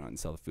the restaurant and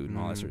sell the food and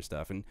all that sort of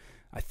stuff. And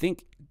I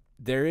think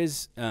there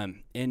is,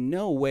 in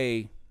no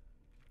way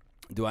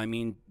do I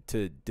mean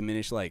to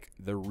diminish like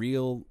the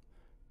real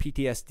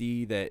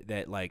PTSD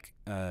that like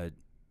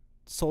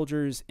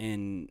soldiers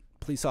and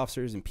police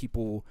officers and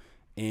people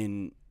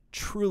in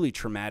truly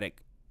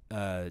traumatic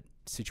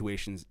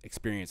situations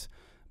experience.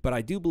 But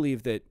I do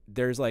believe that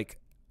there's like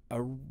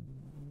a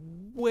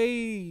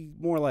way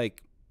more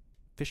like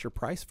Fisher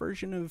Price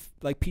version of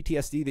like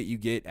PTSD that you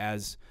get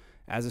as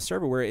a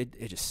server, where it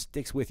just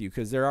sticks with you,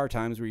 because there are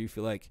times where you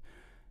feel like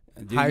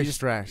dude, High you just-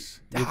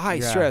 stress. high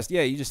Yeah. stress.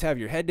 Yeah, you just have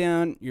your head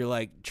down. You're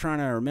like trying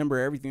to remember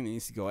everything that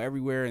needs to go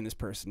everywhere, and this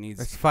person needs.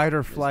 It's fight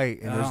or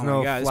flight, and there's oh no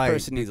my God, flight.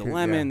 this person needs a because-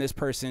 lemon. yeah. This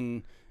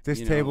person. This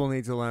you know. table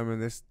needs a lemon.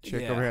 This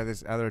chick over Yeah. here,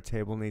 this other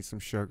table needs some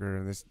sugar,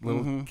 and this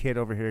little Mhm. kid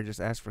over here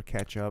just asked for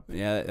ketchup.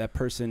 Yeah, that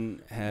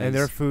person has. And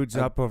their food's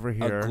a- up over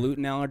here. A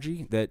gluten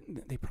allergy that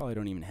they probably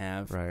don't even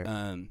have.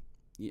 Right.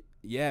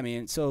 Yeah,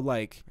 man. So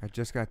like, I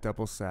just got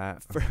double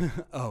sat,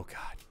 oh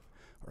God,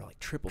 or like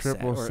triple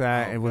triple sat, or-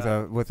 sat, oh, and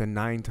God. with a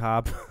 9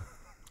 top.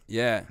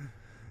 Yeah.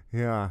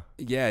 Yeah.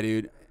 Yeah,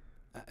 dude.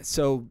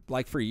 So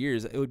like for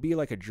years, it would be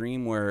like a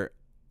dream where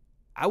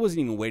I wasn't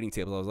even waiting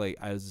tables.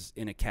 I was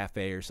in a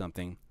cafe or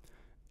something,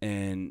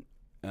 and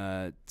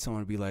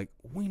someone would be like,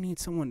 "We need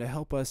someone to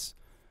help us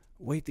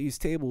wait these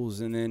tables,"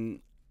 and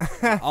then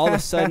all of a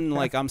sudden,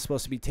 like I'm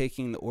supposed to be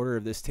taking the order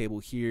of this table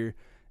here,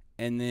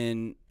 and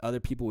then other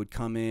people would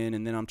come in,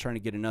 and then I'm trying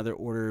to get another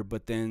order,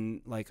 but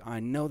then like I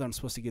know that I'm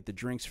supposed to get the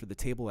drinks for the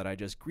table that I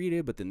just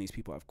greeted, but then these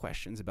people have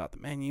questions about the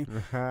menu.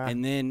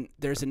 And then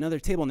there's another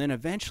table, and then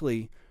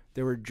eventually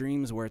there were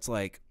dreams where it's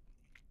like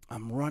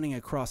I'm running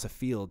across a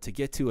field to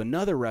get to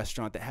another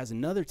restaurant that has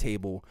another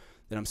table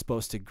that I'm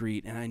supposed to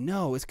greet, and I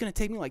know it's going to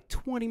take me like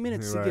 20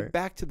 minutes to Right. get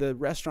back to the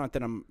restaurant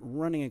that I'm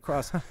running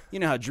across. You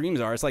know how dreams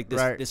are. It's like this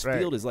Right, this right.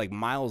 field is like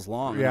miles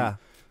long. and Yeah.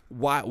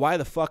 Why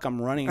the fuck I'm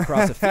running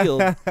across a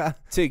field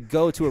to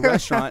go to a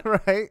restaurant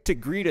Right. to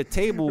greet a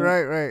table?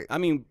 Right. I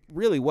mean,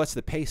 really, what's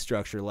the pay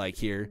structure like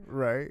here?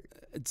 Right.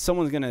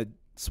 Someone's going to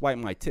swipe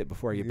my tip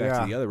before I get back Yeah.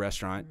 to the other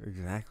restaurant.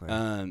 Exactly.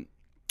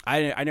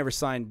 I never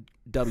signed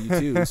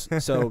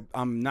W-2s, so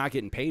I'm not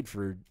getting paid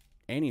for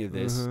any of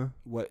this.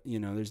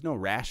 Mhm. There's no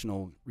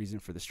rational reason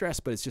for the stress,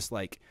 but it's just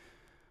like,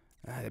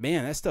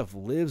 man, that stuff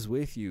lives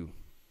with you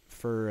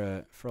for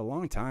a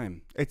long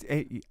time.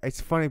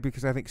 It's funny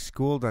because I think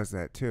school does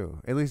that too.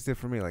 At least it did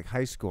for me, like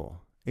high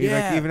school.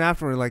 Like even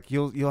afterward, like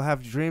you'll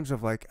have dreams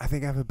of like, I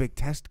think I have a big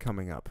test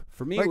coming up.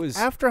 For me, like it was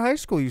after high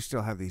school, you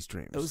still have these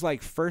dreams. it was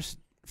like first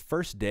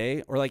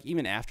day, or like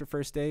even after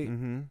first day,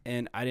 Mm-hmm.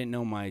 and I didn't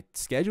know my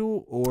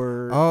schedule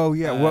or Oh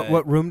yeah,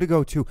 what room to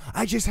go to?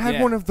 I just had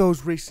yeah. one of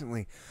those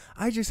recently.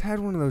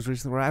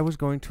 Where I was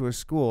going to a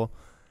school,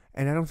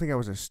 and I don't think I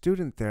was a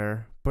student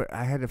there, but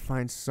I had to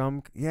find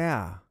some.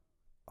 Yeah,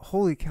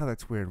 holy cow,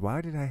 that's weird.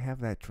 Why did I have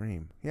that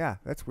dream? Yeah,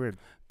 that's weird.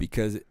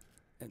 because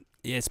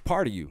it's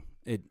part of you.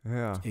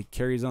 Yeah, It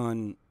carries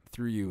on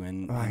through you,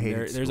 and, Oh, I and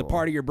hated there's a school.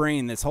 part of your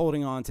brain that's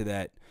holding on to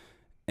that.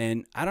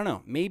 And I don't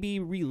know, maybe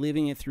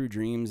reliving it through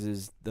dreams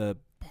is the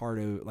part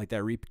of like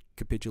that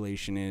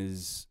recapitulation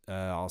is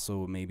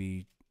also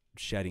maybe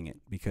shedding it,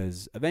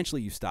 because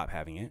eventually you stop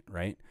having it,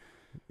 right?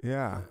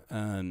 yeah.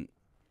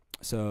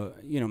 So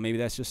maybe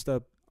that's just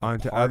a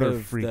Onto part other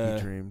of freaky the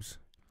dreams.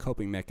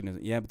 coping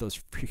mechanism. Yeah, but those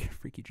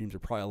freaky dreams are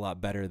probably a lot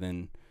better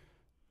than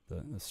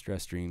the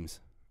stress dreams.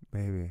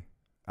 Maybe.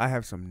 I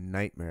have some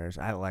nightmares.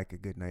 I like a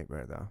good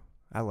nightmare though.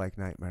 I like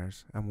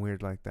nightmares. I'm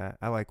weird like that.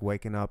 I like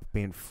waking up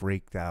being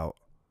freaked out.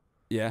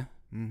 Yeah.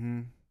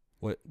 Mm-hmm.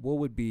 What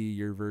would be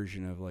your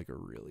version of like a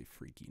really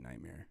freaky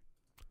nightmare?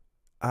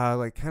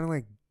 Like kind of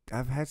like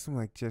I've had some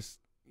like just,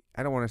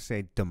 I don't want to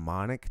say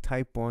demonic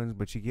type ones,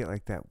 but you get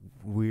like that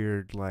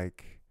weird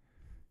like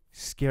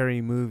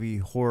scary movie,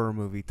 horror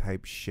movie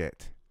type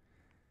shit.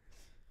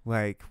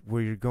 Like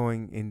where you're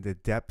going in the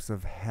depths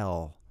of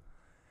hell.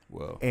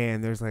 Whoa.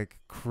 And there's like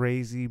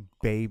crazy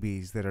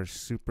babies that are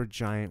super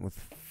giant with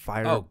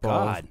fireballs. Oh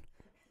God.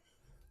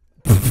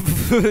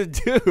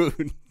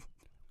 Dude.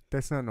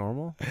 That's not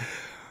normal?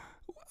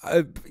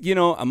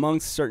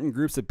 Amongst certain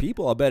groups of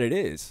people, I bet it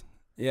is.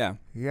 Yeah.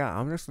 Yeah,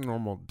 I'm just a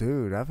normal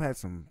dude. I've had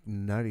some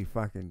nutty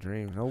fucking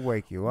dreams. I'll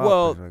wake you up.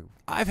 Well, It's like,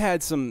 I've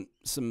had some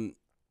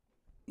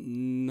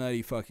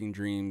nutty fucking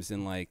dreams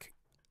and like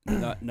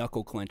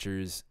knuckle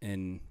clenchers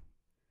and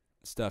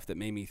stuff that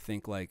made me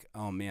think like,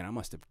 oh man, I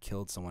must have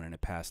killed someone in a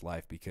past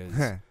life, because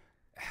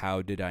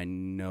how did I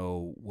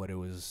know what it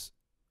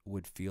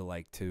would feel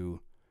like to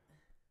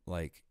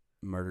like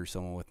murder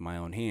someone with my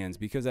own hands,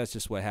 because that's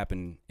just what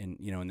happened in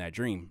that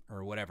dream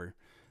or whatever.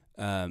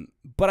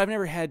 But I've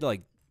never had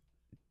like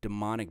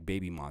demonic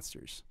baby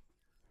monsters.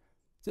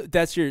 So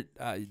that's your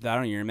I don't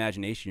know, your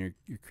imagination,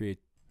 your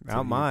creativity.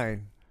 not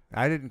mine.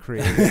 I didn't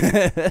create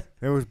it.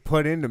 It was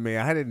put into me.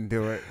 I didn't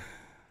do it.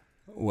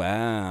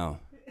 Wow.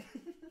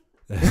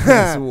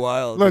 That's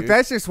wild. Look, dude.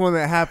 that's just one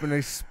that happened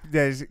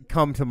that's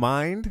come to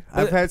mind.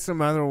 I've had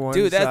some other ones.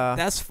 Dude,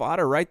 that's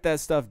fodder. Write that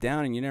stuff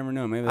down, and you never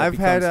know. Maybe maybe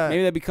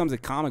that becomes a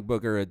comic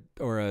book or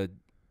a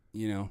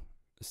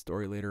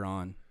story later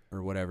on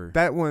or whatever.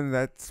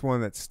 that's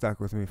one that stuck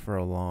with me for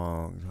a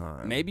long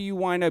time. Maybe you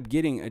wind up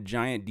getting a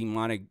giant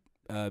demonic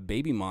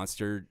baby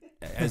monster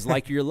as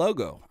like your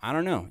logo. I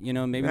don't know.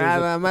 Maybe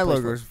there's my place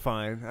logo's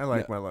fine. I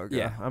like my logo.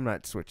 Yeah. I'm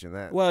not switching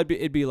that. Well,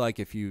 it'd be like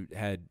if you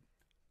had,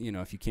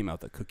 if you came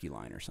out with a cookie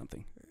line or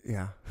something.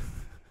 Yeah.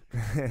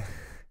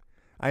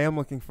 I am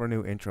looking for a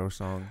new intro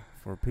song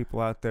for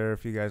people out there.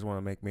 If you guys want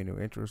to make me a new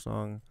intro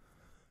song,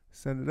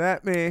 send it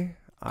at me.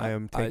 I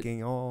am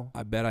taking all.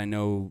 I bet I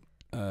know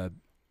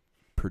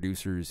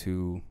producers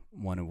who,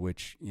 one of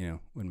which,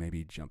 would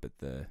maybe jump at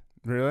the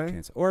Really?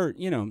 chance, or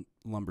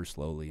lumber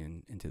slowly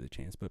into the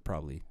chance, but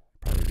probably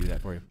do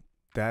that for you.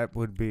 That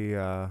would be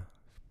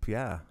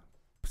yeah.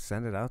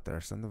 Send it out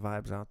there. Send the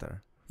vibes out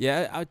there.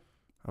 Yeah, I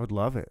would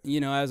love it.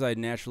 as I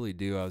naturally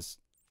do, I was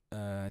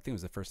I think it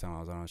was the first time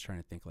I was trying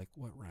to think like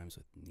what rhymes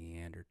with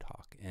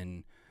Neanderthal,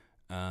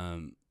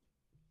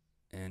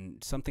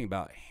 and something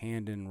about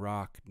hand and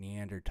rock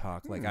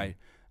Neanderthal. Like I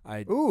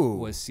Ooh,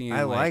 was seeing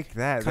I like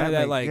that. kind of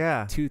that make-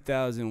 yeah.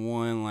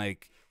 2001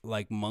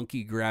 like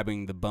monkey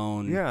grabbing the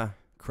bone, Yeah.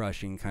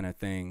 crushing kind of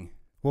thing.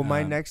 Well,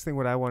 my next thing,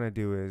 what I want to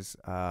do is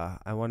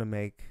I want to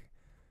make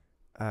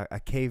a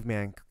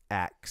caveman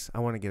axe. I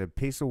want to get a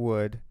piece of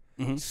wood,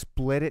 Mm-hmm.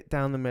 split it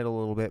down the middle a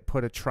little bit,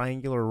 put a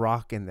triangular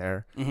rock in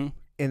there, Mm-hmm.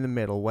 in the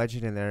middle, wedge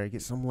it in there,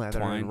 get some leather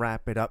Twine. and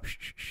wrap it up,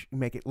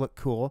 make it look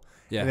cool.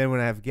 Yeah. And then when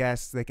I have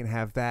guests, they can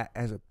have that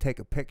as take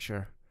a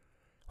picture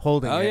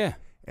holding Oh it. yeah.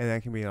 And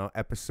that can be,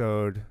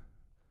 episode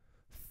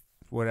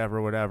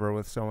whatever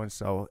with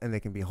so-and-so, and they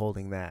can be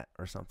holding that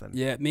or something.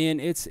 Yeah, man,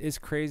 it's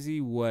crazy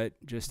what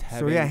just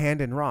having So, yeah, hand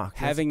in rock. That's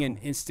having an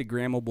cool.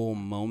 Instagrammable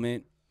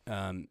moment.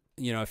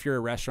 If you're a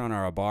restaurant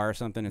or a bar or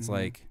something, it's Mhm.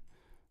 like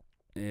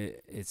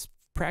it's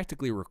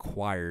practically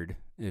required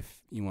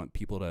if you want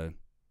people to,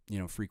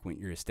 frequent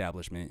your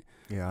establishment.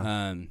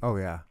 Yeah. Oh,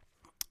 yeah.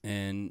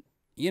 And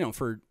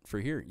for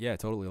here, yeah,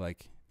 totally.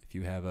 Like if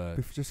you have a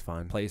It's just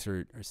fun. place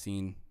or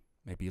scene,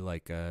 maybe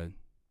like a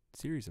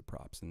series of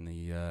props, and the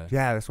Yeah,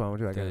 that's what I want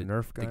to do. I got a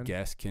Nerf gun. the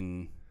guest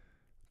can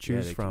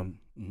Choose from.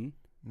 Mm-hmm.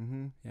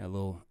 Mm-hmm. Yeah, a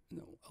little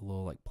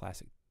like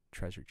plastic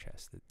treasure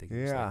chest that they can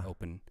just Yeah. like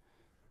open.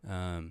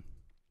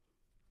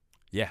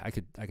 Yeah, I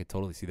could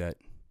totally see that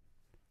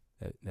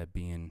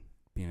being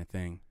a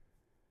thing.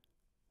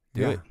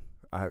 Do it.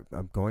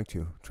 I'm going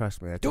to.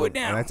 Trust me. That's Do it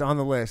on, now. That's on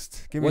the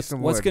list. Give me What's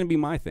some what's wood. gonna be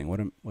my thing?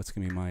 What's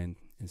gonna be my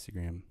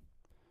Instagram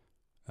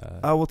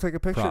We'll take a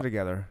picture prop.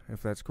 together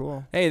if that's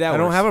cool. Hey, that I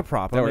don't works. have a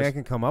prop. That I mean, works. I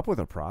can come up with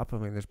a prop. I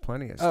mean, there's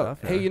plenty of Oh,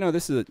 stuff. hey, here. you know,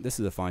 this is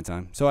a fine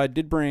time. So I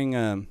did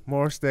bring.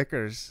 More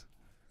stickers.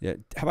 Yeah,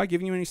 have I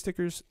given you any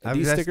stickers? I've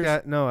These just stickers?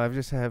 I've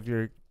just have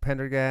your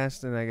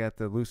Pendergast, and I got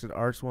the Lucid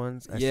Arts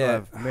ones. I still Yeah,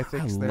 have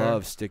Mythics I there.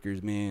 love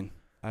stickers, man.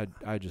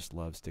 I just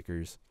love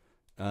stickers.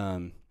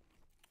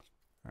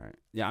 All right.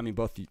 Yeah, I mean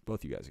both you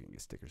guys are gonna get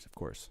stickers, of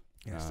course.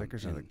 Yeah,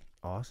 stickers are and,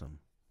 awesome.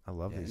 I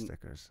love Yeah, these and-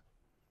 stickers.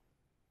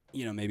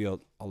 you know, maybe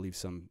I'll leave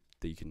some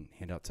that you can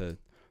hand out to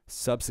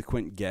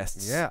subsequent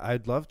guests. Yeah,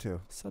 I'd love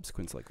to.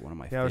 Subsequent's like one of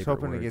my Yeah, I was favorite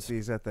hoping to get words.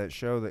 these at that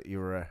show that you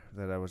were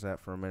that I was at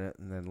for a minute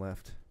and then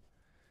left.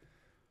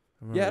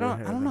 Yeah, I remember don't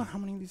having- know how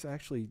many of these I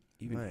actually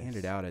even Nice.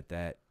 handed out at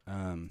that.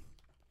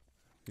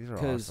 These are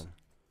 'cause awesome.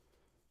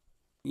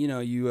 You know,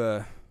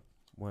 you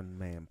One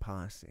man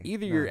posse.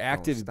 either No, you're don't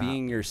active stop.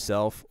 being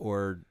yourself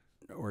or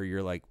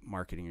you're like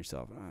marketing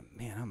yourself.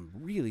 Man, I'm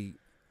really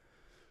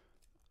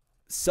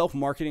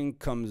self-marketing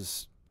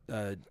comes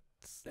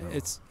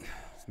it's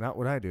It's not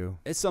what I do.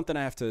 something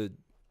I have to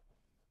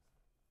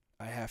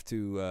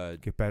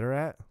Get better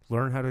at.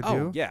 Learn how to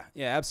oh do. yeah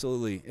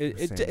absolutely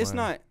The same it's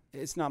way.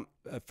 not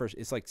first,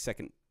 it's like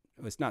second,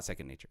 it's not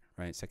second nature,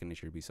 right? Second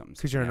nature would be something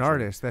Because you're an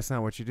supernatural. artist. That's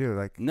not what you do.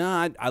 Like.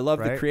 No, I love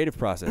the Right? creative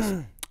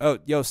process. Oh,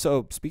 yo,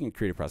 so speaking of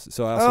creative process,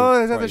 so I also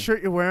Oh, is that brought the you-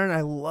 shirt you're wearing?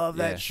 I love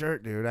Yeah. that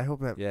shirt, dude. I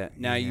hope that. Yeah.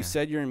 Now you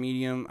said you're a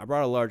medium. I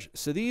brought a large.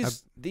 So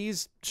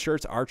these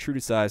shirts are true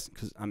to size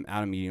because I'm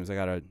out of mediums. I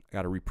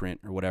gotta reprint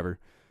or whatever.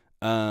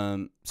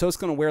 So it's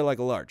gonna wear like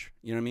a large.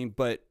 You know what I mean?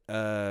 But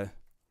I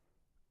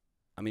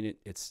mean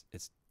it's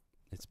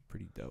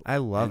pretty dope. I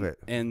love And- it.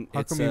 And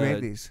How it's, come you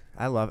made these?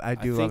 I love. I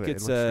do love think it.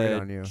 it's It looks great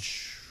on you.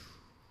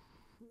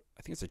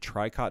 I think it's a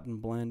tri-cotton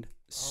blend.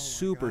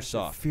 Super Gosh,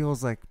 soft. It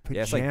feels like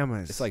Yeah,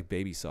 pajamas. it's like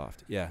baby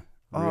soft. Yeah.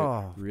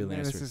 Oh, really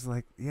man, nice. this is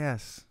like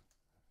yes.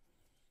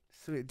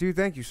 Sweet. Dude,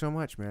 thank you so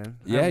much, man.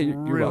 Yeah, I you're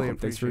really welcome.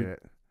 Thanks for- appreciate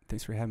it.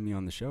 Thanks for having me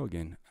on the show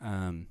again.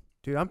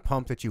 Dude, I'm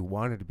pumped that you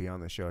wanted to be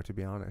on the show. To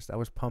be honest, I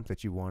was pumped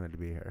that you wanted to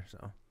be here.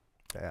 So,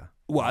 yeah.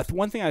 Well,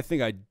 one thing I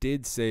think I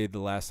did say the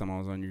last time I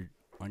was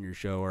on your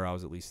show, or I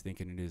was at least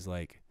thinking it, is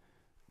like,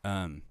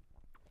 I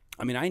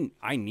mean,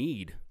 I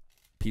need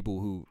people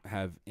who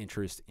have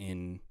interest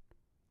in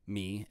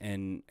me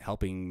and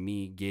helping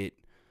me get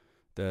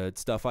the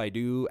stuff I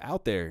do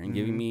out there and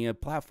giving Mhm. me a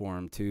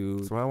platform to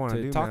That's what I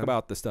wanna do, talk man.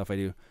 about the stuff I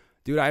do.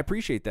 Dude, I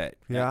appreciate that.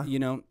 Yeah. You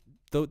know,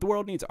 the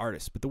world needs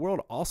artists, but the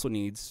world also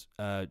needs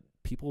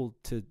people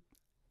to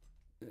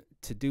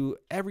do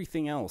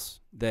everything else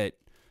that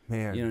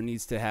Man. you know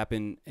needs to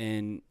happen.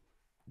 And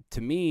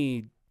to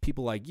me,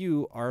 people like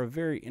you are a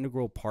very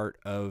integral part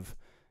of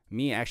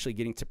me actually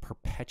getting to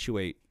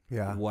perpetuate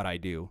Yeah. what I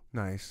do.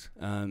 Nice.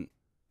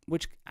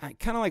 Which kind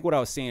of like what I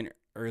was saying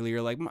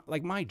earlier,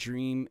 like my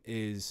dream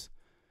is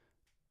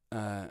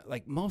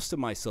like most of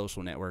my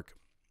social network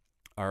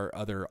are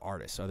other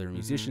artists, other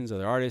musicians,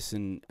 other artists,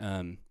 and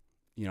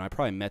you know, I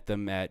probably met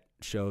them at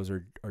shows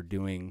or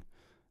doing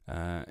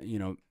you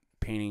know,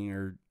 painting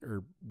or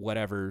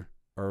whatever,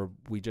 or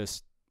we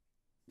just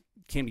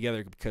came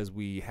together because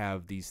we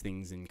have these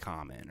things in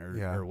common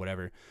or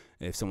whatever.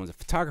 If someone's a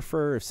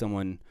photographer, if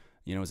someone,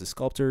 you know, is a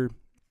sculptor,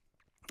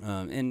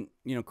 and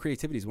you know,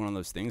 creativity is one of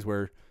those things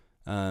where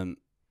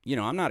you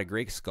know, I'm not a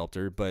great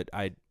sculptor, but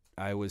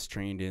I was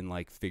trained in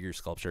like figure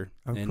sculpture,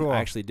 and cool. I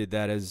actually did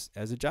that as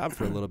a job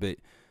for a little bit.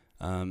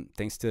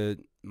 Thanks to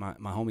my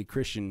homie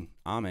Christian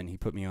Amen, he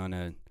put me on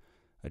a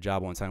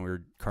job one time. We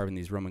were carving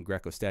these Roman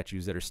Greco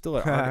statues that are still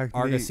at Neat.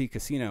 Argosy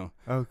Casino.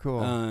 Oh,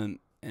 cool.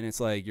 And it's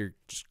like you're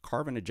just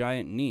carving a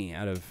giant knee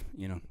out of,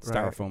 you know,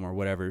 styrofoam or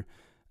whatever.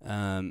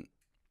 And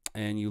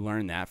you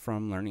learn that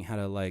from learning how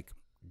to like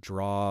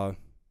draw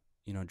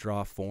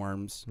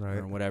forms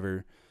or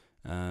whatever.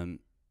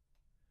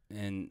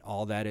 And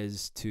all that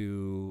is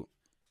to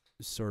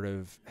sort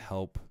of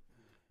help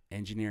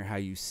engineer how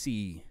you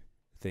see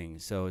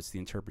things. So it's the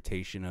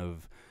interpretation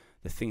of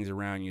the things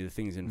around you, the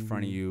things in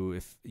front of you.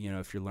 If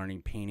you're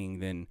learning painting,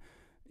 then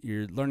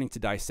you're learning to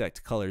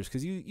dissect colors,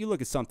 because you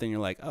look at something, you're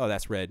like, oh,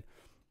 that's red,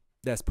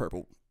 that's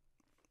purple.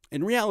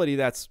 In reality,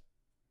 that's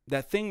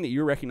that thing that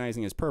you're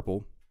recognizing as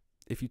purple.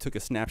 If you took a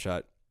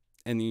snapshot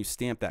and then you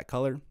stamp that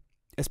color,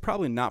 it's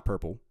probably not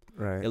purple.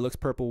 Right. It looks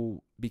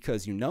purple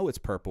because you know it's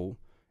purple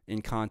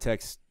in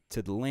context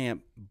to the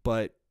lamp,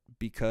 but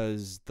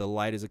because the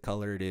light is a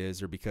color it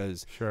is, or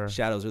because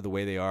shadows are the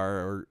way they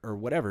are, or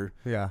whatever.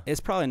 Yeah.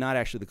 It's probably not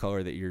actually the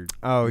color that you're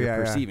yeah,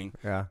 perceiving.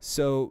 Yeah.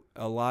 So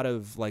a lot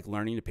of like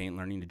learning to paint,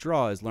 learning to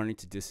draw is learning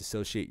to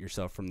disassociate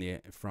yourself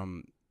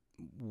from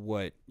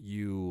what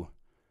you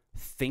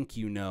think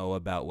you know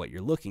about what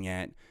you're looking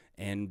at,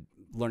 and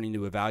learning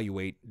to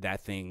evaluate that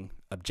thing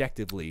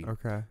objectively.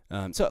 Okay.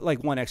 So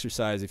like one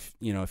exercise, if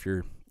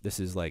you're, this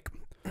is like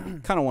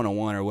kind of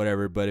 101 or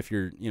whatever, but if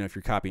you're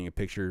copying a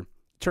picture,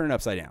 turn it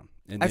upside down.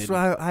 And That's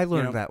then, what I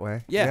learned that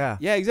way. Yeah,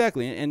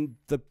 exactly. And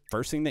the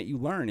first thing that you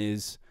learn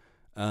is,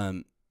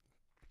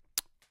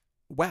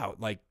 wow,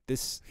 like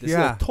this is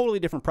a totally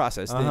different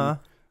process than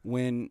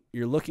when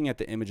you're looking at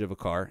the image of a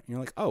car, and you're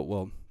like, oh,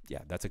 well, yeah,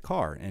 that's a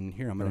car, and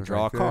here I'm going to Goes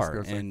draw like a this, car,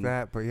 goes and like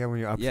that. But yeah, when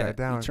you're upside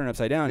down, you turn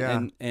upside down,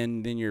 Yeah.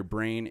 and then your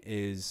brain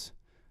is,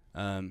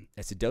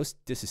 it's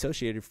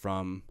disassociated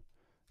from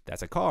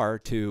that's a car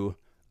to,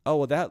 oh,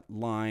 well, that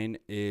line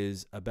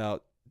is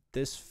about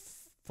this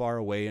far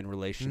away in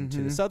relation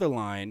to this other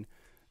line,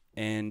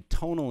 and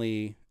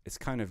tonally, it's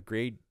kind of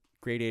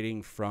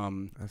gradating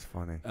from, that's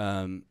funny.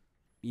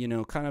 you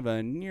know, kind of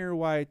a near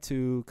white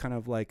to kind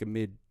of like a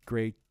mid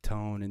gray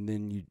tone, and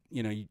then you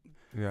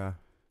Yeah.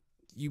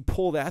 you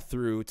pull that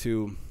through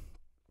to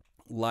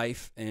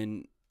life,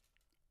 and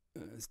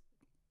it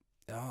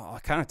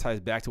kind of ties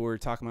back to what we were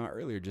talking about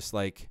earlier, just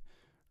like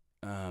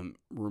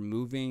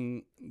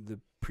removing the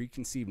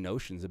preconceived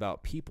notions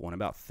about people and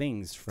about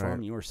things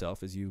from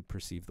yourself as you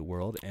perceive the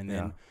world, and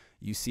then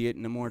you see it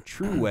in a more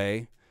true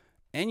way,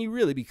 and you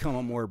really become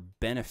a more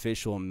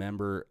beneficial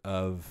member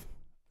of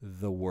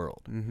the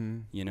world.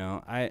 You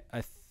know, I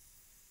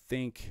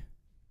think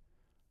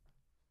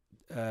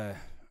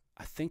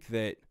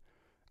that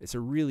it's a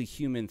really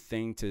human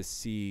thing to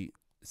see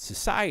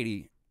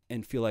society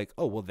and feel like,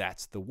 oh, well,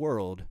 that's the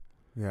world.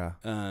 Yeah.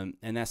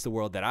 And that's the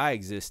world that I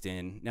exist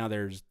in. Now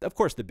there's, of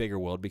course, the bigger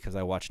world because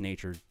I watch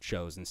nature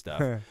shows and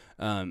stuff.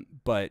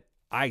 But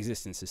I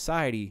exist in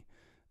society,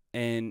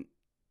 and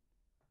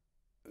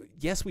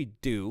yes, we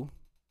do,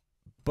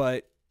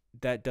 but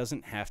that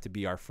doesn't have to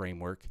be our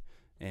framework.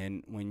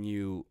 And when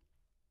you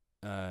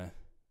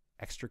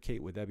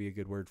extricate, would that be a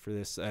good word for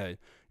this,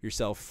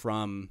 yourself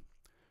from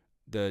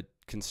the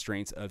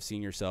constraints of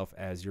seeing yourself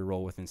as your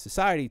role within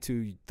society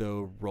to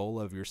the role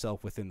of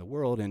yourself within the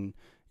world and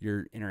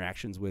your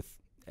interactions with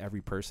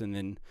every person.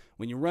 And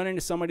when you run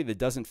into somebody that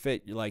doesn't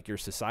fit like your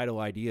societal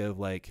idea of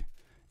like,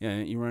 you know,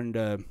 you run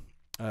into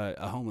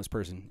a homeless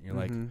person, you're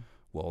like,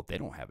 well, they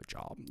don't have a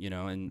job, you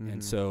know,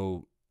 and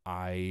so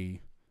I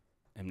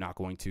am not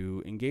going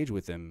to engage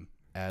with them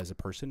as a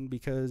person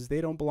because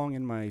they don't belong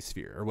in my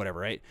sphere or whatever,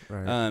 right?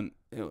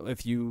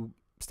 If you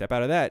step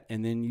out of that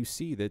and then you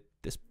see that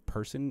this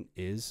person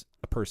is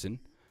a person,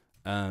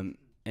 and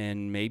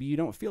maybe you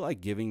don't feel like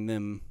giving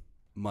them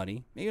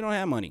money. Maybe you don't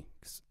have money.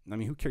 I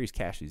mean, who carries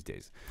cash these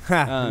days?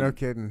 No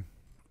kidding.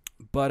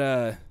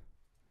 But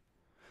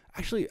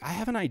actually, I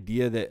have an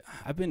idea that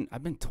I've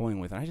been toying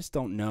with, and I just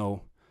don't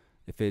know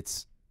if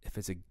it's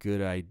a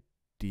good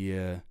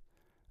idea.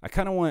 I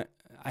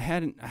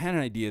had an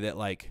idea that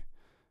like,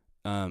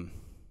 man,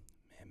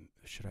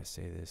 should I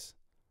say this?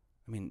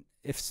 I mean,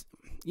 if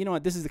you know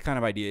what, this is the kind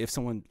of idea. If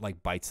someone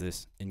like bites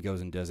this and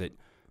goes and does it,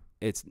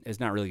 it's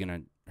not really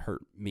gonna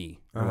hurt me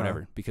or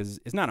whatever, because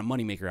it's not a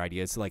moneymaker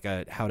idea. It's like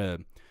how to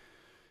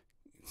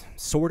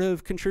sort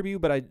of contribute,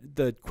 but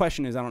the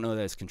question is, I don't know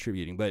that it's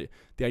contributing, but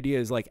the idea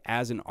is like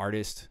as an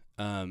artist,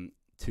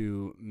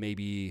 to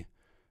maybe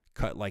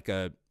cut like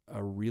a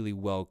really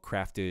well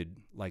crafted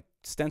like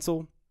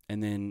stencil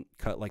and then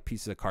cut like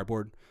pieces of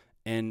cardboard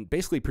and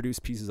basically produce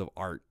pieces of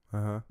art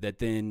that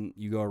then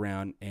you go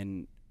around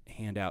and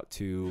hand out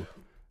to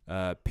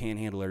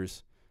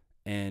panhandlers,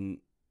 and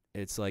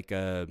it's like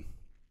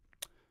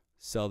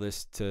sell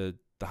this to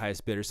the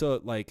highest bidder. So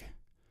like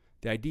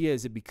the idea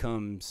is it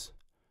becomes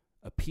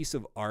a piece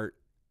of art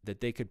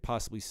that they could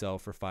possibly sell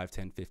for 5,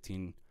 10,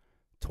 15,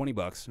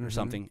 $20 or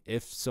something.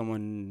 If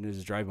someone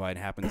is driving by and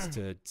happens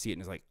to see it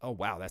and is like, oh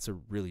wow, that's a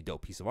really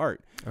dope piece of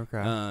art.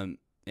 Okay.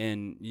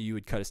 And you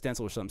would cut a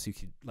stencil or something so you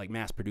could like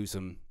mass produce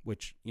them,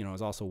 which, you know,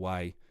 is also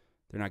why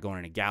they're not going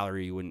in a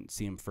gallery. You wouldn't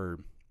see them for,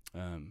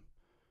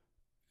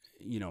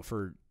 you know,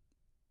 for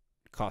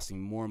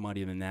costing more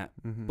money than that.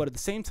 But at the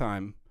same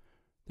time,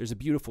 there's a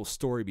beautiful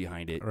story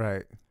behind it.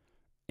 Right.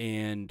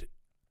 And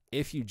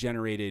if you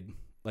generated,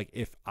 like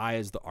if I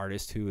as the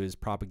artist who is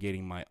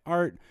propagating my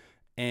art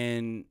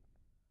and,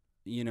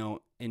 you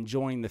know,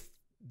 enjoying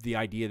the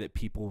idea that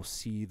people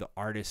see the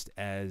artist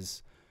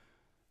as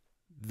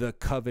the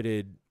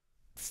coveted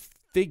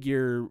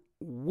figure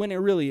when it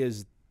really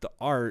is the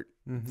art,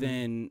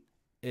 then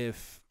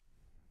if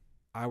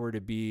I were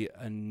to be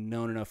a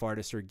known enough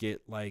artist or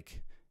get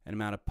like an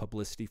amount of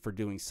publicity for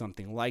doing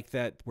something like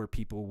that, where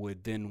people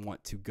would then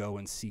want to go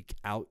and seek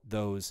out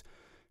those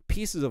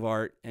pieces of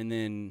art and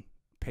then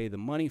pay the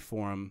money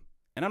for them.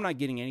 And I'm not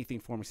getting anything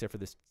for them except for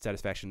the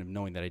satisfaction of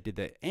knowing that I did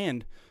that.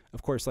 And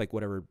of course, like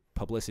whatever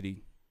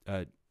publicity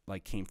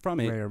like came from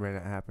it. May or may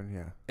not happen.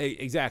 Yeah.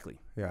 Exactly.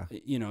 Yeah.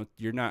 You know,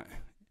 you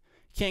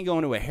can't go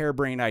into a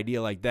harebrained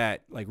idea like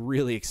that, like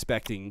really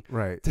expecting.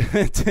 Right. to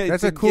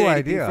That's a cool get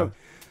anything idea. from-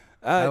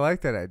 I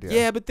like that idea.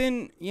 Yeah, but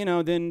then, you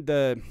know, then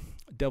the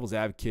devil's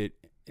advocate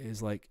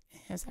is like,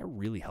 is that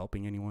really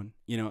helping anyone?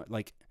 You know,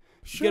 like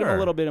Sure. get them a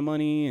little bit of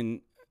money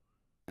and,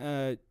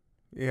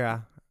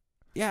 Yeah.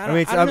 yeah. I mean,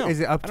 it's I don't up, know. is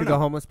it up I to don't the know.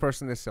 homeless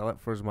person to sell it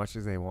for as much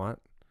as they want?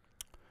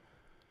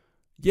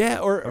 Yeah,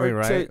 or I mean,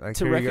 right? to Like,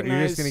 here you go. recognize,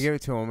 You're just gonna give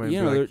it to them, and you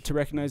be know, like, to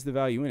recognize the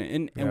value in it.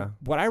 And Yeah.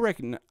 what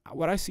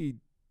I see,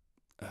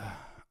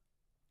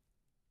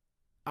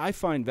 I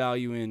find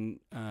value in,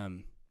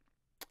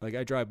 like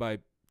I drive by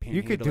panhandlers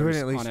you could do it and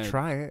at least on a-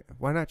 try it.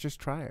 Why not just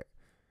try it?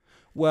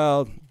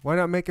 Well, Why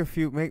not make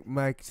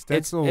like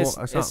stencil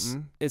or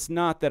something? It's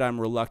not that I'm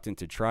reluctant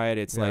to try it.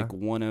 It's Yeah. like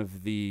one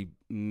of the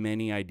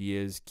many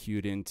ideas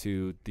queued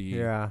into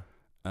the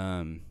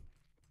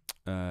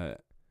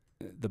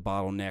the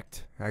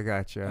bottlenecked I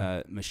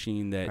gotcha.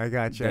 machine that I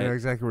gotcha. I know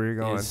exactly where you're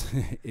going.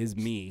 is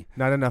me.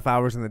 Not enough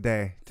hours in the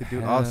day to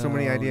do so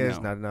many Hell ideas.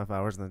 no. Not enough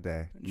hours in the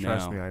day.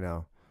 Trust No. me, I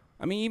know.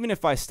 I mean, even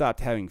if I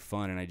stopped having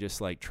fun and I just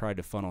like tried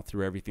to funnel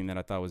through everything that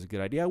I thought was a good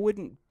idea, I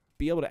wouldn't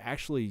be able to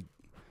actually.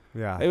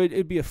 Yeah.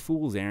 It'd be a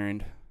fool's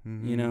errand,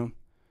 Mhm. you know.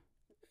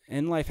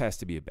 And life has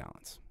to be a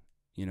balance,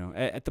 you know.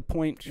 At the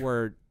point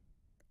where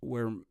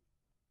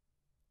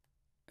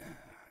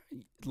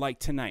like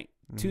tonight,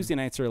 Mhm. Tuesday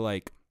nights are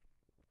like,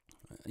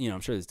 you know,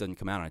 I'm sure this doesn't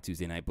come out on a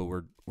Tuesday night, but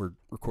we're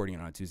recording it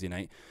on a Tuesday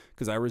night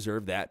because I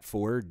reserve that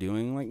for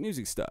doing like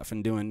music stuff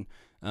and doing,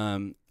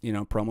 you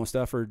know, promo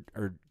stuff or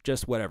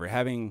just whatever.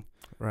 Having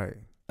Right.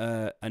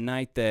 a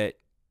night that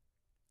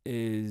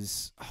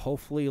is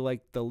hopefully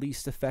like the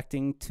least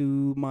affecting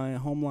to my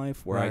home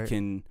life, where I Right.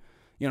 can,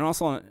 you know,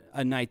 also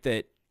a night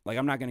that like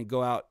I'm not going to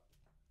go out.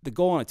 The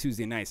goal on a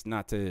Tuesday night is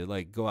not to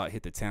like go out,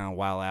 hit the town,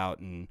 while out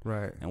and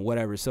Right.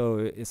 whatever. So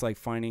it's like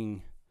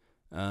finding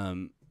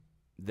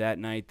that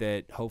night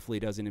that hopefully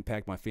doesn't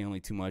impact my family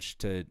too much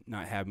to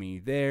not have me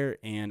there,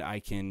 and I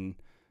can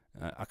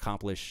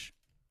accomplish,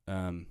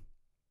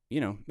 you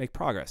know, make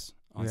progress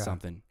on Yeah.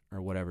 something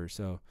or whatever.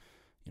 So,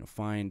 you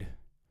know,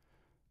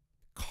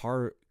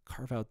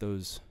 carve out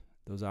those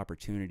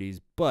opportunities.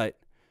 But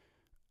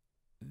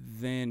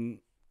then,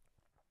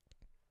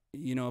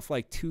 you know, if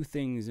like 2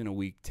 things in a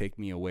week take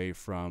me away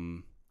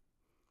from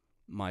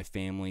my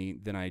family,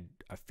 then I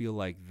feel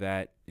like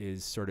that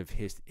is sort of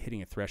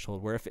hitting a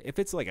threshold where if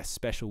it's like a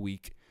special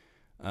week,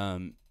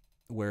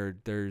 where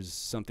there's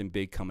something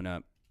big coming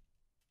up,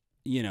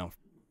 you know,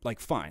 like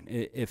fine.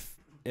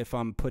 If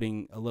I'm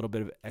putting a little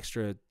bit of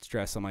extra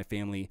stress on my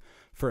family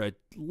for a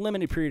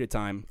limited period of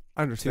time,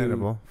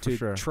 Understandable. to for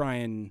sure. try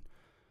and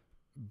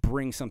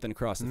bring something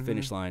across the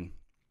finish line,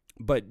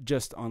 but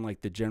just on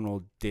like the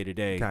general day to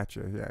day.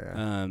 Gotcha.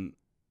 Yeah.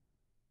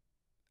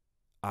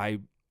 I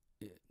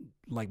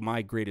like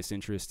my greatest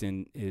interest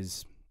in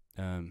is,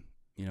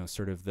 you know,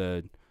 sort of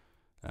the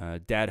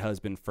dad,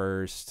 husband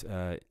first,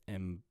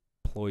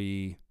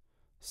 employee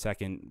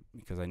second,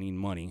 because I need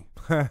money.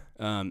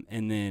 And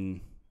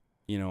then,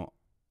 you know,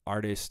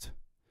 artist.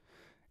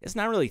 It's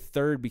not really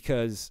third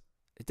because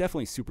it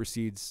definitely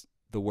supersedes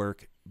the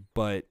work,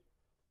 but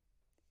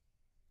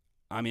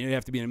I mean, it'd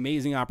have to be an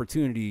amazing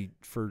opportunity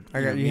for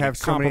You me have to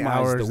so many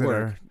compromise hours the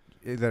work.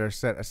 that are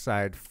set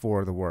aside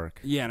for the work.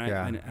 Yeah,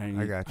 and Yeah,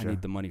 I gotcha.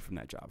 need the money from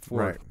that job for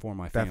Right. for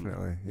my family.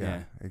 Definitely.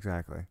 Yeah.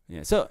 Exactly.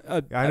 Yeah. So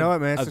I know it,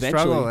 man. It's a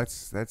struggle.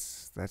 eventually-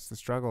 That's the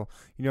struggle.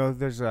 You know,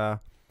 there's a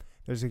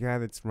guy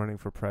that's running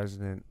for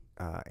president,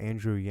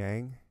 Andrew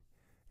Yang,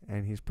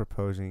 and he's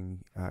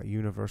proposing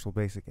universal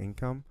basic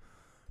income.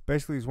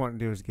 Basically, he's wanting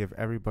to do is give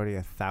everybody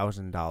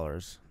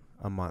 $1,000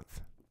 a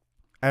month.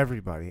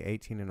 Everybody,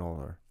 18 and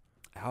older.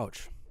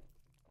 Ouch.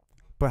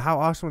 But how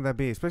awesome would that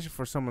be, especially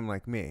for someone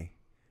like me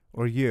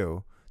or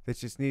you that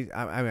just needs?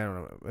 I mean, I don't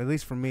know. At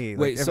least for me,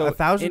 Wait, like, so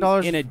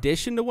 $1,000 in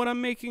addition to what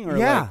I'm making, or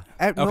yeah,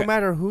 like, no okay.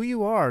 matter who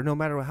you are, no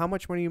matter how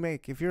much money you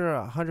make, if you're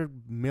a $100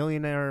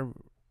 millionaire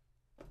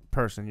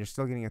person, you're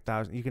still getting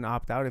 $1,000. You can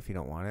opt out if you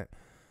don't want it,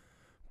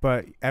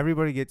 but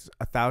everybody gets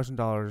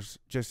 $1,000.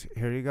 Just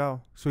here you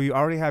go. So you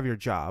already have your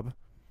job,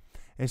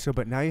 and so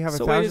but now you have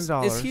So wait,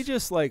 $1,000. is he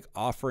just like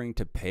offering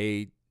to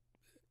pay?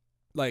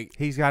 Like,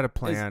 He's got a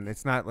plan.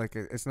 It's not like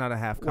it's not a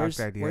half-cocked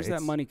idea. where's that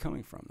It's- money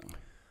coming from though?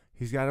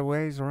 He's got a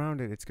ways around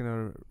it. It's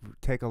going to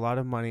take a lot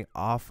of money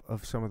off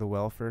of some of the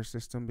welfare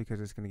system because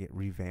it's going to get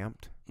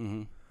revamped.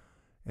 Mm-hmm.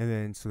 And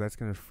then, so that's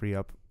going to free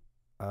up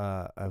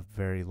a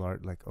very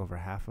large, like over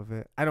half of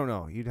it. I don't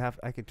know.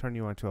 I could turn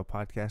you onto a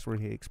podcast where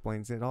he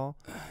explains it all.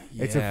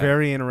 It's a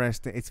very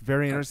interesting. It's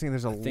very interesting.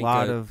 There's a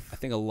lot of. I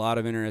think a lot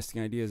of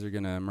interesting ideas are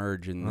going to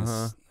emerge in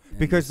this. in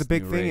Because the this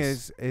big new thing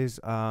race. is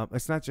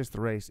it's not just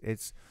the race.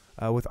 It's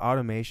with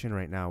automation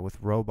right now, with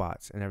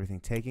robots and everything,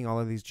 taking all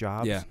of these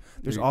jobs. Yeah.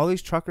 There's You're- all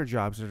these trucker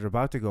jobs that are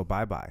about to go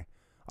bye-bye.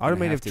 Gonna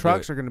Automated have to do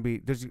trucks it. are going to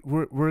be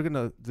we're going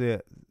to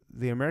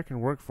the American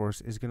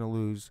workforce is going to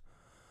lose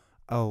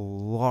a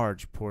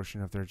large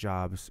portion of their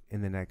jobs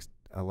in the next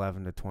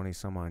 11 to 20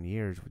 some odd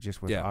years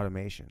just with Yeah.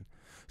 automation.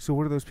 So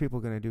what are those people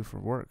going to do for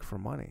work, for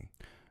money?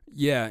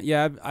 Yeah.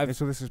 And I've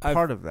so this is I've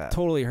part of that.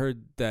 totally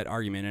heard that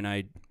argument, and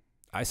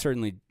I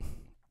certainly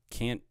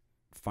can't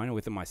find it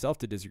within myself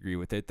to disagree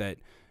with it. That,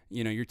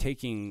 you know, you're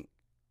taking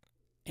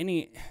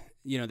any,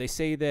 you know, they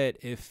say that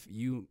if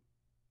you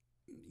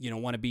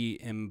want to be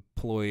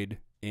employed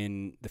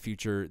in the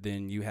future,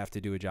 then you have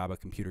to do a job a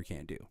computer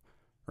can't do,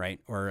 right?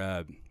 Or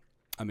a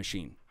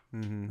machine,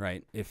 Mm-hmm.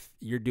 right? If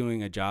you're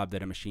doing a job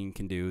that a machine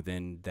can do,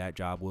 then that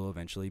job will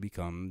eventually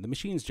become the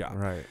machine's job.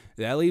 Right.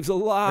 That leaves a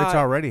lot. It's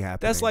already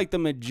happening. That's like the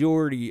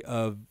majority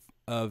of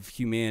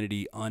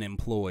humanity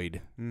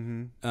unemployed.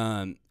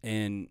 Mm-hmm.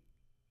 And,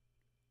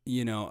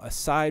 you know,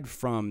 aside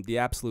from the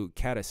absolute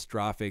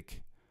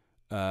catastrophic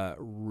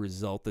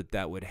result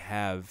that would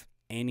have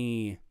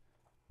any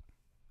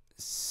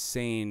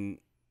sane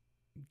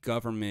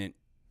government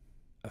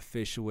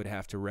official would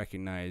have to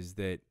recognize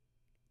that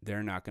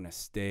they're not going to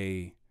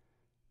stay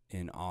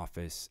in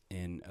office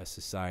in a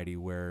society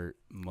where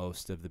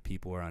most of the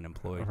people are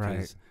unemployed. Right.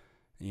 'Cause,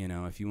 you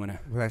know, if you want to,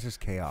 Well, that's just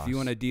chaos. if you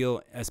want to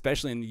deal,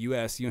 especially in the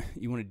U.S., you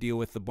want to deal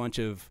with a bunch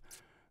of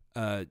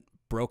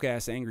broke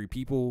ass angry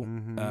people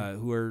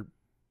who are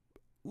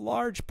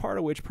large part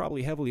of which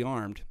probably heavily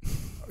armed.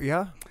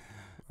 Yeah.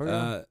 Oh,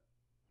 yeah.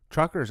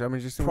 Truckers. I mean,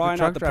 just think what probably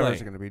the not truck the drivers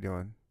play. are going to be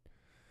doing.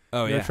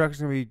 Oh You know, yeah,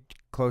 truckers are going to be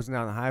closing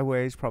down the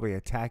highways, probably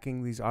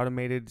attacking these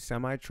automated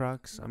semi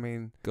trucks. I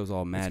mean, goes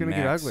all mad. it's going to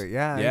get ugly.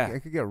 Yeah, Yeah.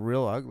 It could get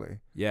real ugly.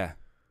 Yeah.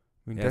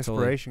 I mean, Yeah, totally.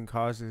 desperation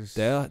causes.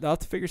 They'll have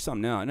to figure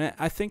something out, and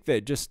I think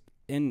that just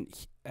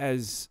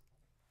as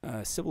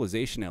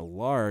civilization at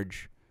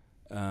large,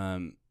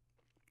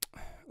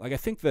 like I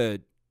think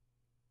the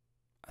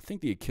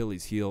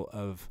Achilles heel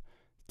of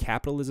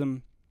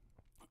capitalism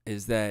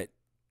is that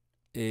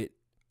it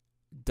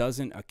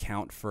doesn't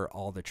account for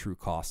all the true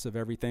costs of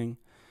everything.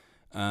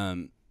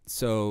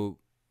 So,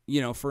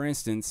 you know, for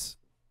instance,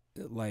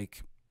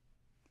 like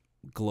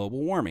global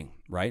warming,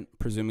 right?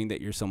 Presuming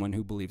that you're someone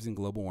who believes in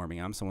global warming.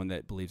 I'm someone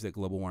that believes that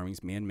global warming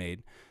is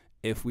man-made.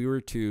 If we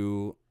were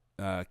to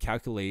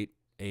calculate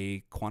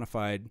a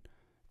quantified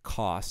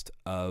cost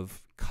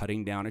of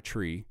cutting down a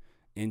tree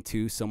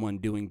into someone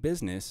doing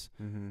business,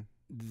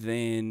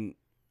 then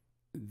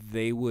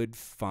they would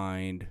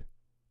find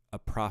a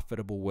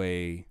profitable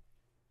way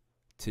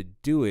to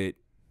do it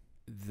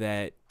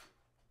that,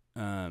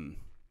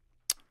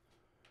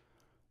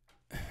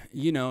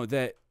 you know,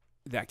 that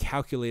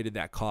calculated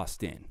that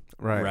cost in.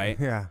 Right?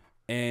 Yeah.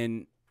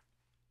 And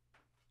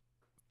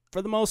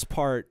for the most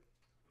part,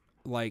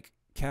 like,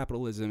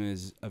 capitalism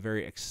is a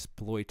very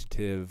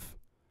exploitative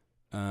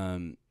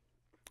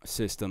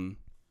system.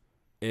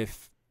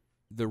 If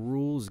the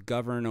rules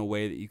govern a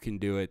way that you can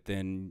do it,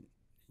 then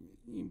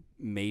you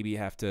maybe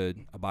have to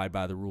abide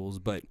by the rules.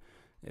 But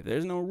if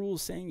there's no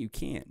rules saying you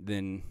can't,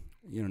 then,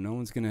 you know, no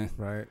one's going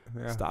Right. to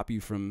Yeah. stop you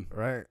from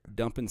Right.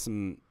 dumping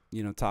some,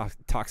 you know,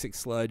 toxic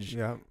sludge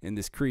Yeah. in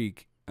this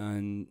creek,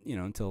 and, you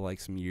know, until like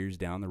some years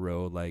down the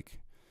road, like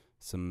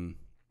some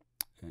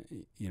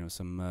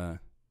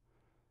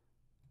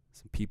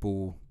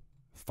people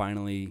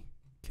finally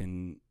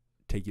can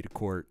take you to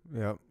court,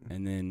 Yep.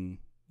 and then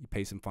you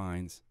pay some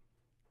fines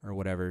or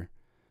whatever.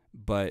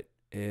 But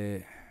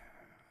I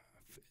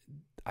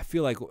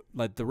feel like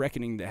the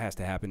reckoning that has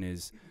to happen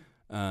is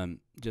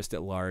just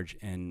at large,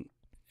 and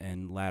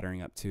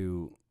laddering up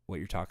to what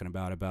you're talking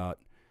about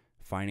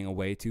finding a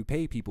way to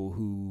pay people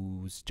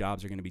whose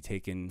jobs are going to be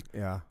taken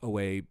Yeah.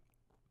 away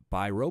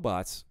by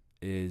robots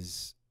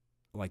is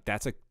like,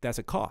 that's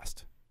a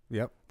cost.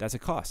 Yep. That's a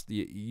cost.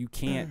 You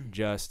can't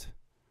just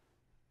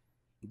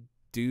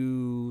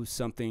do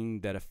something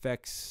that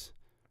affects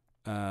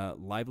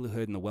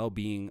livelihood and the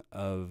well-being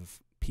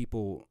of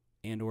people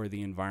and or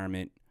the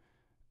environment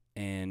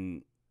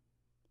and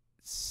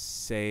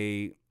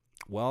say,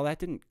 well, that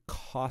didn't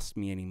cost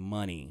me any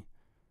money,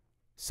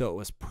 so it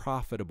was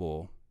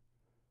profitable,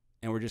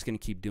 and we're just going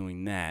to keep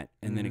doing that,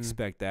 and then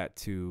expect that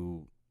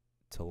to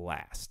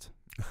last.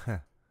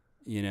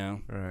 You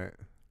know? Right.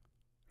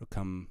 It'll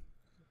come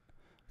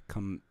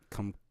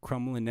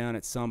crumbling down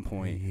at some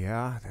point.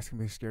 Yeah, that's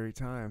gonna be a scary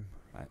time.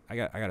 I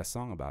got a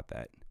song about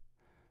that.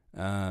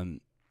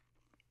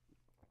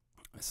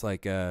 It's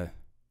like,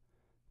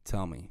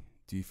 tell me,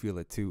 do you feel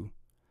it too?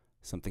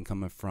 Something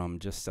coming from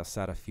just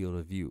outside a field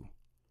of view.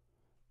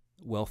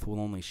 Wealth will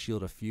only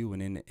shield a few,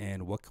 and in the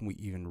end, what can we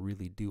even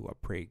really do? I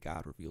pray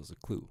God reveals a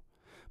clue.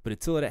 But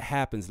until it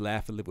happens,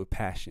 laugh and live with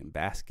passion,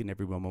 bask in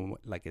every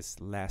moment like it's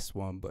the last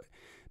one. But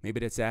maybe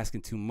that's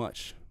asking too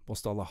much.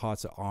 Most all our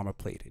hearts are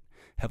armor-plated,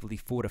 heavily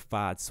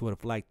fortified, sort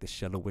of like the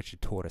shell of which a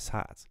tortoise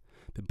hides.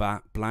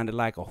 Been blinded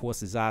like a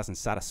horse's eyes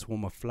inside a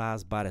swarm of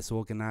flies by this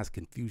organized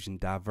confusion,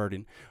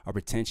 diverting our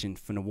attention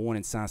from the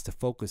warning signs to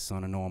focus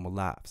on our normal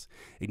lives.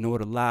 Ignore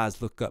the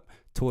lies, look up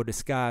toward the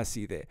sky,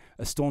 see that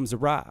a storm's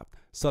arrived.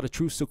 Saw the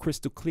truth so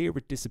crystal clear,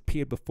 it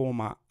disappeared before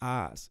my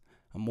eyes.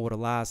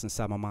 Immortalized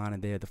inside my mind,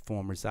 and there the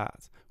form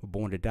resides. We're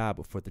born to die,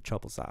 but for the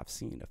troubles I've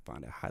seen, I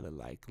find it highly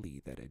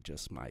likely that it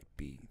just might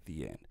be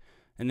the end.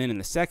 And then in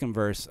the second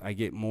verse, I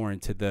get more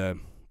into the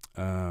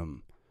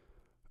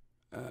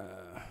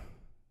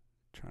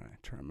trying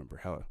to remember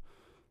how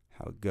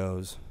it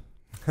goes.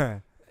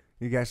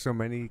 You got so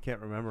many you can't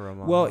remember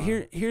them all. Well,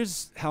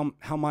 here's how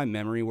my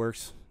memory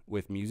works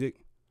with music.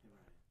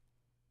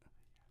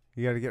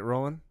 You got to get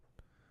rolling.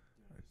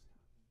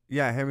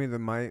 Yeah, hand me the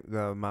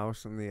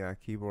mouse and the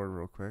keyboard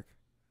real quick.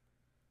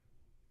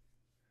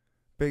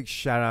 Big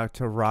shout out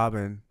to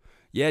Robin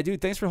Yeah,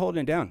 dude, thanks for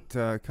holding it down.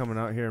 coming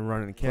out here and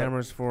running the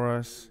cameras for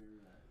us.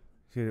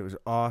 Dude, it was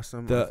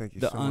awesome. Thank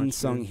you The so much,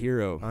 unsung dude.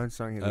 hero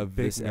Unsung hero, of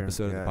big this nerd,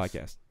 episode of the yes.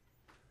 podcast.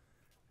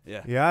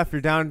 Yeah. Yeah, if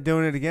you're down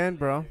doing it again,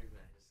 bro.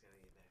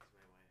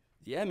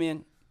 Yeah,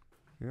 man.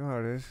 You know how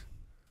it is.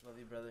 Love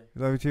you, brother.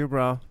 Love you too,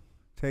 bro.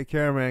 Take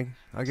care, man.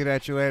 I'll get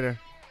at you later.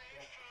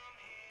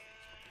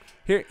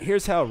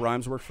 Here's how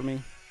rhymes work for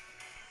me.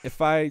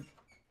 If I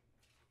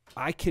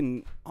I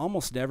can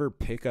almost never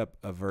pick up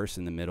a verse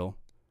in the middle.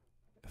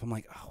 If I'm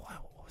like, oh,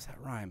 wow, what was that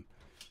rhyme?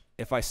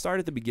 If I start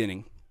at the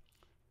beginning,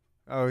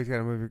 Oh, he's got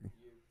to move.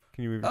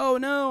 Can you move? oh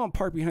no, I'm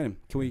parked behind him.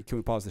 Can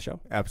we pause the show?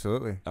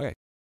 Absolutely. Okay.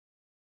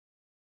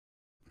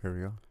 Here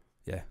we go.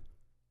 Yeah.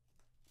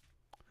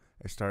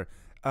 I start.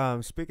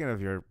 Speaking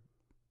of your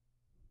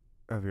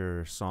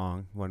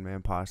song, One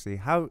Man Posse,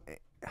 how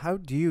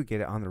do you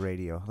get it on the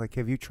radio? Like,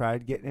 have you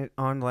tried getting it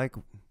on like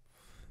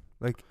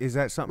is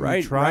that something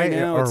you try right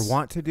now or it's-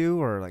 want to do,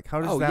 or like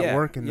how does that yeah,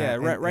 work? In yeah,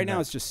 that, right in now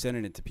that? it's just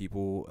sending it to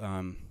people.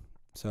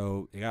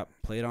 So it got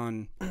played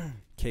on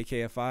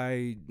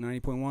KKFI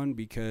 90.1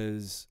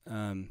 because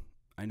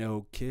I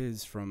know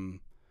Kiz from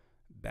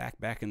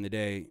back in the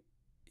day.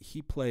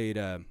 He played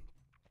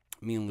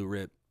me and Lou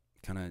Rip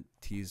kind of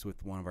teased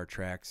with one of our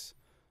tracks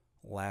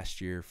last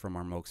year from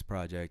our Mokes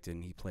project,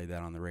 and he played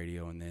that on the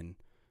radio, and then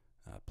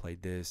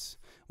played this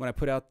when I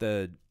put out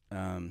the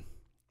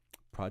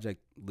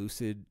Project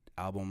Lucid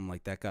album.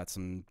 Like that got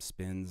some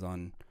spins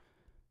on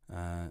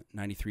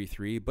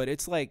 93.3, but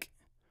it's like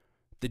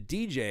the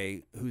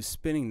DJ who's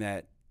spinning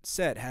that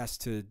set has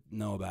to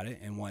know about it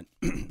and want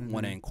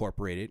to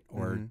incorporate it,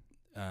 or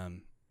I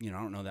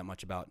don't know that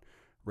much about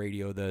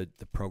radio. The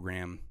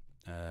program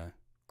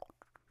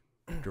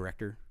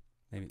director,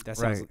 maybe that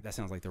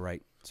sounds like the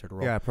right sort of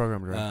role. Yeah,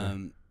 program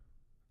director.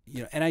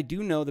 And I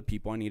do know the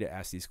people I need to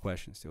ask these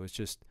questions to. It's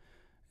just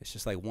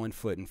like one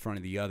foot in front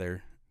of the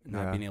other,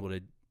 not being able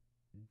to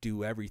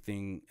do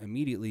everything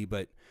immediately.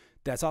 But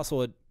that's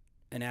also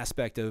an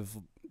aspect of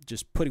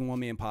just putting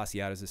One Man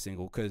Posse out as a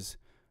single, because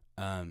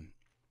I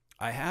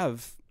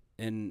have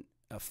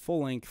a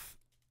full length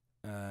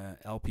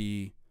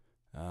LP,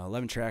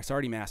 11 tracks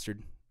already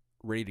mastered,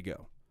 ready to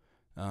go,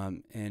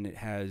 and it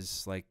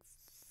has like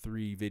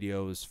 3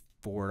 videos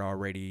for it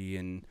already,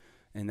 and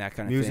that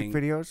kind of thing.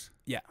 Music videos?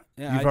 Yeah.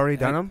 You've already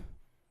done them?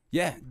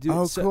 Yeah, dude.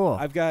 Oh, so cool.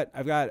 I've got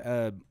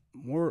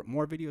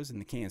more videos in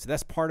the can. So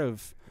that's part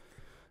of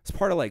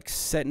like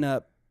setting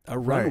up a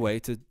runway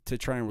to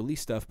try and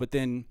release stuff. But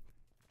then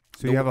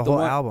So you have a whole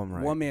album,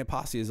 right? One Man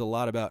Posse is a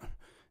lot about,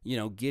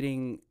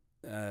 getting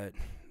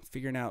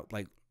figuring out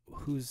like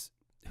who's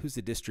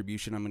the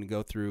distribution I'm going to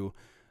go through,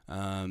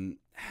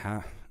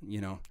 how,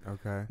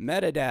 Okay.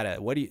 metadata.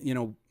 What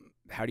do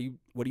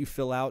what do you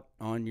fill out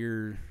on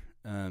your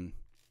on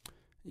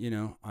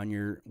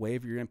your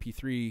wave, your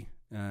MP3,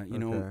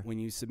 Okay. when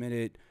you submit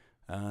it,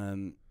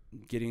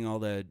 getting all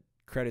the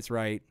credits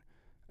right.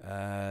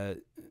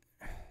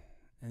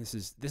 And this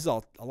is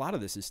all, a lot of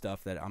this is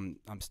stuff that I'm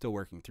still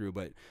working through,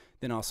 but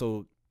then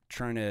also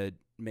trying to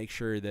make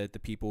sure that the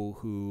people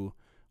who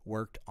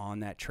worked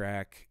on that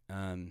track,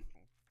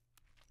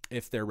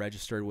 if they're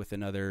registered with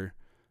another,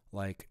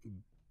 like,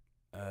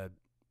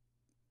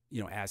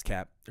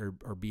 ASCAP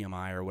or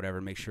BMI or whatever,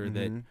 make sure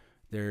that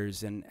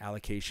there's an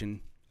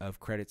allocation of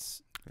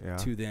credits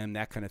to them,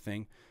 that kind of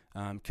thing.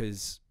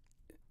 Because,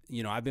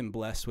 I've been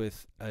blessed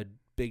with a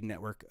big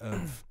network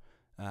of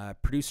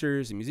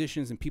producers and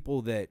musicians and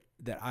people that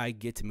I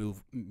get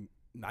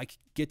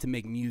to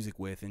make music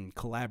with and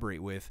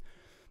collaborate with.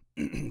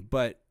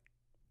 But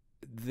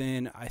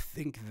then I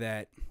think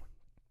that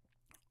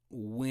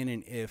when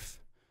and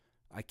if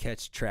I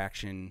catch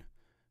traction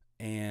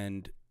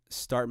and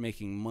start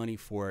making money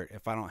for it,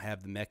 if I don't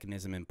have the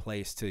mechanism in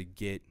place to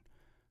get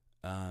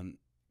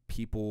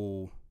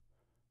people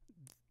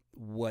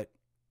what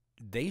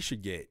they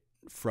should get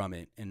from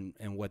it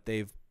and what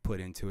they've put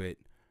into it,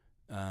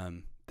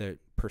 the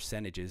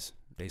percentages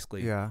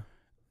basically,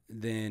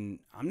 then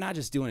I'm not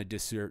just doing a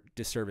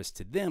disservice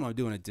to them, I'm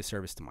doing a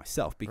disservice to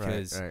myself,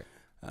 because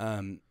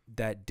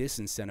that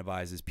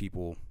disincentivizes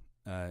people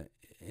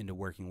into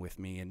working with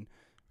me. And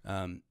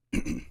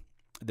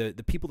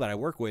the people that I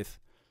work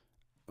with,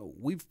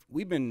 we've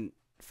been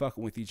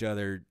fucking with each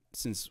other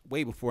since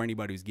way before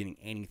anybody was getting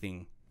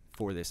anything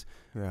for this.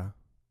 Yeah.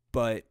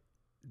 But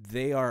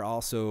they are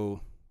also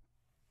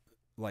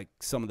like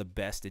some of the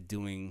best at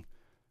doing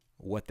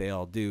what they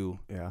all do.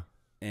 Yeah.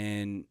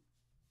 And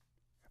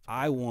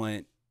I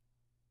want,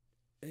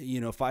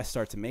 if I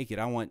start to make it,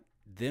 I want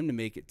them to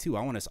make it too.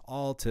 I want us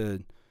all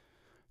to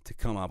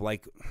come up.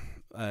 Like,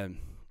 I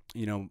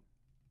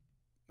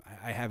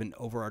have an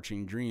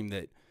overarching dream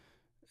that,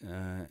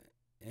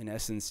 in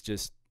essence,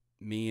 just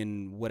me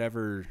and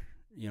whatever,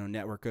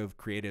 network of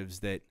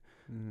creatives that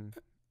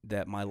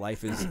my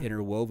life is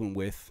interwoven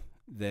with,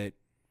 that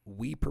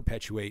we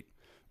perpetuate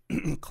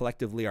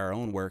collectively our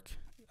own work.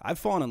 I've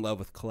fallen in love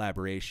with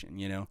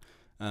collaboration,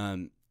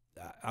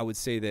 I would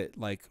say that,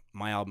 like,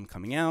 my album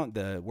coming out,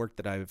 the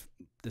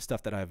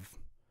stuff that I've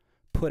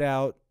put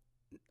out,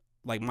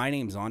 like, my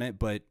name's on it,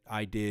 but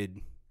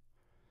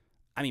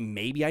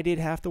maybe I did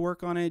have to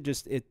work on it,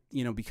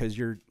 because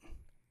you're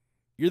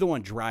the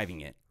one driving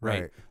it,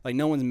 right? Like,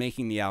 no one's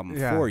making the album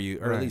for you,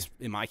 or at least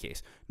in my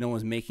case, no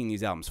one's making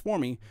these albums for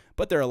me,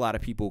 but there are a lot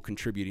of people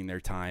contributing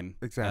their time,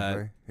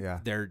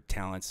 their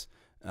talents,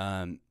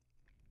 a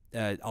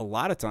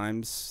lot of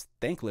times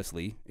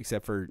thanklessly,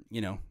 except for,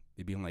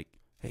 it being like,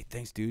 hey,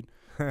 thanks, dude.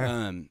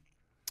 And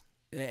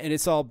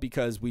it's all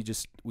because we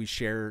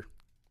share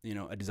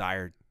a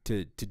desire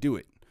to do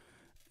it.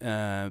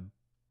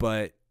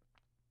 But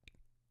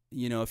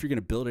if you're going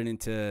to build it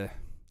into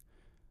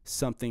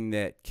something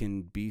that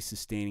can be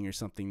sustaining or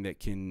something that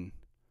can,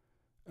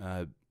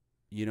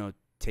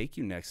 take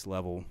you next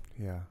level,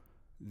 Yeah.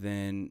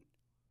 then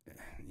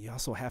you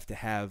also have to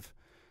have,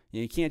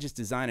 you can't just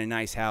design a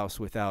nice house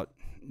without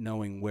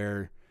knowing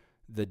where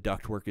the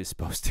ductwork is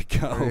supposed to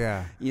go.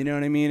 Yeah. You know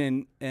what I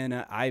mean? And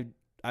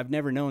I've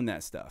never known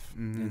that stuff.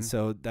 Mhm. And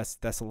so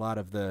that's a lot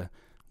of the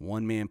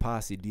one-man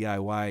posse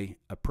DIY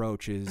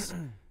approach is,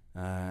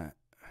 no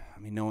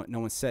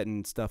one's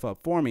setting stuff up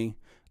for me,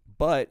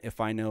 but if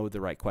I know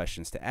the right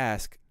questions to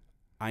ask,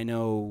 I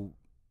know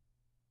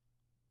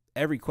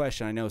every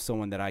question. I know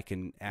someone that I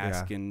can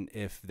ask, Yeah. and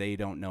if they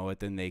don't know it,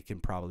 then they can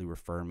probably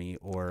refer me,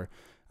 or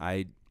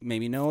I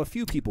maybe know a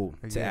few people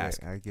I to get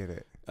ask. it. I get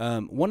it.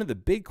 One of the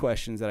big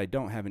questions that I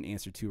don't have an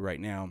answer to right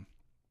now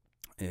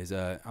is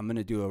I'm going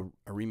to do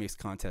a remix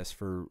contest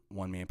for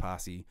One Man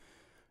Posse.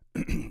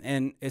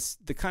 And it's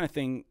the kind of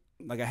thing,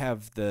 like I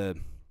have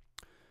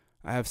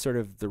sort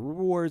of the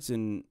rewards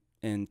and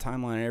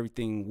timeline and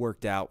everything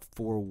worked out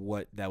for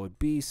what that would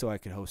be, so I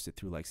could host it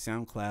through like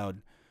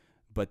SoundCloud,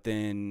 but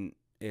then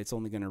it's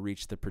only going to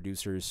reach the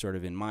producers sort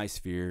of in my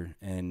sphere,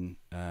 and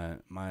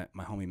my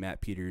homie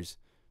Matt Peters,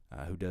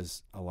 who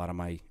does a lot of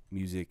my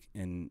music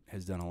and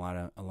has done a lot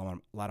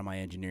of my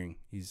engineering.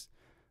 He's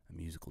a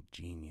musical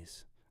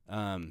genius.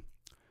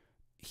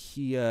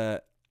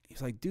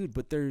 He's like, dude,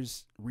 but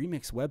there's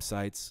remix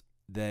websites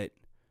that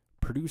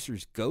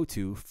producers go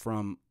to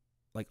from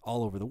like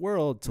all over the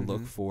world to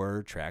look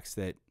for tracks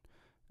that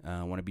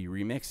want to be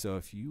remixed. So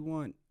if you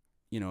want,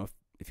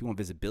 if you want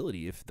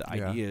visibility, if the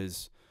Yeah. idea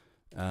is,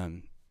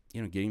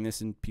 getting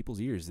this in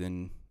people's ears,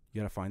 then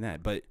you got to find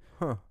that. But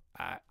Huh.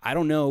 I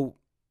don't know.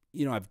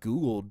 I've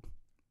Googled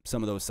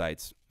some of those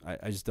sites.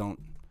 I just don't.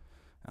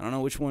 I don't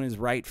know which one is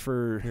right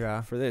for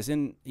this.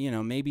 And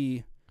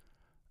maybe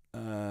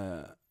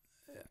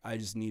I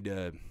just need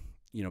to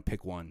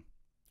pick one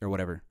or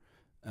whatever.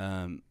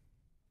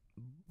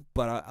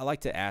 But I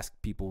like to ask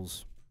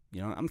people's.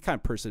 I'm the kind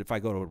of person, if I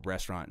go to a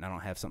restaurant and I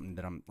don't have something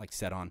that I'm like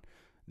set on,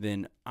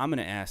 then I'm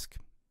gonna ask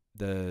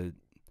the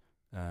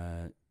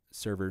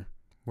server.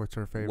 What's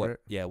her favorite?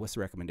 What's the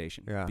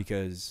recommendation? Yeah.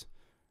 Because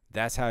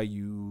that's how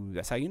you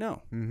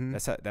know. Mm-hmm.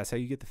 That's how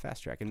you get the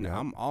fast track. And Yeah.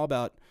 I'm all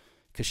about,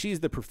 because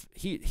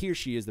he or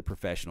she is the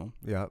professional,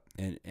 Yep.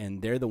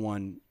 and they're the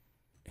one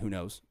who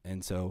knows.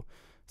 And so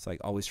it's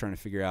like always trying to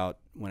figure out,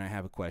 when I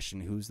have a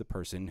question, who's the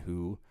person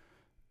who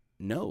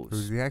knows,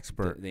 Who's the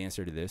expert? the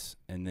answer to this,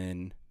 and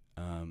then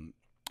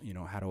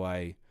how do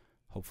I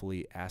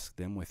hopefully ask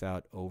them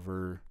without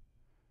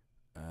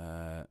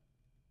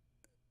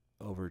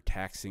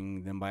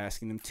overtaxing them by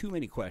asking them too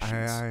many questions.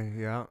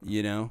 Yeah.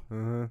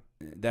 Mm-hmm.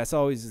 That's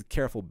always a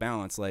careful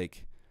balance,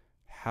 like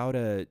how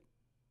to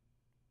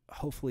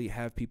hopefully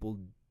have people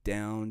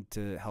down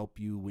to help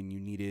you when you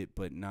need it,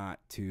 but not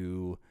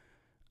to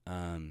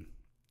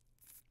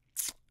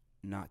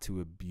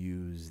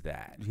abuse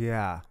that.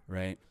 Yeah.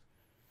 Right.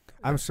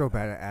 I'm so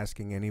bad at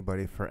asking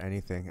anybody for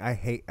anything. I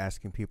hate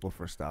asking people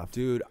for stuff.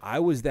 Dude, I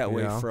was that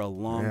way know? for a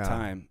long Yeah.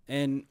 time.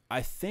 And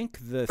I think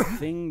the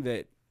thing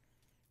that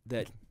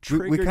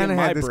triggered We kind in of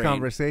my had this brain,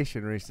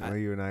 conversation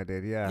recently, you and I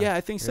did. Yeah. Yeah,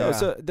 I think so. Yeah.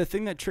 So the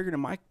thing that triggered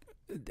in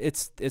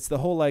it's the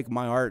whole, like,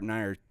 my art and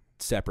I are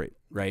separate,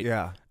 right?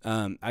 Yeah.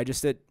 I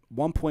just at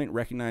one point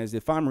recognized,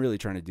 if I'm really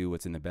trying to do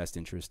what's in the best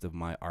interest of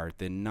my art,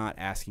 then not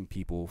asking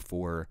people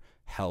for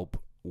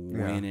help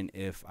when and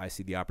if I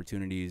see the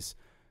opportunities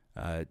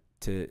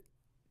to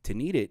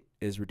need it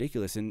is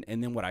ridiculous. And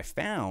then what I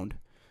found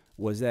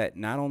was that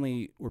not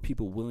only were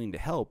people willing to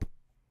help,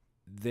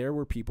 there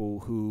were people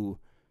who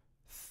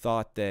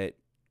thought that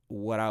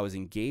what I was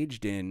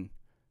engaged in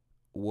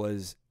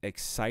was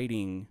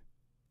exciting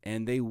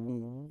and they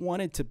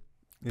wanted to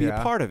be a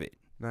part of it.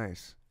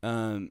 Nice.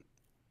 And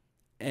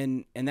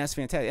that's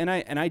fantastic.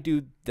 And I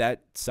do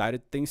that side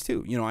of things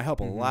too. I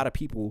help a lot of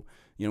people.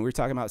 We were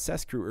talking about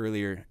Seth's crew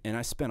earlier, and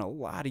I spent a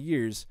lot of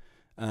years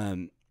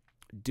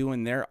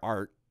doing their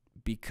art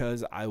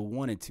because I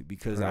wanted to,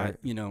 because right.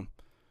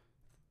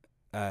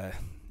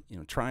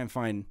 Try and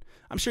find,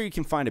 I'm sure you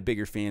can find a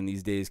bigger fan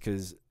these days,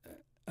 because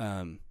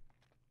I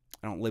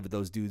don't live with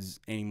those dudes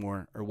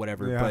anymore or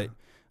whatever. Yeah. But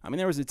I mean,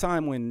 there was a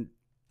time when,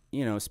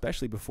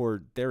 especially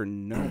before they were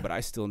known, but I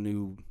still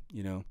knew,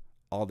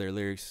 all their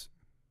lyrics.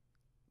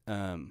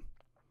 And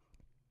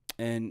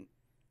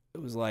it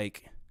was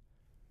like,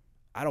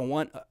 I don't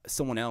want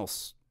someone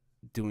else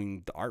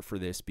doing the art for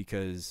this,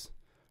 because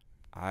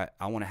I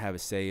want to have a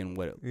say in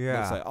what it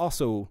looks like.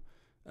 Also,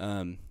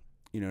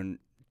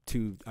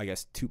 to, I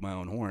guess, toot my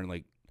own horn,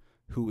 like,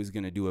 who is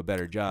going to do a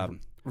better job.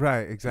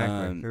 Right,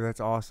 exactly. That's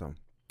awesome.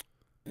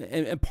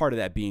 And part of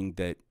that being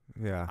that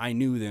Yeah. I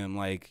knew them,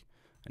 like,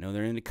 I know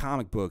they're into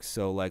comic books,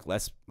 so, like,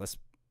 let's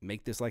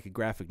make this like a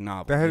graphic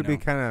novel. That had to be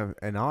kind of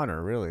an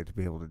honor, really, to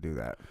be able to do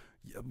that.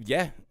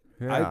 Yeah.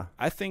 Yeah.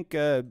 I think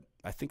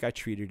I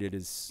treated it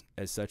as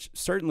such.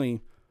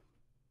 Certainly,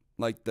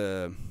 like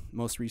the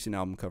most recent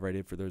album cover I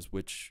did for those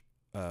Witch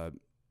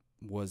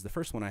was the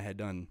first one I had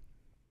done.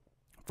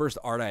 First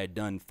art I had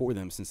done for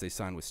them since they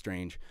signed with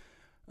Strange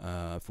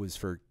was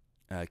for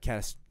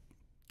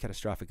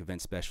catastrophic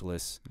event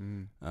specialists.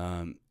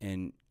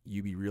 And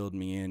UB reeled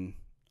me in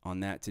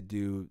on that to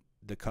do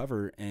the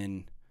cover.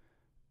 And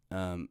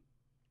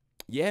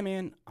yeah,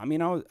 man, I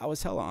mean, I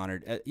was hella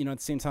honored. At the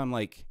same time,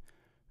 like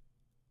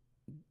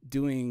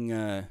doing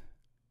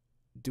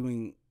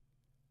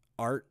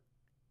art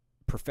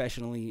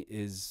professionally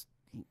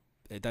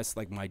that's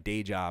like my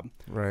day job.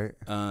 Right.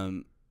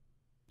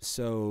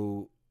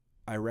 So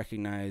I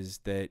recognize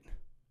that,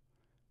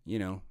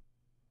 in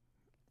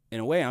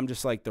a way, I'm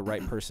just like the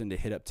right person to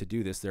hit up to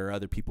do this. There are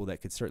other people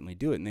that could certainly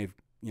do it, and they've,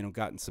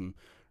 gotten some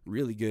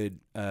really good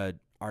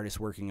artists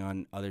working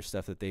on other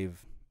stuff that they've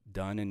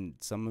done, and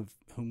some of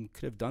whom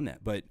could have done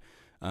that. But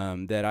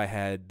that I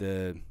had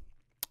the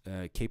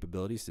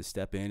capabilities to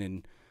step in,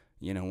 and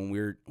when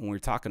we were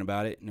talking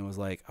about it, and it was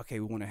like, okay,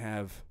 we want to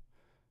have,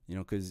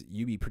 because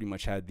UB pretty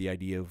much had the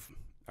idea of.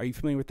 Are you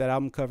familiar with that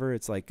album cover?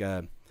 It's like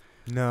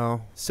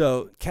no.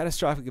 So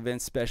catastrophic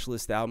event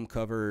specialist album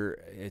cover.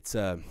 It's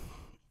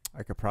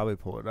I could probably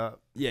pull it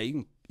up. Yeah,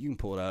 you can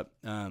pull it up.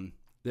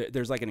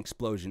 There's like an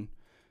explosion.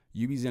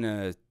 UB's in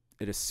a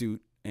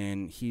suit,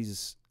 and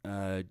he's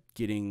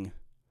getting.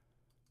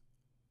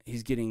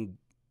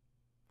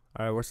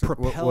 All right,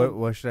 propelled.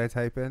 what should I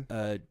type in?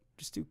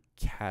 Just do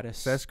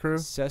Cess Crew?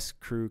 Cess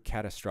Crew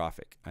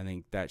catastrophic. I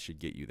think that should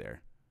get you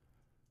there.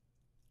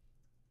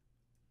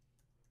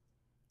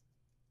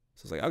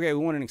 So it's like, okay, we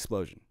want an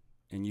explosion,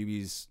 and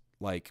UB's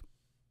like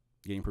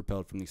getting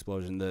propelled from the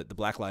explosion. The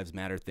Black Lives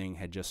Matter thing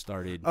had just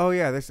started. Oh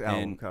yeah, this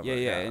album cover.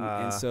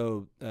 Yeah. And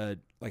so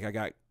like I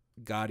got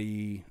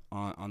Gotti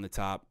on the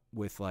top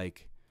with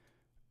like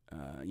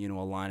a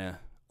line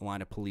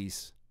of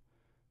police,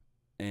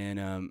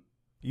 and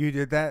you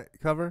did that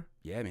cover?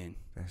 Yeah, man.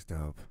 That's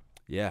dope.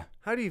 Yeah.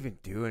 How do you even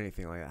do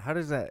anything like that? How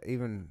do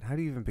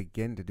you even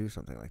begin to do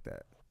something like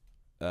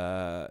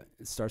that?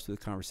 It starts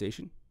with a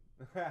conversation,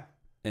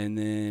 and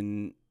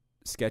then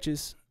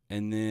sketches,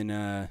 and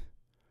then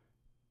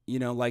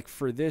like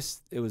for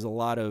this, it was a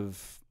lot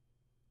of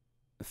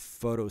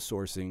photo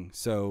sourcing.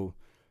 So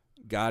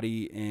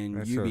Gotti and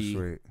That's UB, so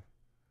sweet.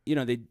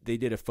 They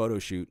did a photo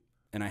shoot,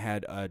 and I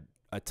had a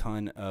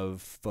ton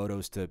of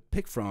photos to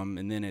pick from,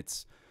 and then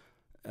it's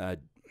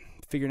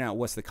figuring out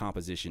what's the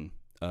composition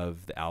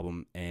of the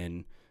album,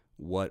 and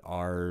what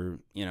are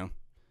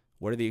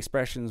the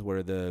expressions, what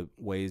are the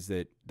ways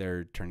that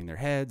they're turning their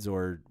heads,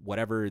 or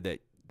whatever that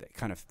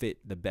kind of fit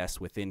the best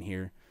within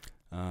here.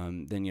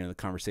 Then the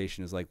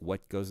conversation is like,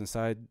 what goes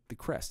inside the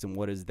crest, and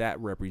what does that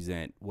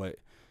represent? What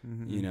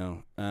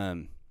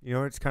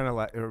it's kind of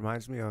like, it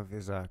reminds me of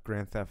is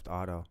Grand Theft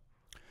Auto.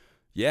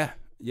 Yeah,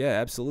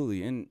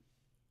 absolutely. And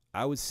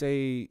I would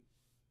say,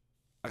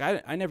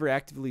 like, I never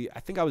actively. I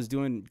think I was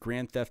doing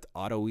Grand Theft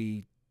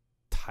Auto-y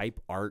type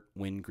art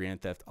when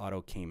Grand Theft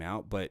Auto came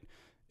out, but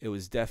it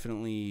was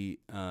definitely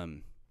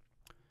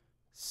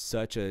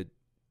such a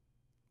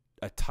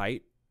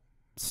tight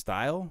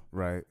style,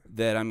 right?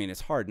 That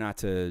it's hard not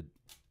to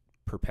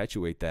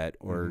perpetuate that,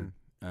 or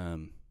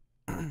kind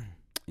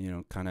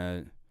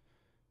of.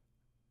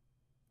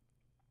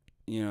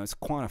 It's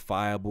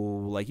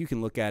quantifiable. Like, you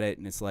can look at it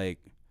and it's like,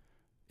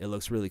 it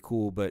looks really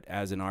cool. But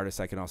as an artist,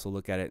 I can also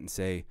look at it and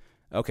say,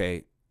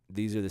 okay,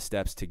 these are the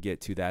steps to get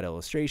to that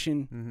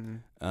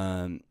illustration.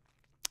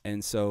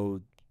 And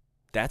so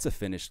that's a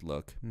finished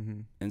look.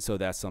 And so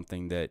that's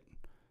something that,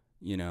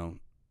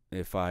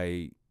 if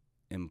I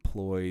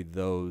employ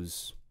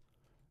those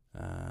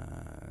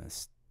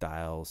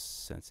style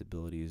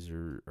sensibilities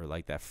or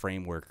like that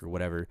framework or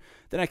whatever,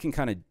 then I can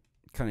kind of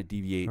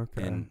deviate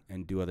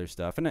and do other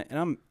stuff. And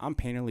I'm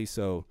painterly,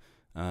 so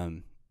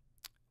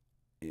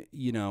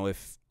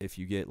if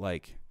you get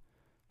like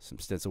some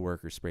stencil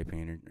work or spray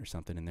paint or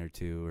something in there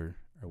too, or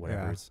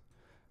whatever,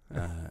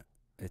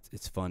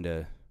 it's fun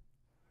to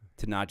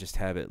not just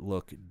have it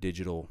look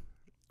digital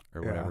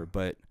or whatever,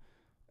 but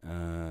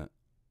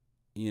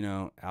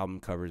album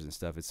covers and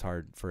stuff, it's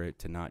hard for it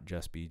to not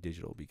just be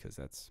digital, because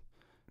that's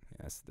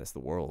the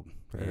world.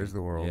 That is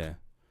the world. Yeah.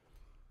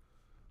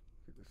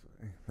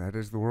 That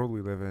is the world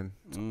we live in.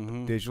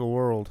 Mm-hmm. Digital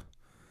world.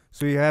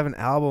 So you have an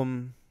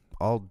album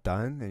all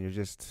done, and you're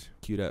just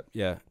queued up.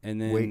 Yeah.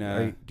 And then wait,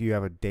 do you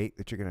have a date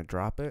that you're gonna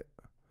drop it?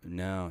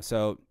 No.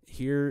 So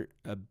here,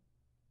 a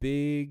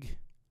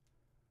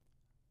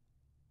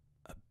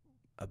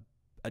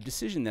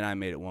decision that I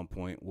made at one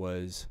point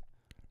was,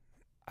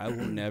 I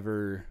will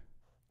never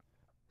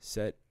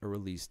set a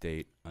release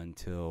date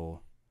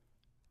until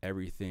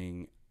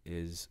everything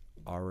is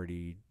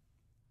already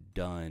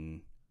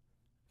done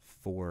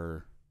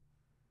for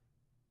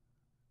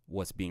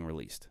what's being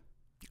released.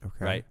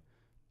 Okay. Right?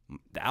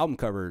 The album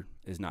cover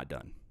is not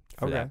done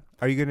for okay. that.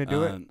 Are you going to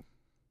do it?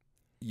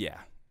 Yeah.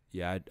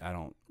 Yeah, I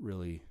don't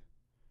really.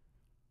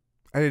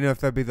 I didn't know if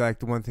that'd be like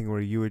the one thing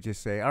where you would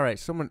just say, all right,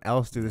 someone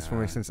else do this for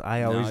me, since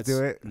I always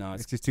do it. No,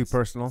 it's just too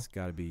personal. It's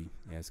got to be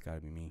me. It's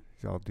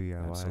all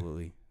DIY.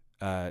 Absolutely.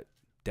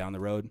 Down the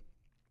road,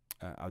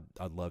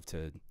 I'd love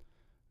to,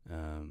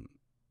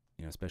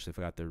 especially if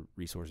I got the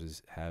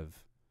resources,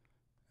 have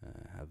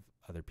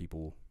other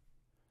people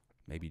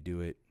maybe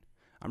do it.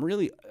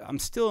 I'm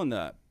still in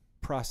the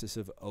process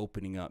of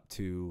opening up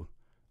to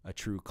a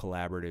true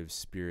collaborative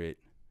spirit,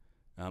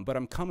 but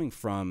I'm coming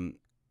from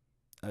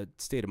a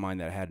state of mind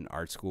that I had in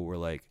art school where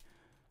like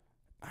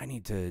I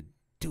need to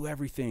do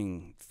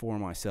everything for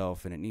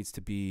myself, and it needs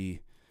to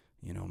be,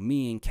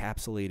 me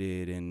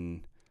encapsulated,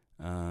 and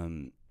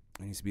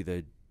it needs to be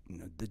the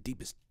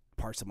deepest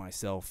parts of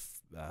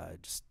myself,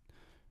 just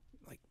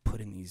like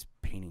put in these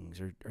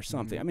paintings or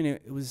something. I mean,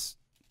 it was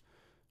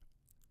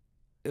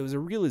a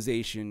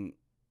realization,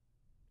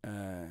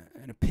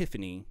 an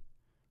epiphany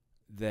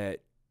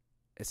that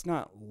it's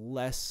not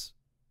less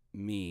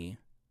me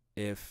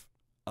if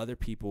other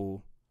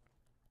people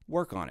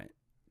work on it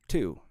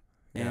too.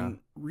 Yeah. And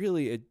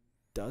really it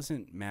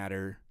doesn't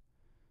matter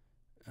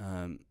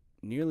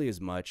nearly as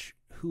much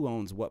who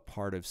owns what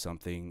part of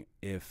something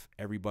if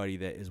everybody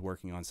that is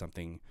working on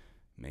something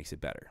makes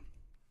it better.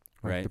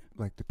 Right?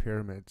 Like the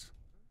pyramids.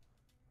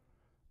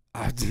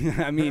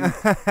 I mean,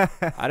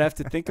 I'd have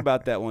to think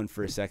about that one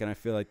for a second. I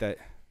feel like that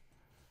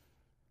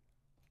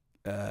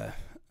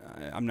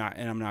I'm not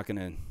going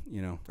to,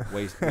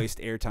 waste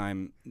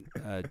airtime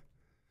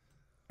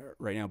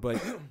right now, but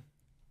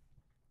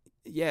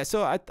yeah,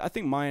 so I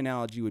think my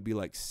analogy would be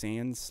like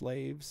sand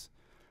slaves.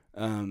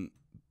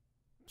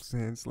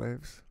 Sand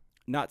slaves?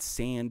 Not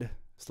sand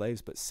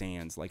slaves, but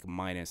sands, like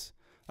minus.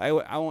 I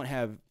won't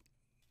have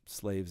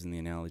slaves in the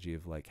analogy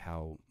of like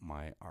how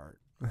my art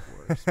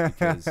works,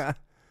 because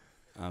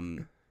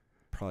I'm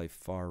probably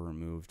far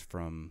removed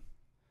from,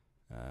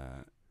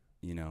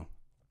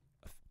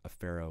 a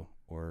pharaoh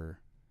or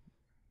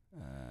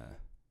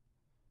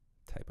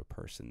type of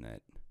person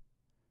that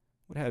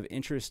would have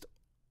interest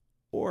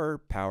or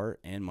power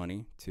and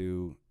money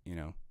to,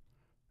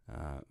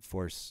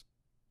 force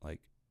like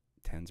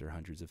tens or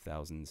hundreds of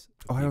thousands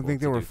of I don't people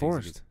think they to were do things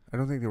forced. against- I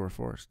don't think they were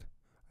forced.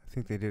 I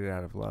think they did it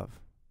out of love.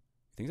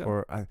 Think so?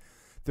 Or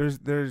there's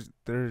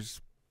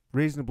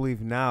reason to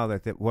believe now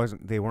that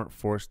they weren't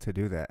forced to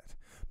do that,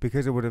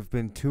 because it would have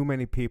been too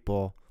many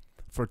people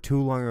for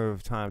too long of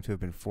a time to have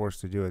been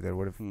forced to do it. They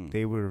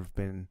would have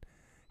been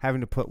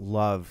having to put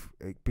love,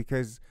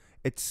 because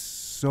it's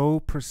so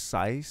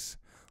precise.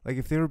 Like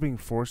if they were being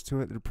forced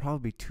to it, there'd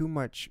probably be too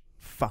much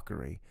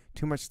fuckery.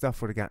 Too much stuff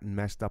would have gotten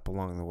messed up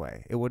along the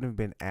way. It wouldn't have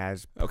been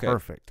as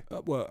perfect.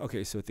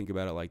 Okay, so think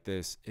about it like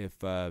this: if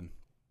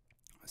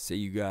say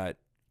you got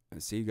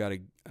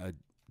a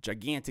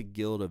gigantic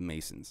guild of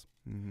masons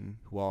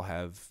who all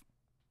have,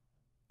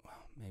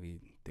 well, maybe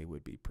they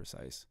would be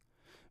precise,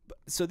 but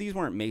so these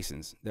weren't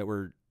masons that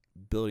were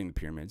building the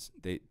pyramids.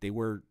 They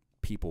were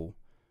people.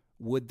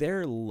 Would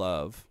their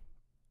love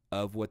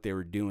of what they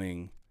were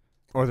doing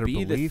Or their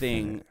be the belief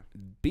thing in it.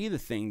 be the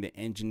thing that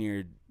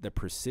engineered the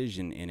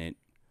precision in it?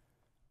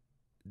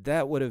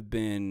 That would have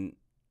been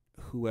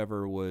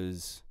whoever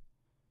was,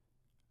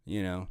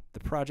 the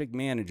project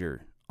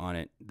manager on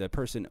it, the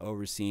person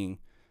overseeing.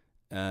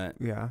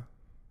 Yeah.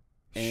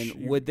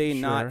 And would they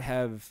sure. not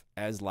have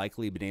as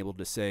likely been able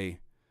to say,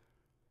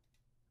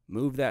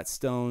 move that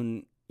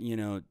stone,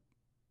 2/10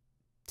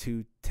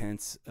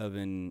 of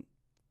an,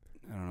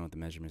 I don't know what the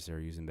measurements they were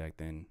using back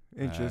then.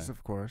 Inches,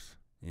 of course.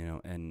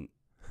 And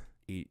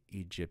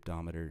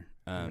Egyptometer.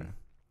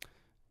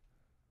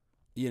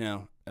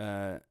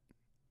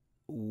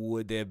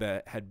 Would they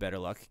have had better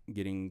luck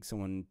getting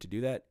someone to do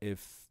that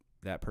if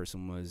that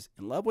person was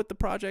in love with the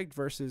project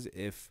versus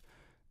if,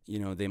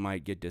 they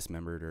might get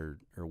dismembered or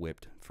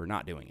whipped for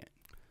not doing it?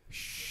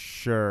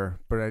 Sure,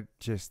 but I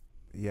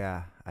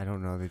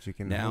don't know that you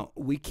can. Now,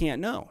 we can't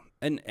know.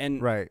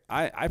 And right.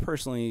 I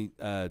personally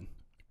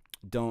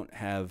don't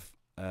have,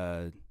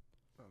 I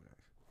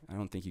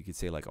don't think you could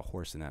say like a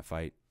horse in that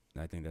fight.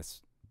 I think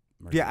that's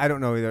murder. Yeah, I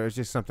don't know either. It's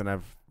just something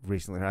I've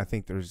recently heard. I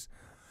think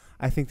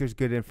there's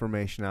good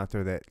information out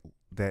there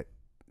that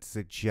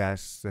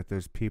suggests that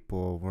those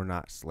people were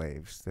not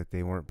slaves, that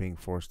they weren't being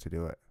forced to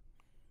do it.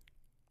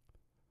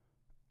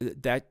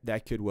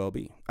 That could well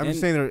be. I'm just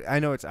saying I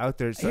know it's out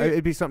there, so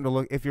it'd be something to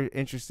look. If you're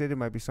interested, it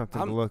might be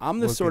something to look. I'm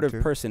the sort into.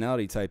 of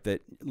personality type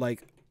that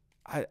like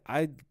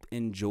I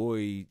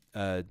enjoy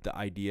the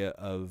idea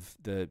of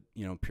the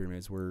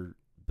pyramids were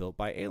built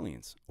by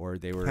aliens, or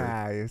they were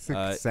it's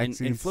a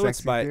sexy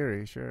influenced by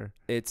theory, sure.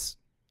 It's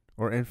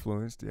or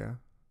influenced, yeah.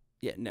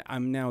 Yeah,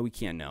 now we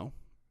can't know.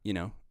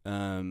 I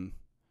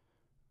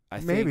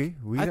maybe think,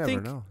 we I never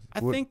think, know. I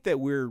think that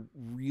we're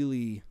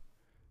really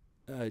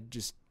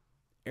just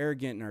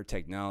arrogant in our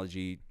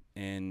technology,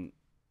 and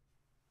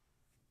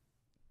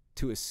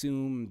to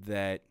assume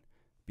that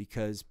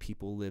because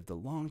people lived a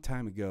long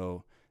time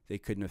ago, they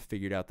couldn't have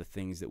figured out the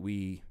things that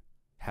we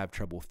have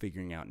trouble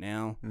figuring out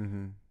now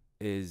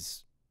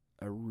is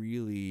a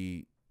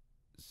really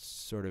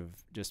sort of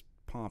just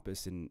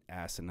pompous and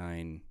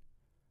asinine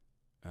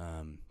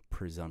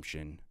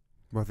presumption.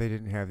 Well, they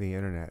didn't have the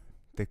internet.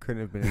 They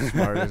couldn't have been as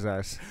smart as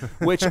us.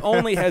 Which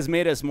only has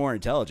made us more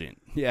intelligent.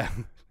 Yeah.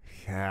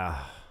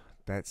 Yeah.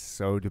 That's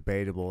so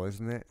debatable,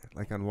 isn't it?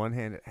 Like on one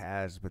hand it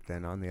has, but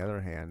then on the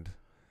other hand,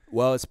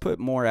 Well, it's put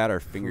more at our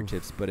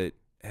fingertips, but it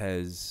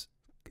has.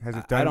 Has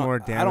it I done don't- more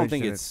damage? I don't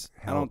think than it's.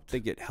 I don't helped?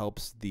 think it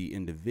helps the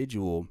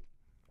individual.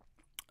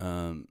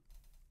 I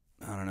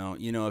don't know.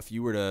 You know, if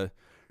you were to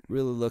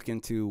really look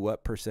into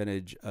what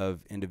percentage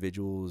of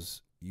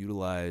individuals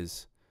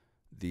utilize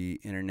the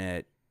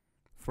internet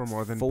for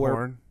more than for-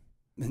 porn.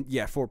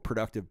 yeah, for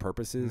productive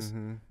purposes,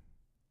 Mhm.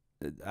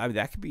 I mean,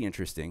 that could be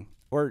interesting.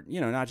 Or, you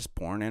know, not just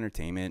porn,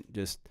 entertainment,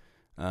 just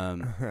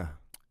Yeah.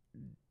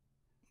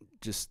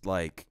 just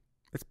like,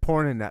 It's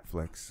porn and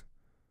Netflix.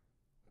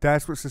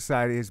 That's what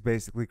society is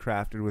basically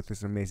crafted with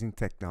this amazing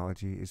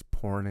technology is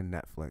porn and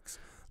Netflix.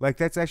 Like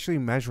that's actually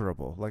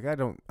measurable. Like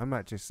I'm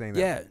not just saying that.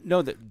 yeah,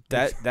 no,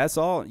 that's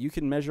all. You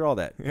can measure all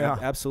that. Yeah,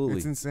 Absolutely.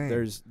 it's insane.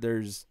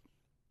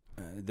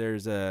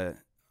 There's a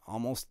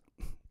almost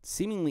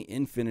seemingly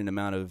infinite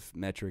amount of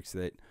metrics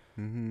that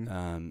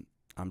Mhm.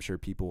 I'm sure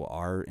people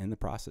are in the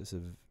process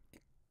of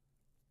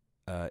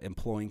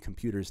employing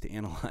computers to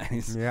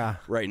analyze Yeah.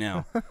 right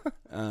now.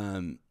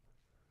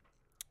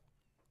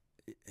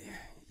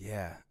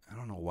 Yeah, I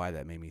don't know why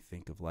that made me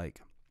think of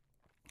like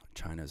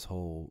China's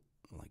whole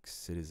like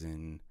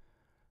citizen,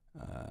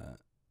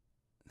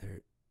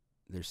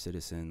 their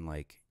citizen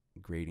like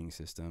grading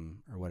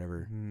system or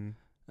whatever. Mhm.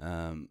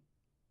 I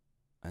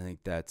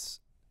think that's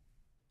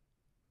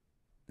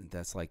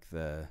like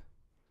it's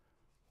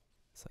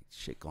like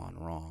shit gone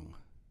wrong.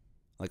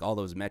 Like all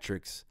those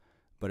metrics,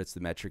 but it's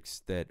the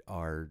metrics that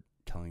are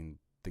telling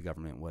the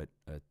government what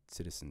a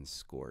citizen's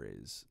score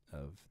is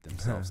of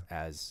themselves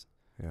as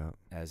Yeah.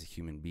 a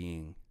human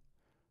being.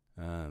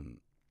 The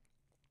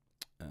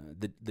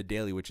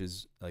Daily, which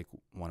is like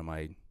one of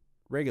my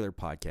regular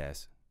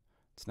podcasts,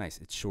 it's nice.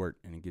 It's short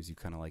and it gives you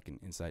kind of like an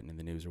insight into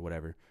the news or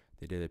whatever.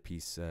 They did a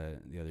piece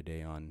the other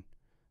day on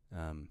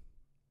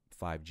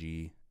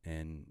 5G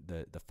and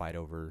the fight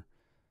over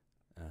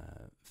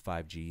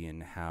 5G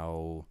and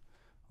how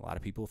a lot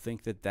of people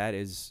think that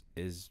is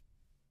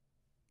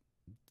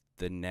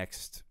the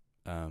next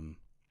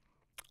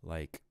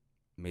like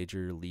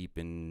major leap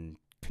in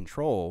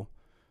control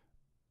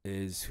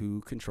is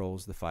who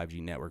controls the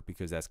 5G network,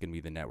 because that's going to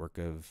be the network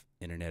of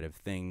Internet of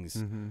Things,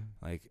 Mhm.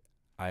 like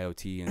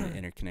IoT and the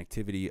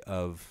interconnectivity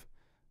of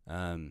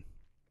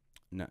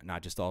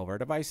not just all of our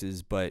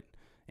devices, but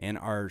and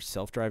our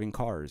self-driving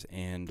cars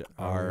and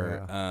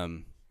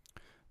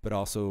but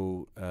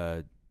also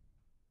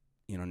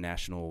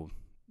national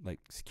like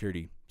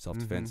security,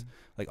 self-defense,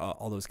 like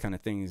all those kind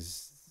of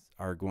things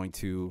are going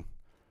to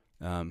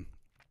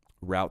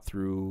route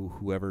through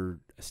whoever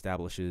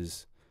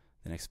establishes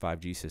the next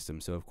 5G system.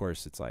 So of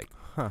course it's like,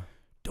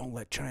 don't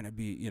let China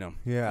be,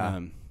 Yeah.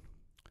 I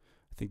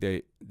think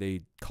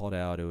they called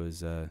out, it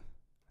was, I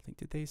think,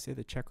 did they say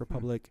the Czech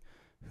Republic,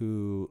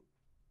 who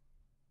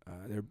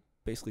they're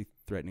basically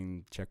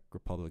threatening Czech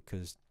Republic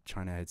because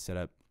China had set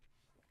up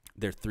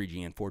their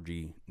 3G and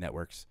 4G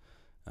networks.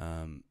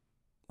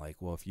 Like,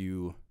 well, if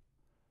you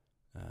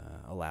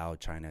allow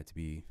China to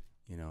be,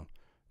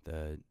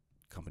 the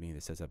company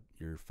that sets up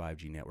your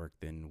 5G network,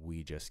 then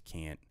we just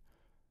can't,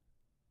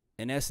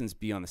 in essence,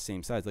 be on the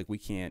same sides. Like, we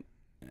can't.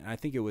 I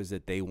think it was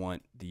that they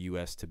want the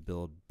U.S. to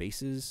build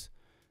bases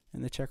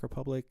in the Czech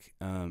Republic,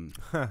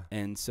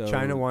 and so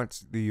China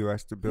wants the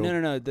U.S. to build.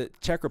 No. The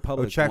Czech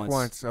Republic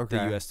wants okay.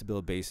 the U.S. to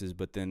build bases,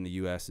 but then the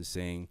U.S. is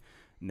saying,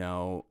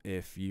 no,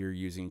 if you're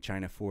using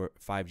China for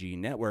 5G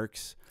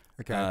networks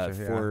I gotcha,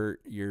 for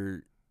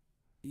your,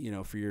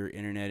 for your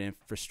internet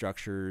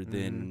infrastructure,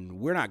 then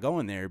we're not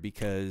going there,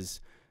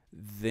 because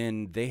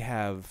then they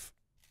have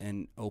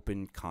an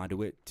open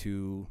conduit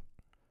to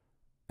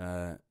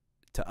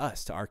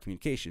us, to our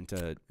communication,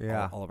 to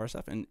all of our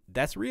stuff, and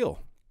that's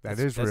real.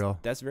 That's real.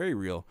 That's very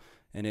real,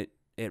 and it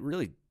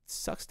really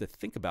sucks to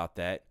think about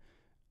that,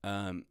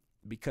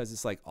 because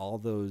it's like all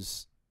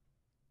those,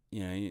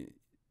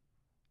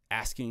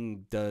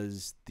 asking,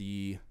 does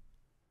the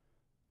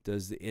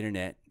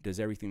internet, does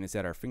everything that's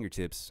at our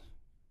fingertips,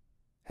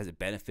 has it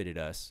benefited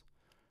us?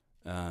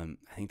 I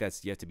think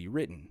that's yet to be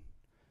written,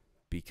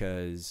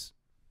 because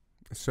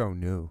it's so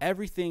new.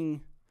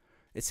 Everything,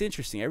 it's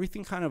interesting.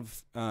 Everything kind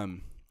of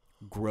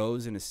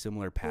grows in a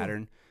similar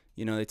pattern.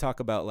 They talk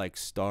about like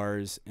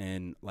stars,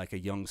 and like a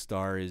young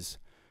star is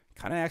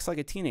kind of acts like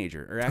a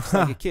teenager or acts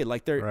like a kid.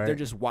 Like they're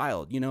just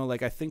wild.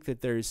 Like I think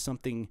that there's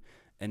something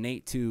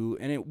innate to,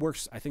 and it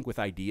works, I think, with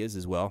ideas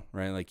as well,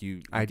 right? Like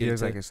you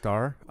ideas like a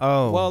star.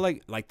 Oh, well,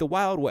 like the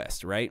Wild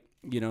West, right?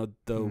 The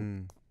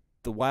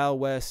Wild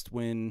West,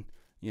 when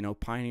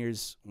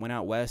pioneers went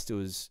out west, it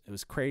was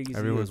crazy.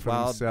 Everyone it was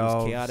wild. Themselves. It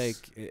was chaotic.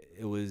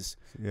 It was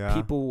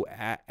people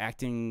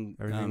acting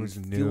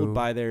fueled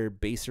by their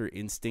baser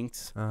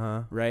instincts,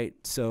 right?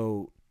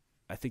 So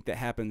I think that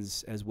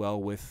happens as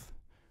well with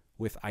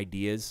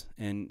ideas,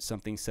 and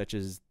something such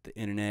as the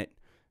internet.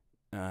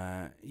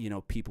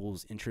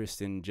 People's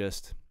interest in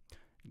just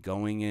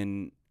going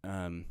and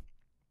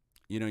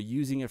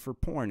using it for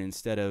porn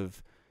instead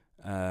of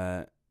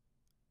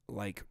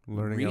like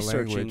learning a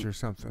language or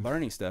something,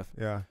 learning stuff.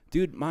 Yeah,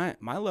 dude, my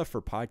love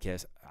for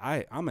podcasts,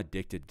 I'm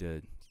addicted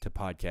to to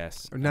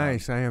podcasts.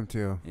 Nice, I am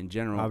too. In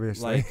general,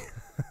 Obviously.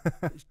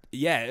 Like,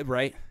 yeah,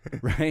 right,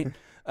 right.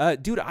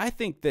 Dude, I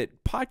think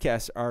that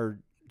podcasts are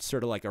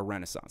sort of like a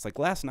renaissance. Like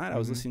last night, I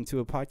was listening to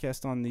a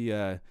podcast on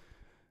the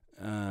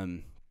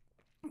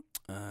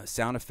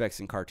sound effects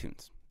in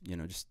cartoons. You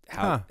know, just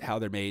how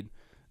they're made.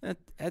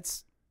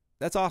 That's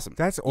awesome.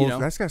 That's old. You know?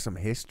 That's got some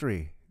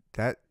history.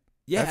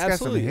 Yeah, that's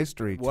absolutely. got some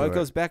history to Well, it. it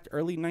goes back to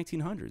early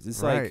 1900s.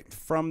 It's Right. like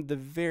from the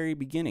very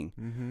beginning.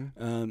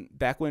 Mm-hmm.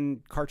 Back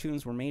when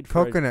cartoons were made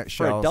for Coconut for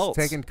shells, adults.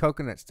 taking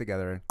coconuts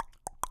together.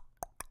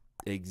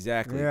 And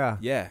Exactly.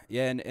 Yeah.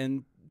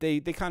 And they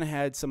kind of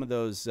had some of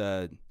those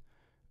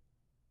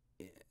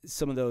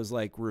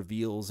like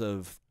reveals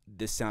of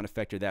this sound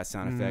effect or that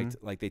sound effect.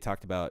 Like they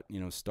talked about, you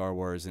know, Star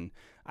Wars, and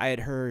I had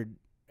heard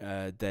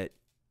that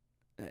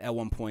at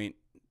one point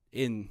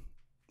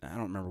I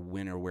don't remember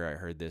when or where I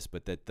heard this,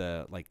 but that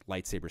the like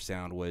lightsaber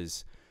sound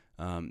was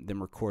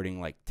them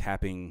recording like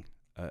tapping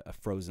a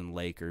frozen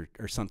lake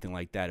or something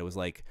like that. It was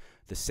like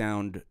the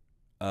sound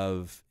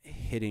of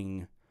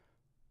hitting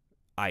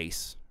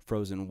ice,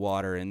 frozen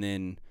water, and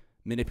then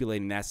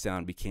manipulating that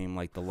sound became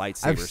like the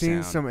lightsaber I've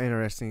seen sound. some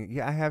interesting.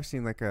 Yeah, I have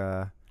seen like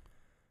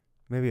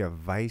maybe a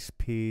Vice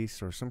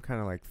piece or some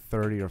kind of like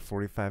 30 or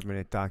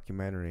 45-minute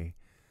documentary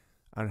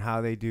on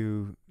how they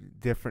do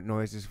different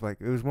noises. Like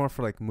it was more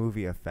for like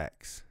movie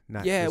effects,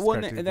 not Yeah, just well,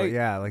 cartoons, and but they-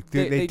 yeah, like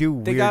they do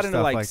weird They got into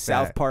stuff like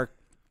South that. Park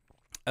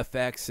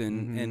effects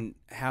and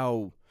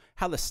how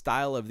the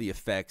style of the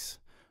effects,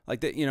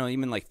 like the, you know,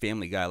 even like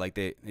Family Guy, like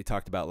they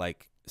talked about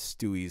like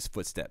Stewie's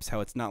footsteps, how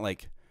it's not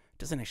like, it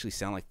doesn't actually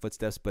sound like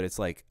footsteps, but it's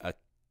like a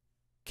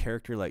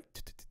character like,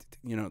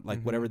 you know,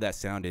 like whatever that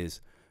sound is.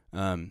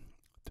 Yeah,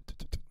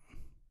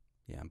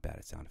 I'm bad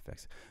at sound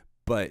effects,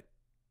 but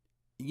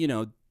you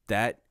know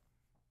that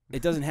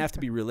it doesn't have to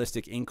be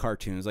realistic in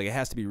cartoons. Like it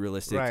has to be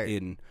realistic Right.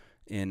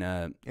 in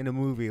a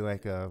movie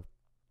like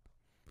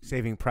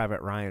Saving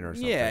Private Ryan or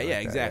something. Yeah, like yeah,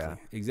 that, exactly,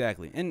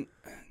 exactly. And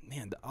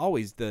man,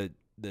 always the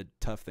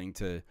tough thing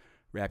to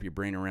wrap your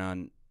brain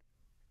around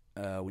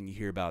when you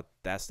hear about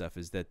that stuff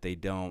is that they're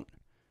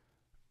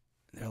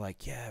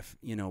like, yeah, if,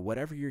 you know,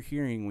 whatever you're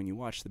hearing when you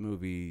watch the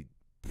movie,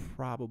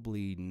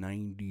 probably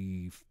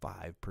 95%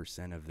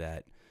 of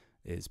that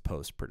is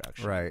post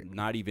production. Right.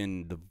 Not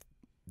even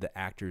the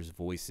actors'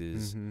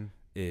 voices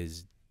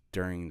is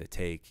during the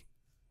take,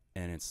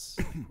 and it's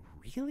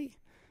really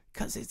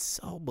because it's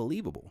so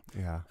believable.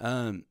 Yeah.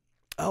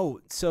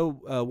 So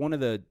one of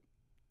the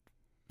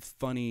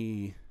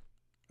funny,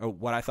 or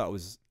what I thought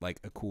was like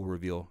a cool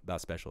reveal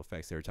about special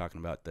effects, they were talking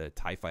about the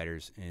TIE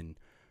fighters in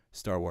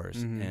Star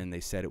Wars, and they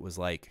said it was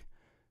like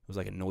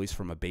a noise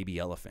from a baby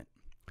elephant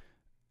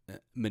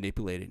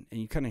manipulated,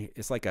 and you kind of,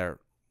 it's like a.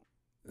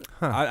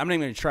 I'm not even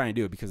gonna try and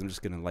do it because I'm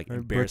just gonna like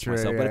embarrass butcher it,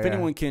 myself. But if yeah.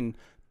 anyone can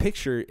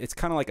picture, it's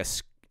kind of like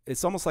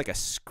it's almost like a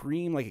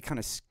scream, like it kind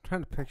of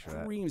Trying to picture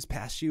that. screams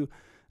past you.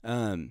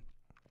 And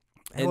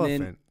then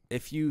Elephant.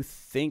 if you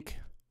think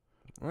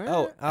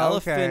What?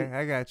 elephant Okay,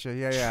 I got you.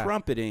 Yeah.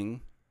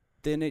 trumpeting,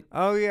 then it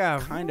Oh yeah,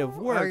 kind of I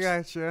works.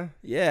 got you.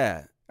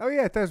 Yeah, Oh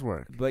yeah, it does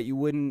work. but you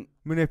wouldn't.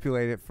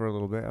 Manipulate it for a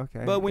little bit.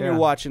 Okay. But when you're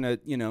watching one of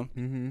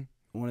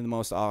the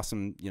most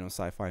awesome,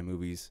 sci-fi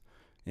movies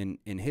in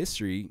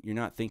history, you're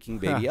not thinking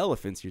baby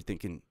elephants. You're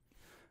thinking,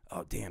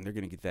 oh damn, they're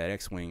gonna get that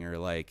X-wing, or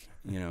like,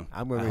 I'm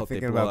I gonna be hope they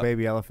thinking blow about up.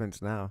 baby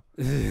elephants now.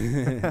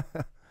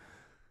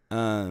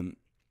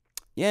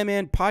 Yeah,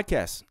 man,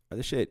 podcasts are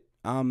the shit.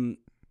 Dude,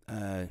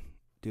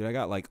 I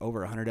got like over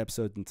 100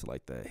 episodes into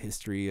like the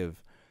history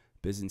of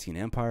Byzantine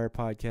Empire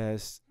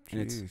podcast, and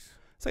it's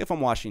like if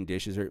I'm washing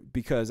dishes, or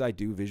because I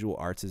do visual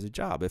arts as a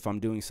job, if I'm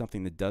doing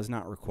something that does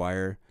not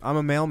require, I'm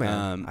a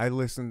mailman. I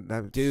listen.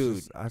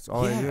 Dude, That's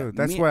all I yeah, do.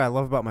 That's what I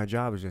love about my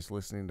job is just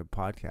listening to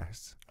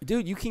podcasts.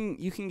 dude, you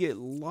can get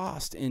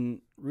lost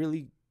in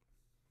really,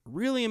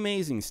 really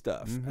amazing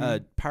stuff.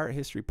 Pirate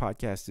History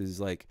podcast is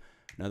like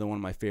another one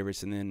of my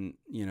favorites, and then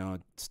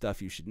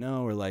stuff you should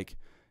know, or like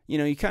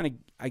you kind of,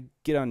 I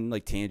get on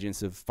like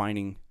tangents of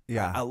finding.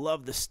 Yeah. I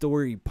love the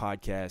story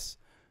podcasts.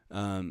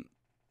 That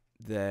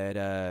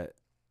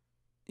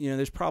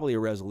there's probably a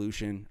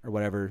resolution or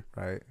whatever.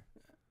 Right.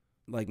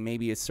 Like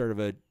maybe it's sort of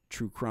a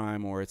true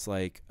crime, or it's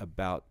like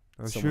about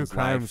Those true someone's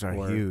crimes life, are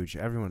or- huge.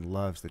 Everyone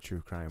loves the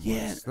true crime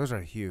Yeah. ones. Those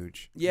are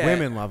huge. Yeah.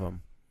 Women love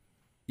them.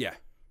 Yeah,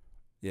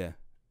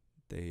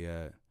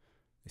 they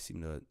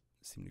seem to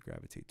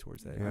gravitate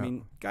towards that. I Yeah.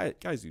 mean,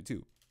 guys do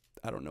too.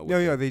 I don't know. What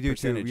Yeah, the they do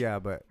percentage- too. Yeah,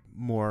 but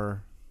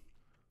more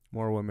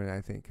women,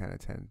 I think, kind of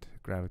tend to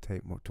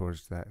gravitate more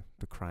towards the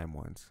crime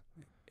ones.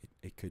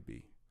 It could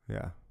be.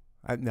 Yeah,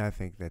 I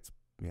think that's.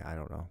 Yeah, I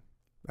don't know.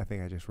 I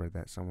think I just read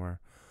that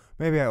somewhere.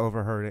 Maybe I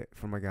overheard it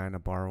from a guy in a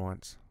bar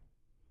once.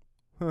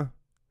 Huh.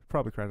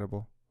 Probably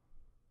credible.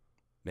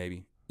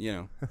 Maybe.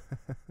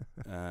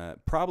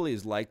 Probably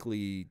as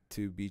likely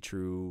to be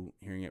true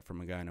hearing it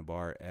from a guy in a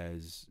bar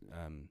as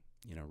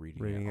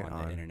reading it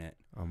on the internet.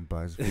 On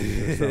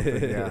BuzzFeed or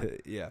something. Yeah.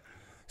 Yeah.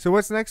 So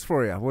what's next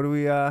for you? What do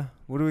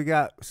we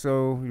got?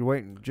 So you're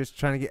waiting, just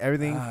trying to get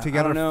everything I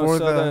together don't know. for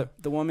So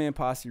the one man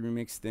posse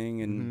remix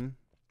thing, and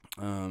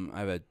I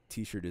have a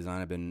T-shirt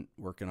design I've been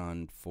working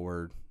on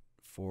for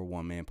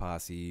One Man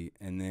Posse,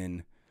 and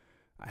then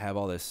I have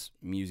all this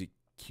music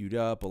queued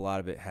up. A lot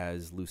of it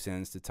has loose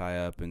ends to tie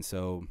up, and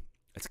so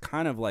it's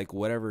kind of like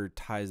whatever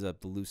ties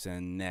up the loose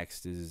end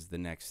next is the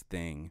next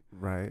thing.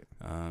 Right.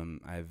 I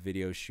have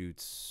video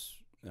shoots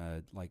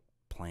like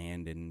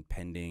planned and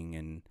pending,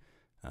 and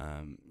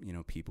you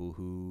know, people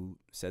who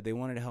said they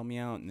wanted to help me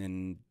out and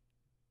then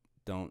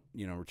don't,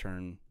 you know,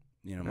 return,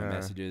 you know, my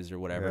messages or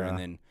whatever, and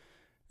then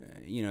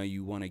you know,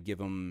 you want to give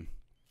them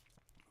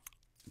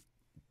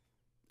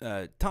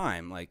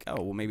time, like,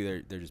 oh well, maybe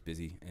they're just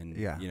busy, and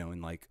you know,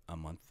 in like a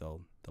month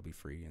they'll be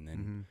free, and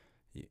then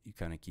you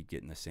kind of keep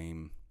getting the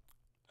same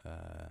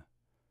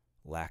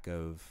lack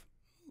of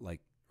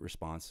like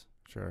response.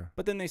 Sure.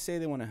 But then they say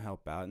they want to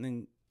help out, and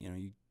then, you know,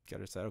 you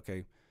gotta decide,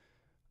 okay,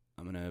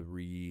 I'm gonna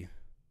reassess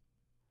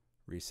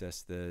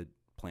the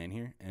plan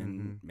here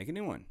and make a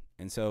new one.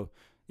 And so,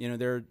 you know,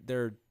 there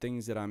are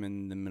things that I'm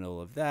in the middle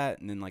of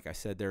that, and then, like I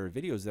said, there are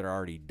videos that are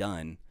already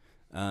done.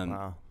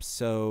 Wow.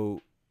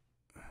 So,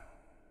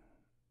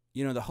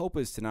 you know, the hope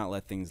is to not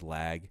let things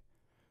lag,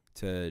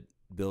 to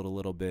build a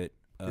little bit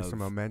of some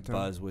momentum,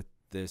 buzz with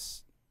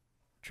this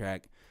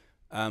track.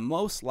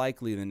 Most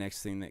likely the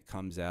next thing that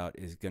comes out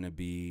is going to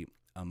be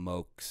a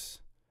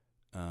Mokes,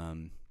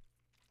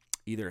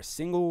 either a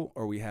single,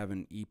 or we have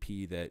an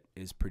EP that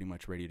is pretty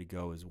much ready to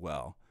go as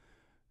well.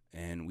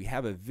 And we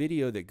have a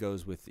video that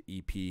goes with the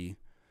EP,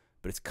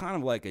 but it's kind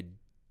of like a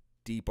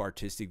deep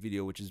artistic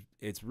video,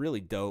 it's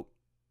really dope,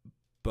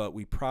 but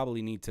we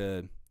probably need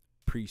to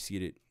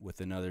precede it with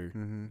another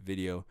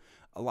video.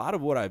 A lot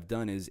of what I've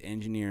done is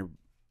engineer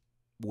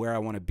where I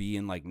want to be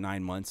in like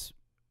 9 months,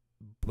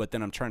 but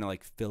then I'm trying to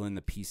like fill in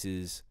the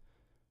pieces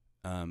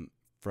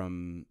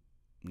from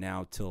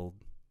now till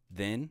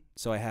then.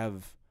 So I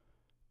have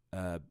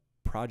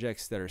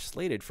projects that are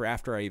slated for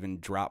after I even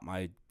drop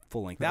my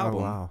full-length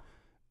album. Oh, wow.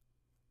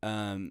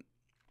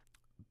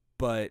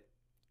 But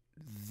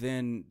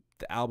then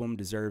the album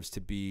deserves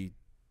to be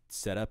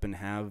set up and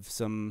have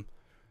some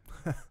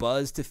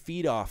buzz to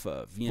feed off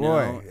of, you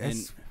know?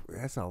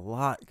 That's a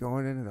lot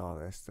going into all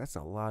this. That's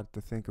a lot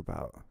to think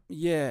about.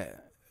 Yeah,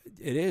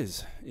 it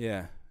is.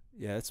 Yeah.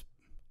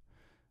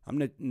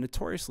 I'm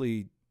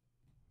notoriously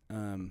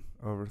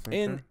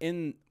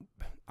overthinker.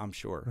 I'm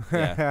sure.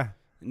 Yeah.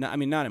 No, I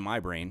mean, not in my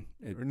brain.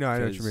 No, I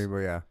know what you mean, but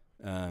yeah.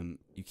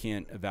 You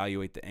can't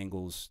evaluate the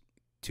angles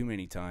too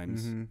many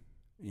times.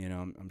 You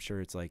know, I'm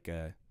sure it's like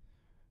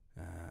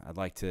I'd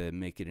like to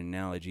make an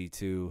analogy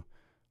to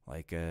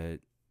like a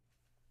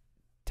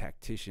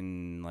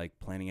tactician, like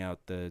planning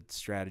out the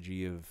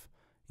strategy of,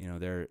 you know,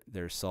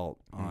 their assault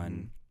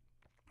on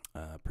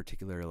a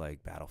particular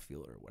like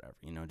battlefield or whatever,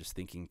 you know, just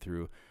thinking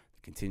through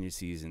the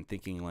contingencies and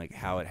thinking like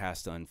how it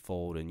has to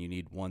unfold, and you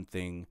need one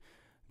thing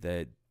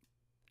that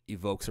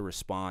evokes a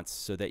response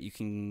so that you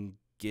can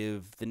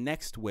give the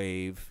next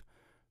wave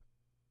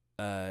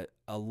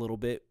a little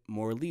bit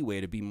more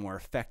leeway to be more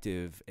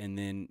effective, and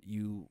then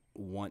you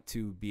want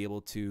to be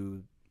able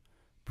to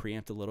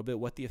preempt a little bit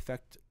what the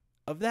effect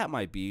of that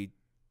might be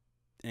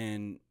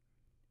and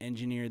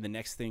engineer the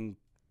next thing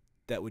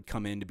that would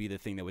come in to be the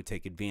thing that would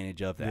take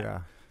advantage of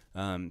that.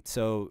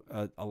 So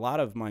a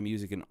lot of my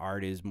music and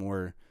art is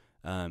more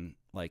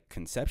like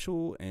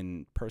conceptual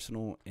and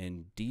personal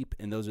and deep,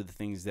 and those are the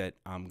things that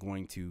I'm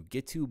going to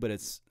get to, but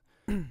it's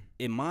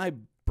in my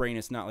brain,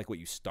 it's not like what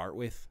you start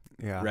with.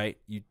 Right?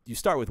 You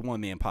start with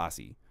One Man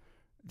Posse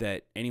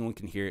that anyone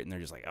can hear it and they're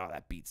just like, oh,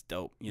 that beat's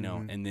dope, you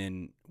know? And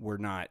then we're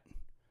not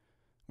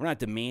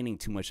demanding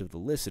too much of the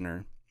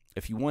listener.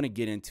 If you want to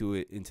get into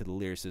it, into the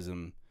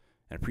lyricism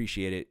and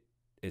appreciate it,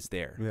 it's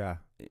there. Yeah.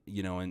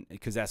 You know, and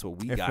because that's what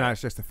we got. If not,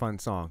 it's just a fun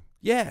song.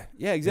 Yeah,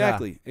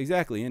 exactly.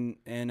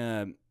 And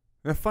a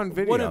fun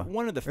video.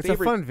 One of the it's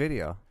favorite. a fun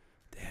video.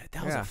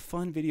 That was a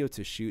fun video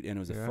to shoot, and it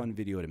was a fun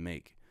video to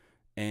make.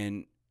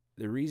 And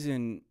the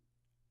reason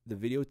the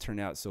video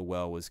turned out so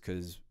well was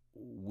because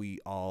we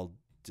all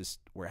just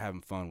were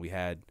having fun. We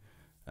had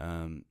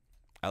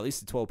at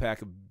least a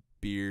 12-pack of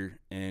beer,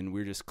 and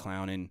we were just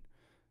clowning.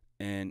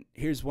 And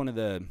here's one of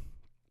the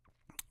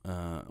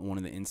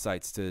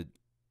insights to.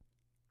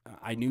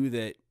 I knew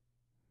that.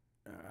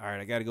 All right,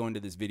 I got to go into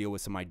this video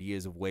with some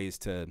ideas of ways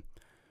to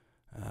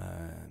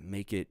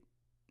make it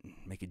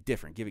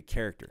different, give it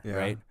character,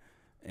 right?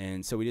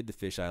 And so we did the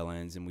fisheye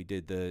lens, and we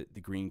did the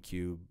green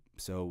cube.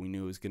 So we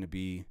knew it was going to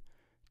be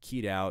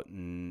keyed out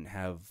and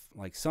have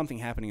like something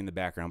happening in the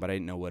background, but I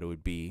didn't know what it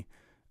would be.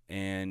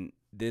 And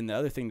then the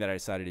other thing that I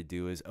decided to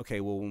do is,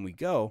 okay, well, when we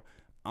go,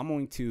 I'm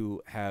going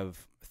to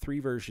have 3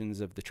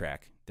 versions of the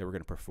track that we're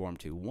going to perform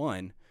to.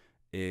 One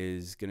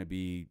is going to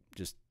be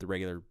just the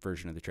regular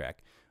version of the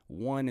track.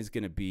 One is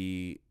going to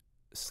be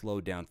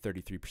slowed down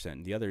 33%,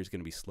 and the other is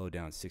going to be slowed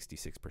down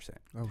 66%.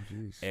 Oh,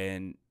 jeez.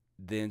 And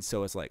then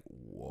so it's like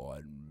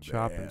one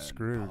chop and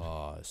screw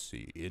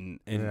posse,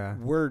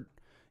 and we're,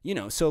 you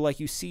know, so like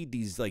you see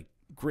these like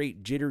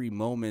great jittery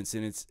moments,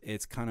 and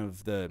it's kind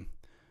of the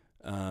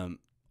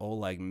old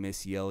like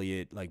Missy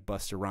Elliott, like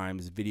Busta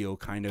Rhymes video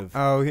kind of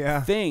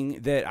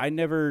thing that I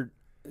never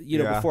you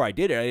know, Yeah. before I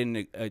did it,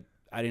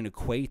 I didn't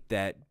equate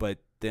that, but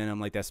then I'm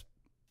like, that's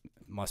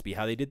must be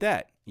how they did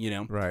that, you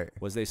know? Right.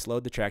 Was they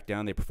slowed the track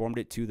down, they performed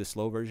it to the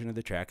slow version of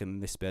the track,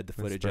 and they sped the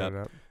footage Sped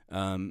up.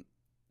 it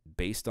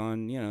Based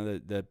on, you know,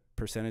 the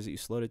percentage that you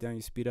slowed it down,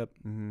 you speed up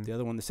Mhm. the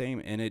other one the same,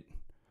 and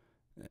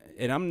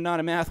I'm not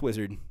a math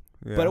wizard,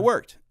 Yeah. but it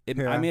worked. I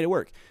Yeah. made it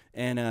work,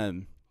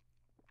 and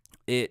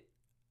it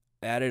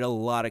added a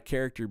lot of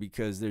character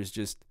because there's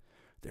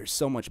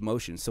so much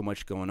motion, so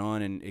much going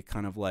on, and it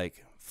kind of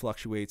like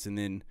fluctuates, and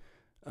then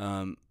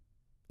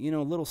you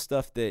know, little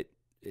stuff that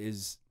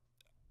is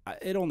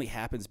it only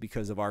happens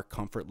because of our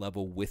comfort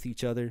level with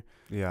each other.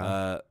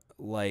 Yeah.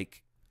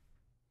 Like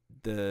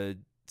the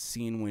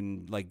scene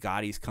when like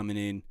Gotti's coming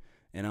in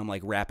and I'm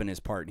like rapping his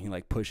part and he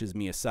like pushes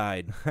me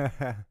aside,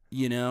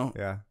 you know,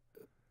 yeah.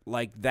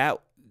 like that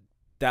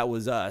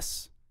was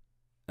us,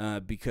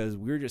 because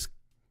we were just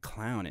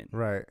clowning,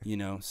 Right. you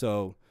know?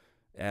 So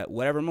at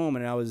whatever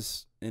moment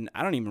and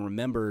I don't even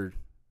remember,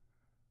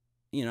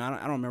 you know, I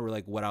don't remember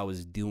like what I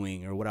was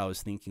doing or what I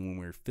was thinking when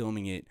we were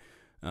filming it.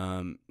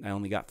 I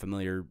only got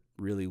familiar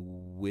really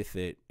with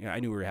it. You know, I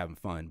knew we were having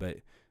fun, but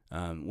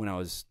when I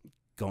was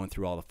going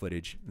through all the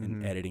footage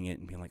and editing it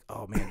and being like,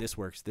 oh man, this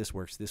works.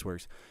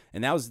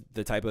 And that was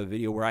the type of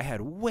video where I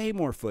had way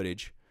more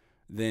footage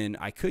than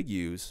I could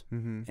use.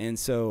 Mm-hmm. And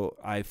so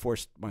I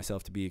forced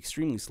myself to be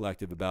extremely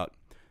selective about,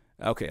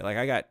 okay, like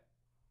I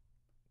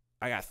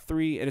got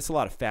 3, and it's a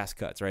lot of fast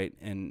cuts, right?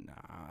 And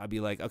I'd be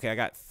like, okay, I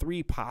got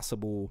 3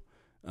 possible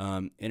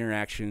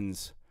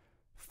interactions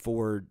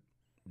for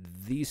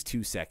these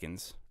 2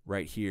 seconds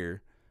right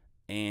here.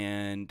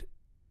 And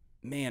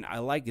man, I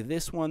like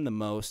this one the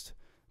most,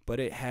 but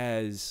it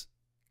has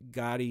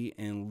Gotti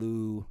and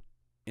Lou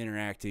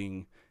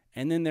interacting,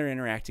 and then they're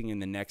interacting in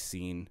the next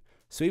scene.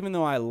 So even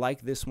though I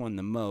like this one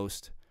the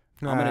most,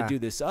 I'm going to do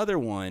this other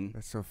one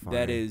That's so funny.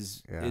 that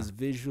is Yeah.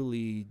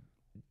 visually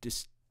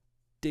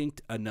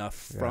distinct enough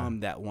from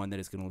that one that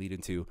it's going to lead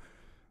into,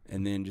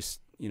 and then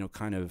just, you know,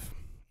 kind of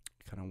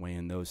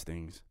weighing those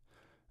things.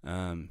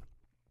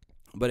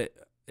 But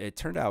it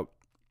turned out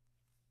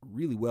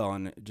really well,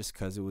 and just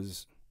because it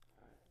was,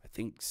 I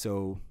think,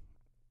 so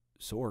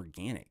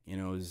organic. You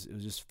know, it was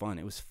just fun.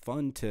 It was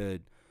fun to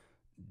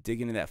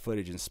dig into that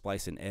footage and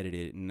splice and edit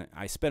it, and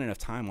I spent enough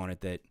time on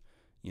it that,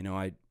 you know,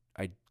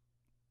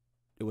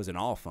 it wasn't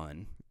all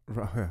fun,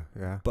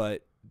 Yeah.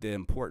 but the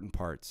important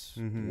parts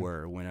Mhm.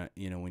 were when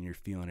when you're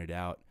feeling it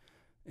out,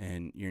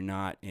 and you're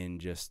not in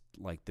just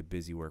like the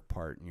busy work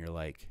part, and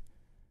you're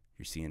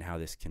seeing how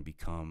this can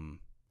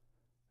become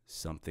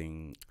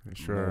something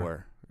Sure.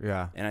 more.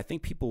 Yeah. And I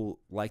think people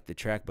like the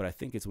track, but I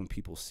think it's when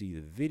people see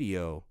the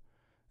video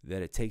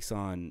that it takes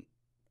on,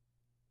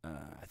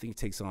 I think it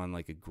takes on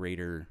like a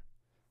greater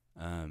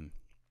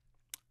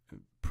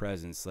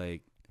presence.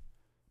 Like,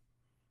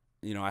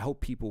 you know, I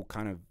hope people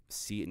kind of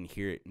see it and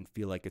hear it and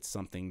feel like it's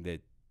something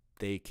that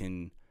they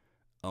can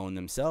own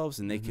themselves,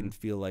 and they can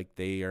feel like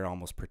they are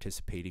almost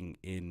participating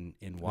in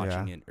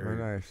watching it or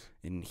Very nice.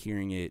 in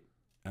hearing it.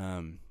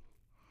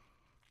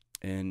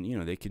 And, you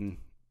know, they can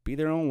be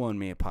their own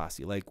one-man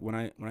posse. Like when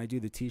I do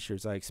the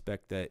T-shirts, I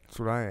expect that. That's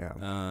what I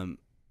am.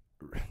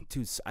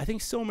 Dude, I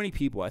think so many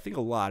people. I think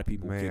a lot of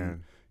people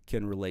Man.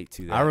 can relate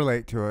to that. I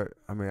relate to it.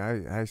 I mean,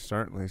 I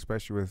certainly,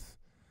 especially with,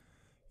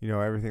 you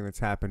know, everything that's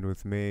happened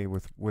with me,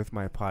 with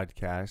my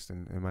podcast,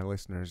 and my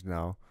listeners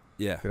know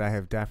Yeah, that I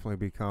have definitely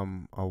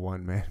become a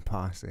one-man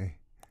posse.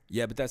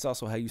 yeah, but that's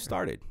also how you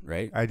started,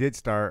 right? I did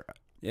start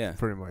Yeah,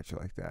 pretty much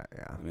like that.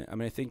 Yeah. I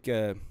mean, I think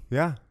Yeah.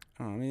 I don't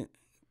know. I mean,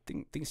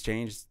 things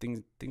change,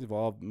 things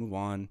evolve, move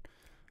on.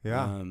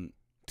 Yeah.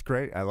 It's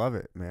great. I love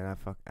it, man.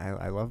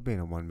 I love being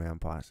a one-man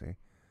posse.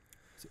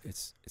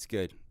 It's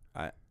good.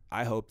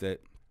 I hope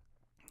that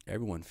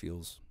everyone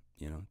feels,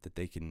 you know, that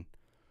they can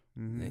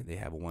they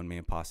have a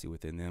one-man posse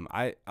within them.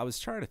 I was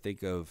trying to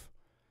think of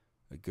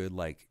a good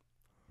like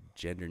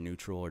gender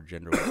neutral or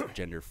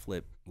gender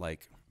flip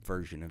like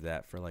version of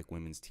that for like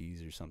women's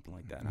tees or something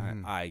like that.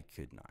 And I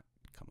could not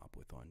come up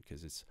with one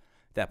because at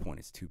that point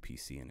it's too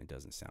PC and it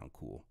doesn't sound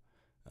cool.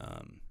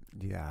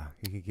 Yeah,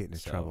 you could get into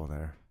So- trouble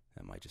there.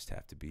 That might just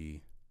have to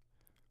be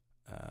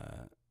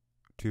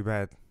Too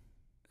bad.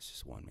 it's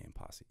just one-man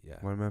posse. Yeah.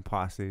 One-man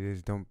posse it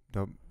is. Don't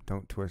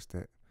twist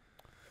it.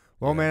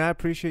 Well, Yeah. man, I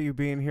appreciate you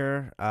being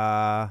here.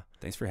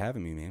 Thanks for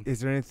having me, man. Is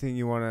there anything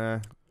you want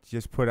to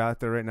just put out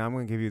there right now? I'm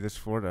going to give you this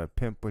floor to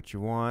pimp what you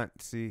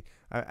want. See,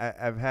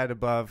 I've had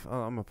above.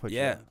 Oh, I'm going to put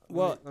Yeah, you.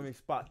 well- let me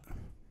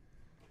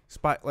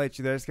spotlight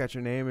you there. It's got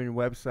your name and your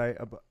website.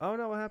 Oh,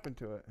 no, what happened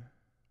to it?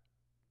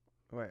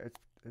 Wait,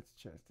 it's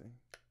chesting.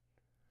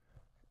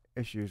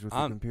 Issues with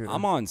the computer.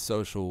 I'm on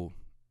social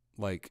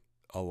like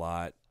a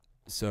lot.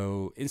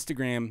 So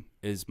Instagram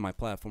is my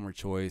platform of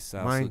choice.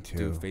 I Mine also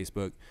do too.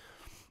 Facebook.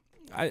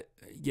 I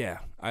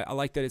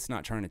like that it's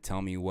not trying to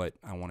tell me what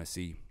I want to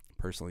see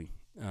personally.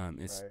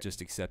 It's Right. just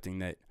accepting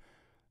that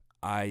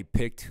I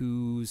picked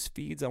whose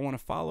feeds I want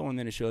to follow, and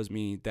then it shows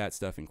me that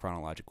stuff in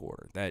chronological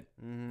order. That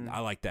I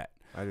like that.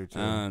 I do too.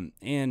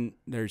 And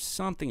there's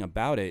something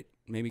about it,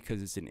 maybe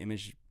because it's an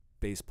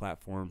image-based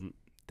platform,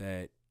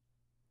 that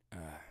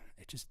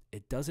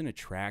it doesn't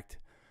attract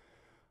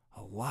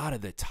a lot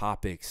of the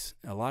topics,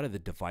 a lot of the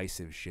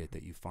divisive shit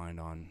that you find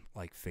on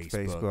like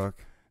Facebook.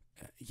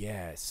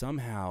 Yeah,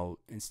 somehow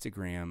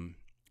Instagram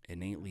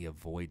innately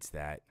avoids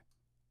that.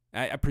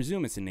 I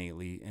presume it's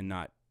innately and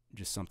not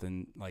just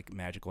something like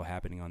magical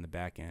happening on the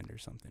back end or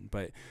something.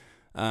 But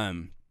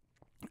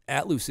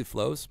at Lucid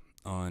Flows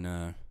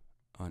on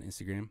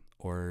Instagram,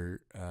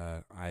 or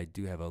I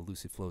do have a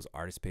Lucid Flows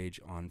artist page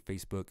on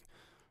Facebook.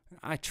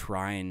 I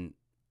try and,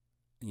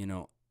 you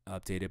know,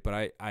 update it,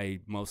 but I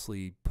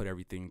mostly put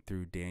everything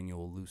through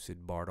Daniel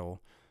Lucid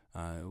Bartle,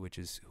 which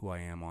is who I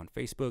am on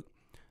Facebook.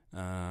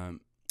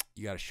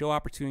 You got a show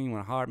opportunity, you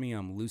want to holler at me,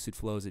 I'm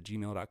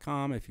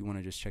lucidflows@gmail.com. If you want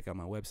to just check out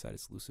my website,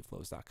 it's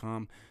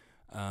lucidflows.com.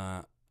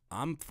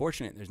 I'm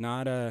fortunate. There's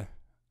not a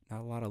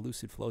lot of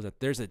Lucid Flows.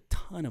 There's a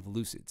ton of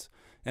Lucids.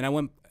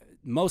 And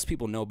most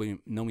people know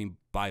me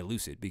by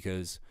Lucid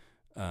because,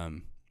 but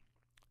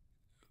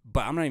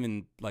I'm not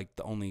even like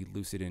the only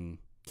Lucid in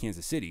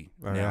Kansas City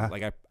now. Yeah.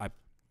 Like I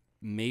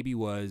maybe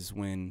was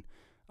when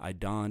I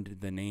donned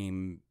the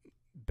name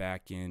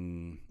back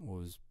in, what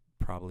was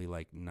probably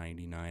like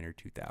 99 or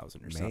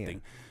 2000 or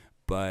something.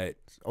 But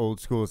It's old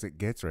school as it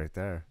gets right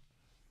there.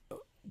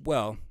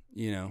 well,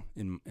 you know,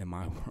 in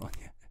my world,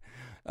 yeah.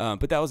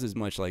 But that was as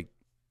much like,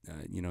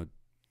 you know,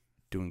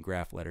 doing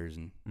graph letters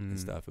and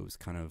stuff. It was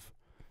kind of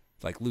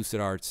like Lucid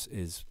Arts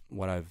is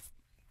what I've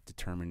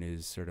determined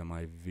is sort of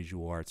my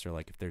visual arts, or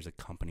like if there's a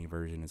company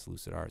version, it's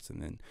Lucid Arts,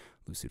 and then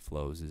Lucid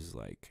Flows is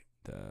like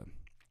the,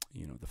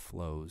 you know, the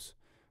flows.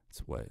 It's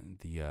what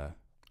the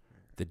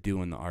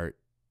doing the art.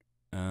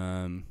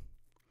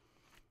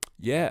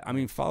 Yeah, I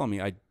mean, follow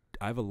me. I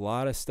have a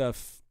lot of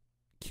stuff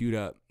queued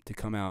up to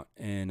come out,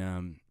 and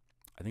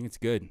I think it's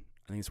good.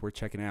 I think it's worth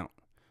checking out.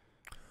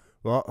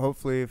 Well,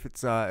 hopefully, if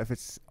it's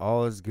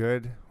all as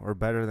good or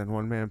better than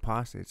One Man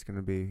Posse, it's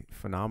gonna be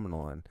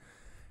phenomenal. And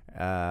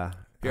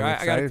Here,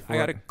 I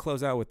gotta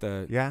close out with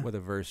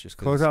a verse. Just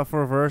close out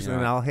for a verse, and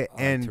then I'll hit I like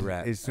to end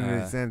rap. as soon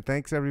as it's end.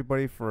 Thanks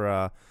everybody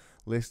for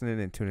listening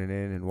and tuning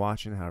in and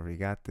watching. However you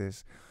got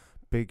this,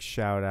 big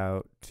shout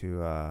out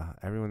to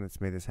everyone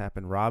that's made this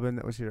happen. Robin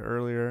that was here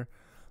earlier,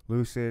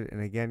 Lucid,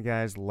 and again,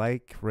 guys,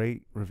 like,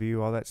 rate,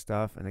 review, all that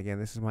stuff. And again,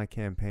 this is my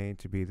campaign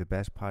to be the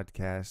best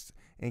podcast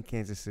in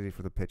Kansas City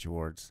for the Pitch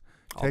Awards.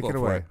 Take it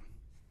away.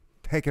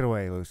 Take it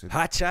away, Lucid.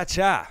 Ha cha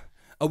cha.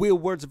 A wheel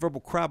words of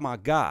verbal Krav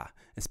Maga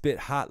and spit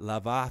hot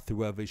lava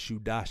through every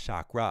shuda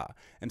chakra.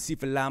 MC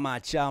for lama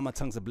cha, my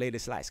tongue's a bladed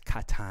slice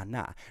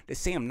katana. They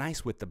say I'm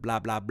nice with the blah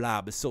blah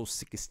blah, but so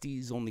sick as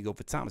steez only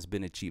over time has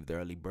been achieved. The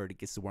early bird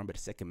gets the worm, but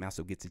the second mouse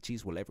so gets the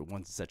cheese. Well,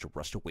 everyone's in such a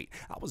rush to wait.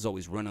 I was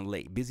always running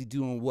late, busy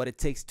doing what it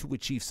takes to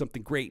achieve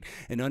something great.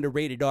 An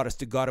underrated artist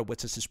to guard what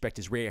to suspect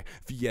is rare.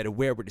 For yet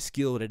aware with the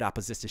skill that I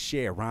possess to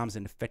share. Rhymes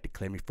and effect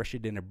declare me fresher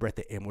than a breath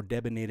of air, more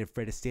debonair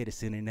Fred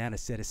status in and out a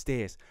set of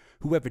stairs.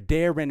 Whoever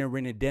dare enter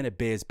in a den of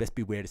bears, best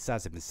beware the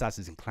size of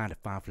incisors inclined to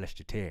find flesh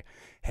to tear.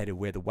 Headed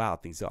where the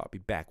wild things are. Be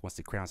back once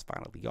the crown's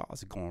finally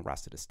yours. Going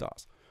rise to the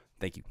stars.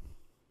 Thank you.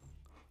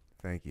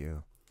 Thank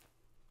you.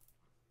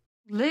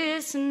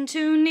 Listen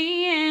to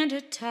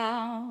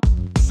Neanderthal.